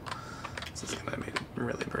 This is gonna be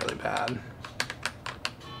really, really bad.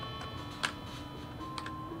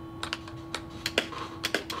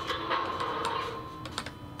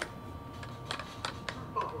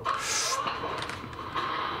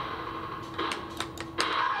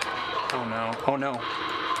 Oh no, oh no.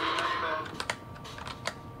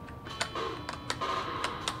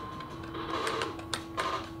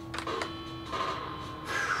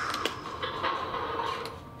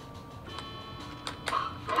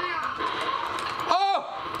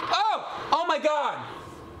 Oh my god!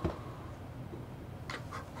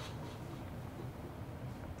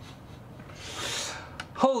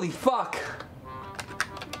 Holy fuck!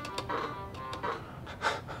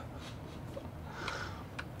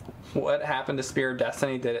 What happened to Spear of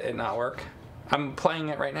Destiny? Did it not work? I'm playing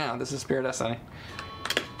it right now. This is Spear of Destiny.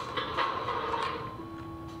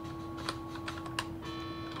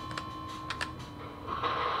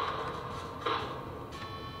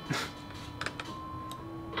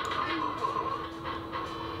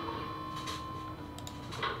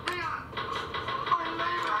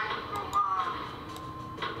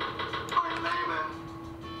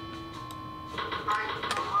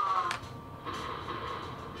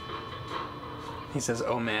 He says,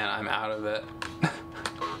 oh man, I'm out of it.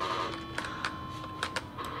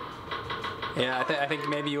 Yeah, I think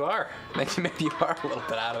maybe you are. Maybe you are a little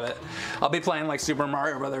bit out of it. I'll be playing like Super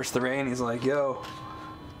Mario Brothers 3 and he's like, yo,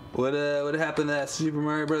 what happened to that Super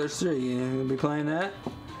Mario Brothers 3? You gonna be playing that?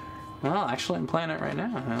 Well, actually I'm playing it right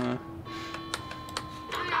now.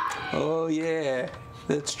 Oh yeah,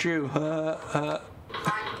 that's true.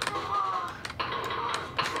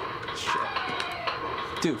 Shit.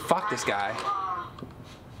 Dude, fuck this guy.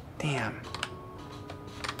 Damn.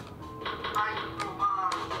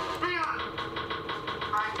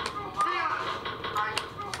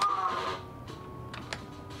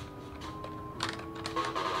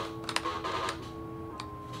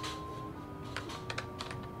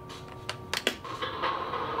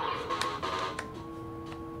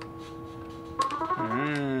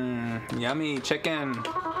 Yummy chicken.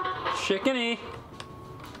 Chickeny.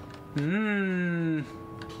 Mmm.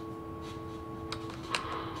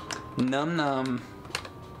 Num num.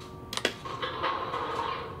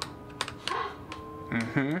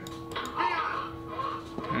 Mm-hmm.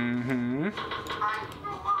 Mm-hmm.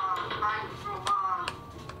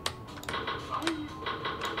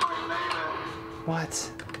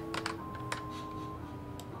 What?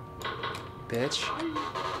 Bitch.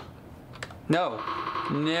 No.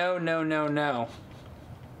 No, no, no, no.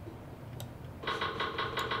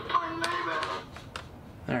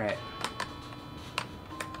 Alright.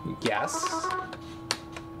 Yes.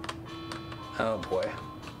 Oh boy.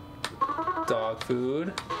 Dog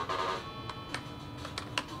food.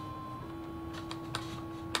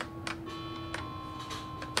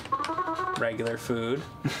 Regular food.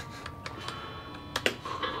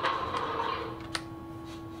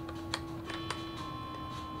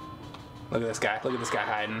 Look at this guy. Look at this guy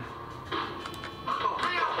hiding.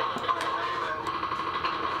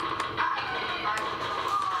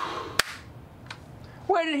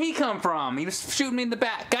 Where did he come from? He was shooting me in the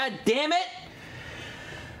back. God damn it!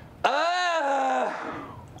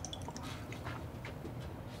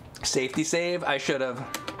 Safety save? I should have.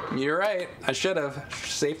 You're right. I should have.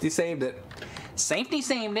 Safety saved it. Safety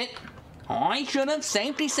saved it. I should have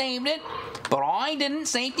safety saved it, but I didn't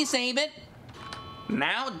safety save it.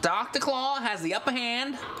 Now Dr. Claw has the upper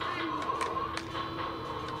hand,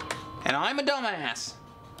 and I'm a dumbass.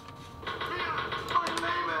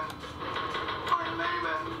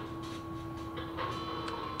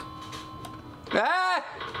 Ah!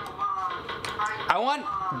 I want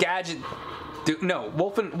Gadget. No,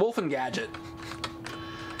 Wolfen Gadget.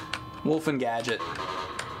 Wolfen Gadget.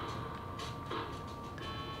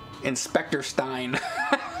 Inspector Stein.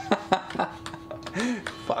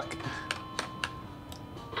 Fuck.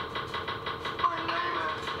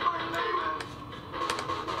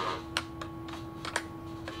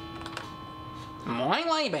 My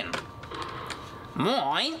Laban.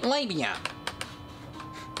 My labia.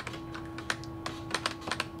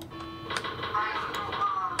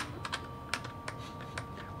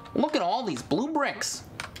 Look at all these blue bricks.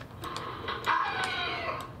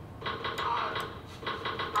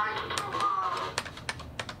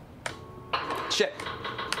 Chick.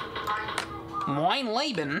 Moin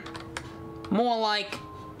Laban. More like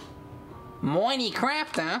Moiny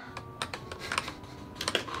Crafter.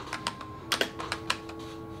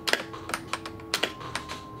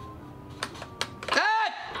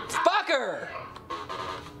 Ah! Fucker!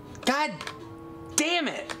 God damn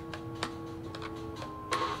it!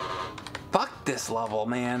 Fuck this level,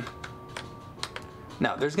 man.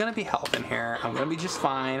 No, there's gonna be health in here. I'm gonna be just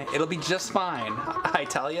fine. It'll be just fine. I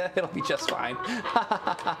tell you, it'll be just fine.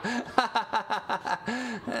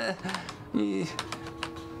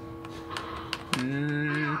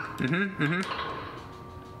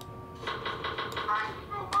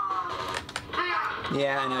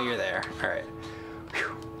 Yeah, I know you're there. All right.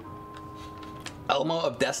 Whew. Elmo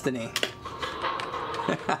of Destiny.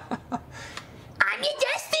 I'm your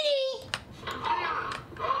destiny.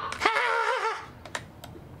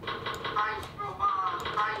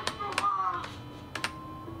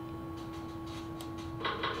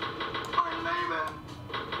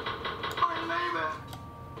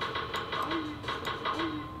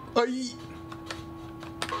 Aye.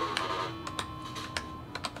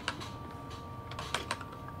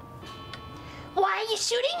 Why are you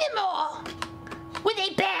shooting them all? Were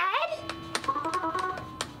they bad?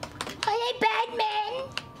 Are they bad men?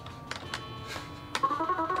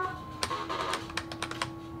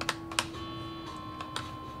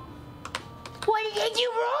 What did they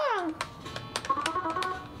do wrong?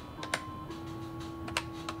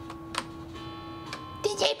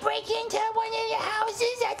 Did they break into one of the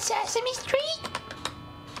houses at Sesame Street?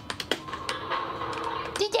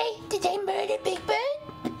 Did they murder Big Bird?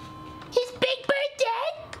 Is Big Bird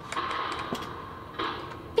dead?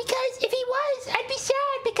 Because if he was, I'd be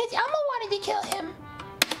sad because Elmo wanted to kill him.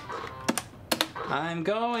 I'm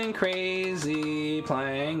going crazy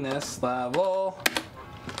playing this level.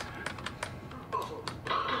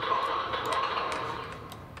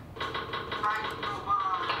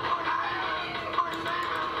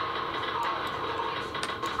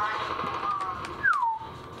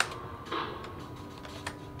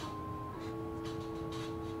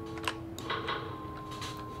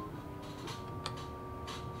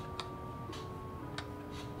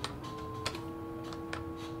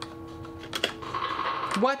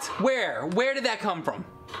 What? Where? Where did that come from?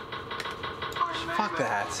 Fuck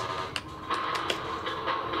that.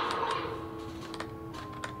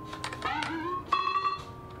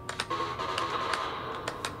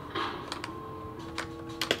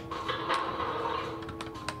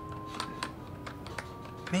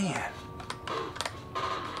 Man.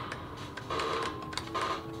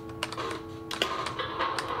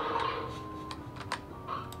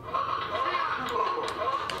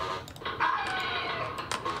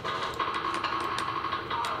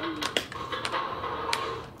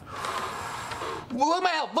 Look at my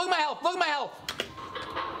health! Look at my health! Look at my health!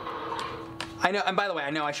 I know, and by the way,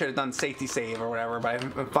 I know I should have done safety save or whatever, but I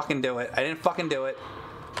didn't fucking do it. I didn't fucking do it.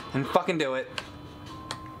 I didn't fucking do it.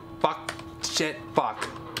 Fuck. Shit. Fuck.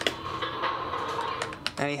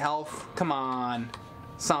 Any health? Come on.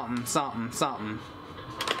 Something, something, something.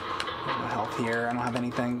 No health here. I don't have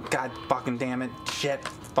anything. God fucking damn it. Shit.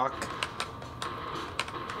 Fuck.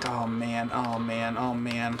 Oh man. Oh man. Oh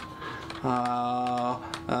man.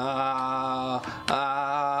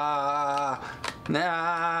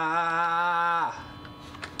 Nah.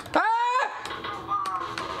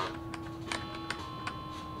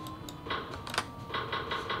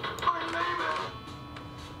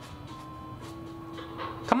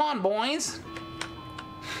 Come on, boys.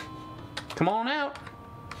 Come on out.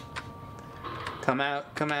 Come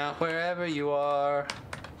out, wherever you are.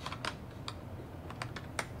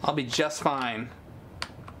 I'll be just fine.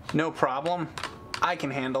 No problem. I can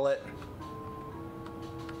handle it.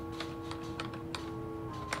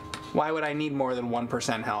 Why would I need more than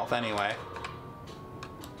 1% health anyway?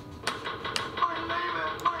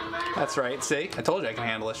 That's right, see? I told you I can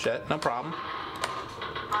handle this shit. No problem.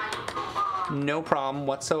 No problem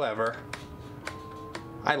whatsoever.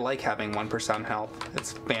 I like having 1% health.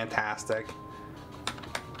 It's fantastic.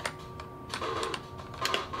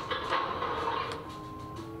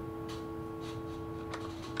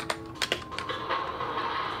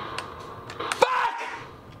 Fuck!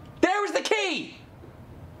 There was the key!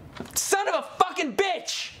 Son of a fucking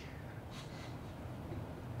bitch!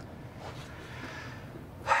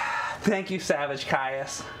 Thank you, Savage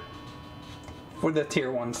Caius, for the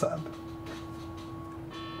tier 1 sub.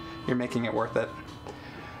 You're making it worth it.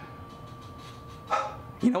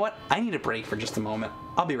 You know what? I need a break for just a moment.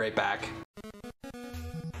 I'll be right back.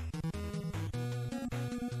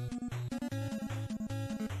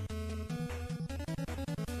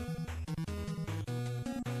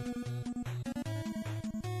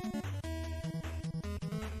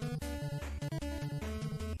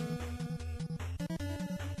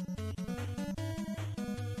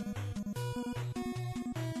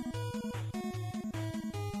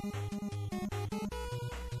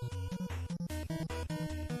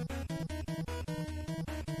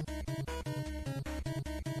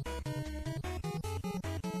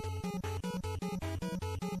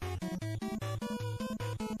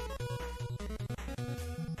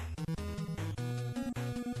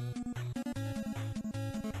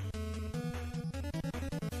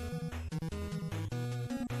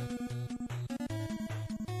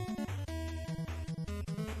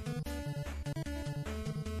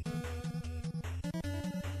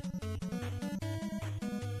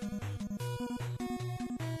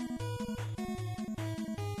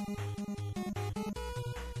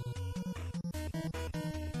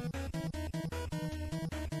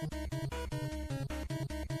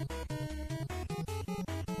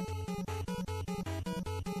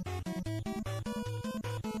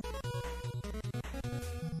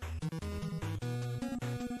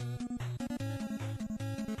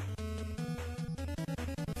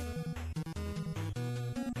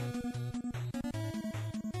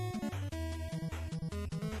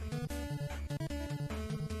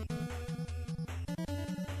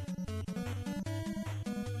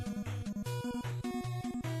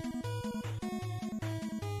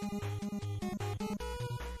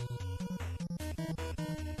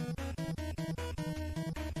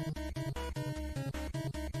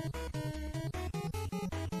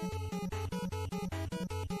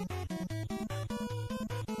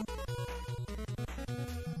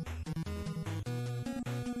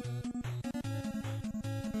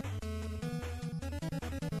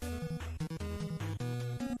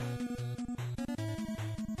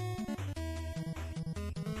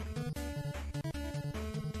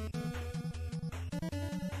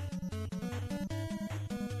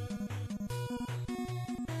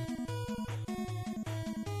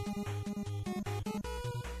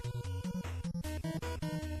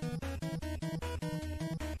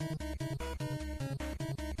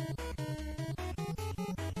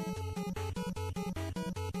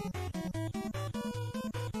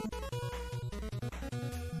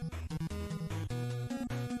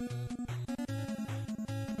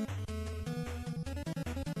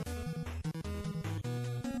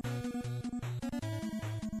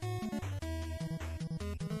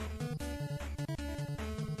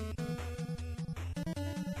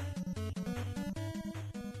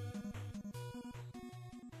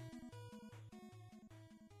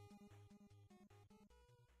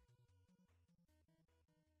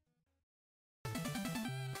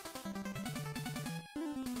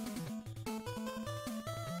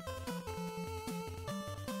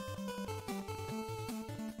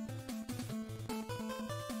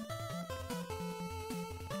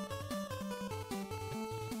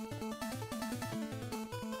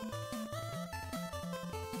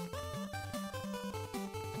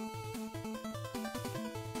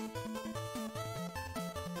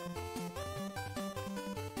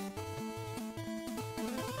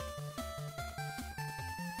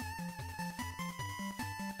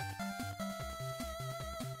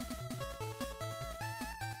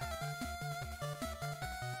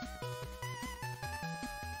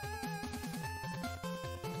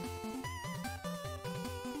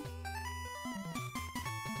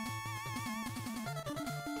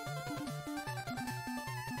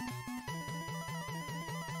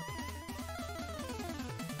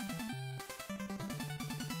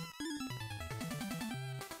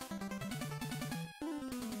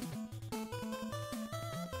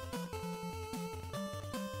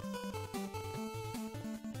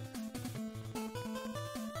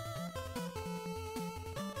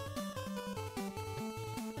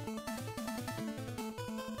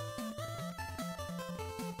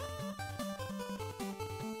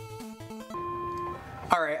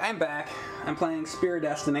 Alright, I'm back. I'm playing Spear of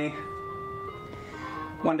Destiny.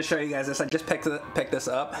 Wanted to show you guys this. I just picked this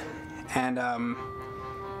up, and I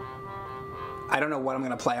don't know what I'm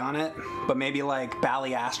going to play on it, but maybe like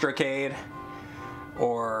Ballyastrocade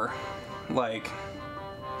or like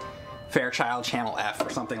Fairchild Channel F or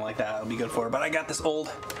something like that. It'll be good for it. But I got this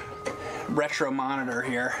old retro monitor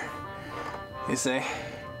here. You see?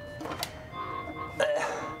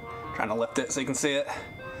 Trying to lift it so you can see it.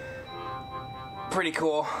 Pretty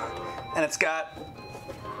cool. And it's got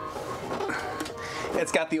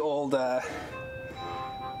the old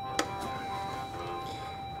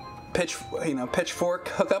pitchfork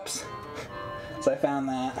hookups. So I found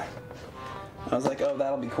that. I was like, oh,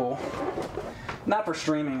 that'll be cool. Not for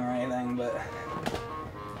streaming or anything, but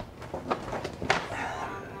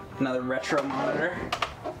another retro monitor.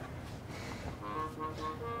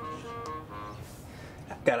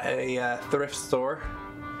 Got a thrift store.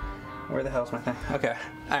 Where the hell's my thing? Okay.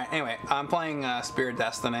 Alright, anyway, I'm playing Spear of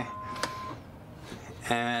Destiny.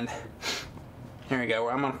 And here we go.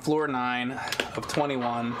 I'm on floor 9 of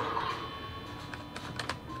 21.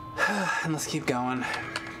 And let's keep going.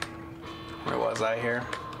 Where was I here?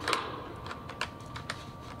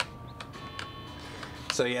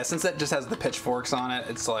 So yeah, since that just has the pitchforks on it,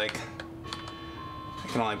 it's like I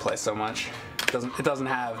can only play so much. It doesn't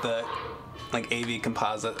have the like AV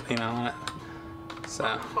composite, you know, on it.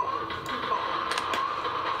 So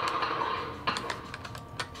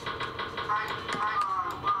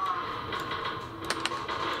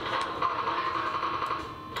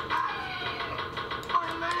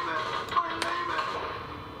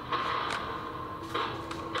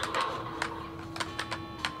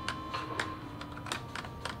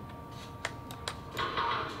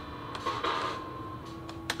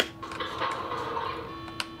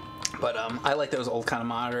I like those old kind of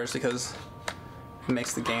monitors because it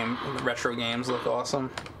makes the retro games look awesome.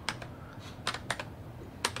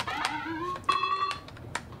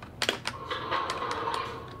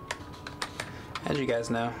 As you guys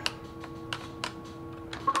know.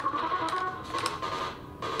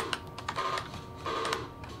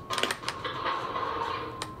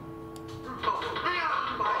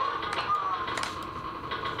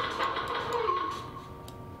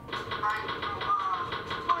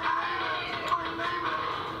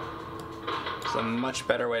 It's a much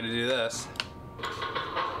better way to do this.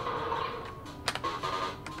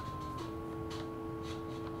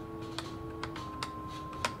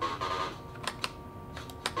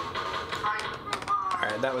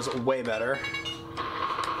 Alright, that was way better.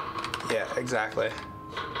 Yeah, exactly.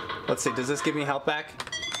 Let's see, does this give me health back?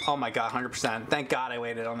 Oh my god, 100%. Thank god I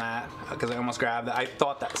waited on that, because I almost grabbed it. I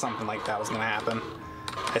thought that something like that was going to happen.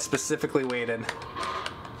 I specifically waited.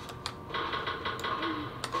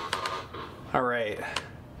 Alright.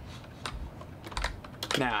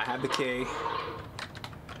 Now, I have the key.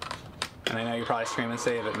 And I know you're probably screaming,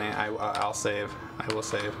 save it, man. I'll save. I will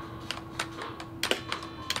save.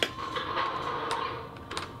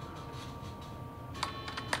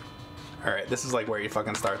 Alright, this is like where you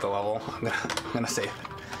fucking start the level. I'm gonna save it.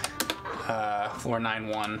 Floor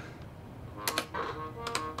 9-1.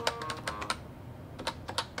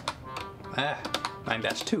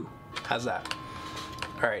 9-2. How's that?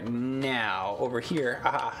 Alright, now over here.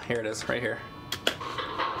 Aha, here it is, right here.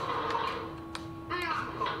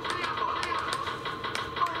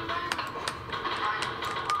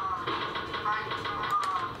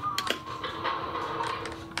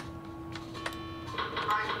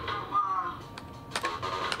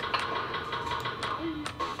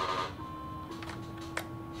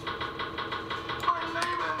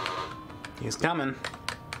 He's coming.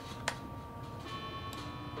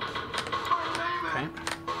 Okay.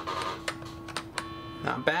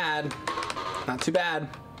 Not bad. Not too bad.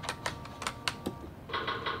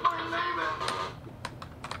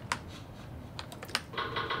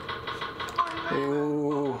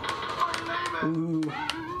 Ooh. Ooh.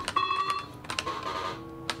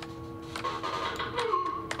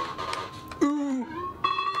 Ooh.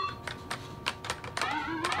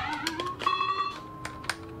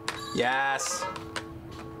 Yes.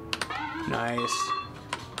 Nice.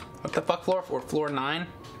 What the fuck floor? Floor 9?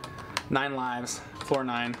 9 lives. Floor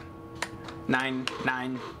 9. 9,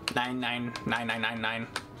 9, 9, 9, 9, 9, 9, 9.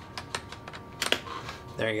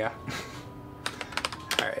 There you go.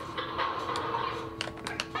 Alright.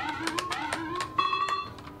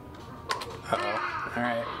 Uh-oh.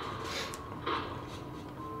 Alright.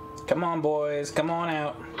 Come on, boys. Come on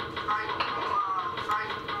out.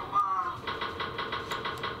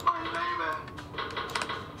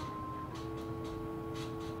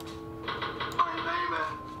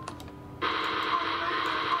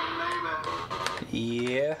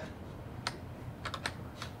 Yeah.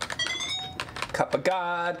 Cup of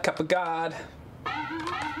God, cup of God.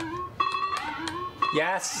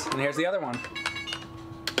 Yes, and here's the other one.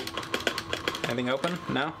 Anything open?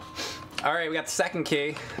 No? All right, we got the second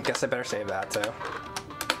key. I guess I better save that too.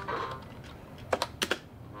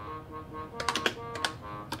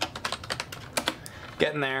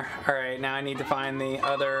 Getting there. All right, now I need to find the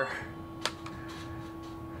other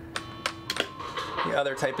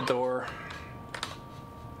type of door.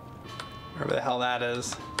 Wherever the hell that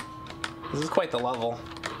is. This is quite the level.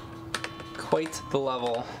 Quite the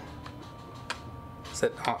level.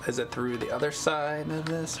 Is it through the other side of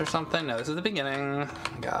this or something? No, this is the beginning.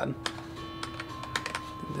 Oh my God.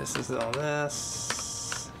 This is all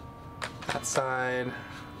this. That side.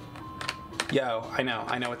 Yo, I know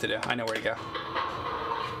what to do. I know where to go.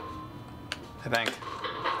 I think.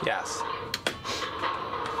 Yes.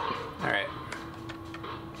 All right.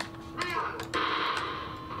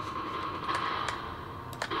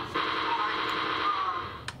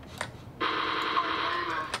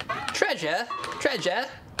 Treasure, treasure,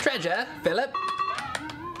 treasure, Philip.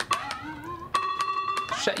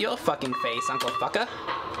 Shut your fucking face, Uncle Fucker.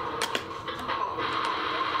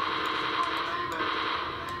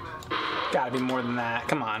 Gotta be more than that.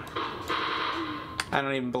 Come on. I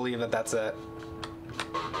don't even believe that that's it.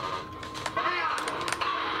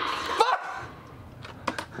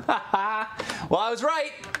 Well, I was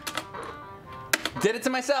right. Did it to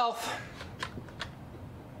myself.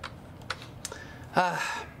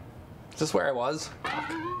 Is this where I was?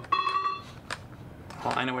 Fuck.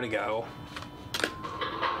 Well, I know where to go.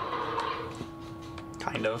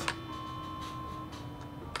 Kind of.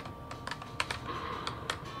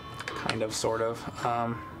 Kind of, sort of.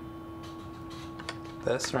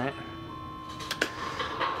 This, right?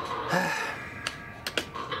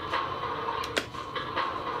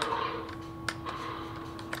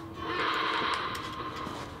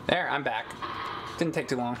 There, I'm back. Didn't take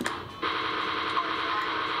too long.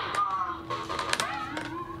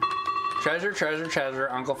 Treasure, treasure, treasure,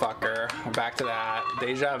 Uncle Fucker. We're back to that.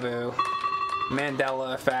 Deja vu.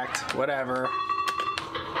 Mandela effect. Whatever.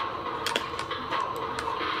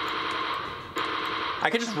 I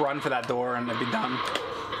could just run for that door and it'd be done.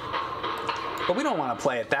 But we don't want to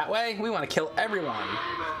play it that way. We want to kill everyone.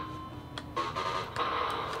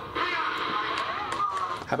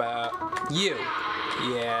 How about you?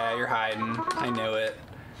 Yeah, you're hiding. I knew it.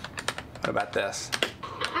 What about this?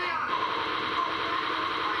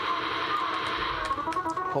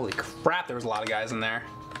 Holy crap, there was a lot of guys in there.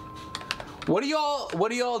 What are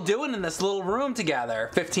y'all doing in this little room together?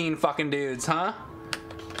 15 fucking dudes, huh?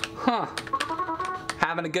 Huh.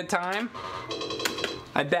 Having a good time?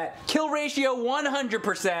 I bet. Kill ratio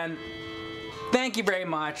 100%. Thank you very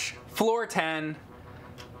much. Floor 10.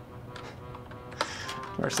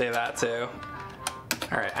 Or say that too.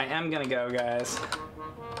 Alright, I am gonna go, guys.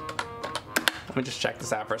 Let me just check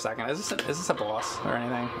this out for a second. Is this a boss or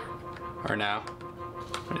anything? Or no?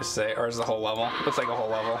 Let me just say, or is it a whole level? Looks like a whole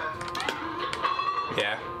level.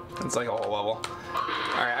 Yeah, it's like a whole level.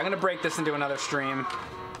 Alright, I'm gonna break this into another stream.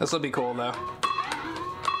 This will be cool though.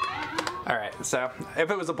 Alright, so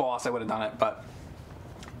if it was a boss, I would have done it, but.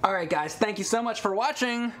 Alright guys, thank you so much for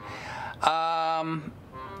watching.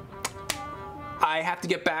 I have to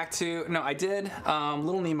get back to, no, I did,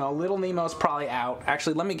 Little Nemo. Little Nemo's probably out.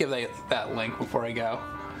 Actually, let me give that link before I go.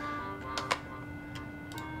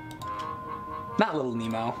 Not Little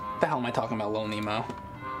Nemo. What the hell am I talking about, Little Nemo?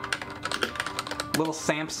 Little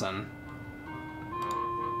Samson.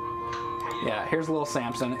 Yeah, here's Little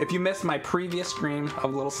Samson. If you missed my previous stream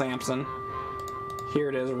of Little Samson, here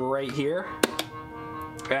it is right here.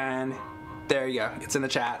 And there you go. It's in the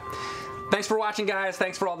chat. Thanks for watching, guys.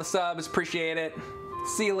 Thanks for all the subs. Appreciate it.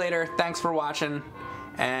 See you later. Thanks for watching.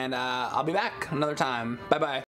 And I'll be back another time. Bye-bye.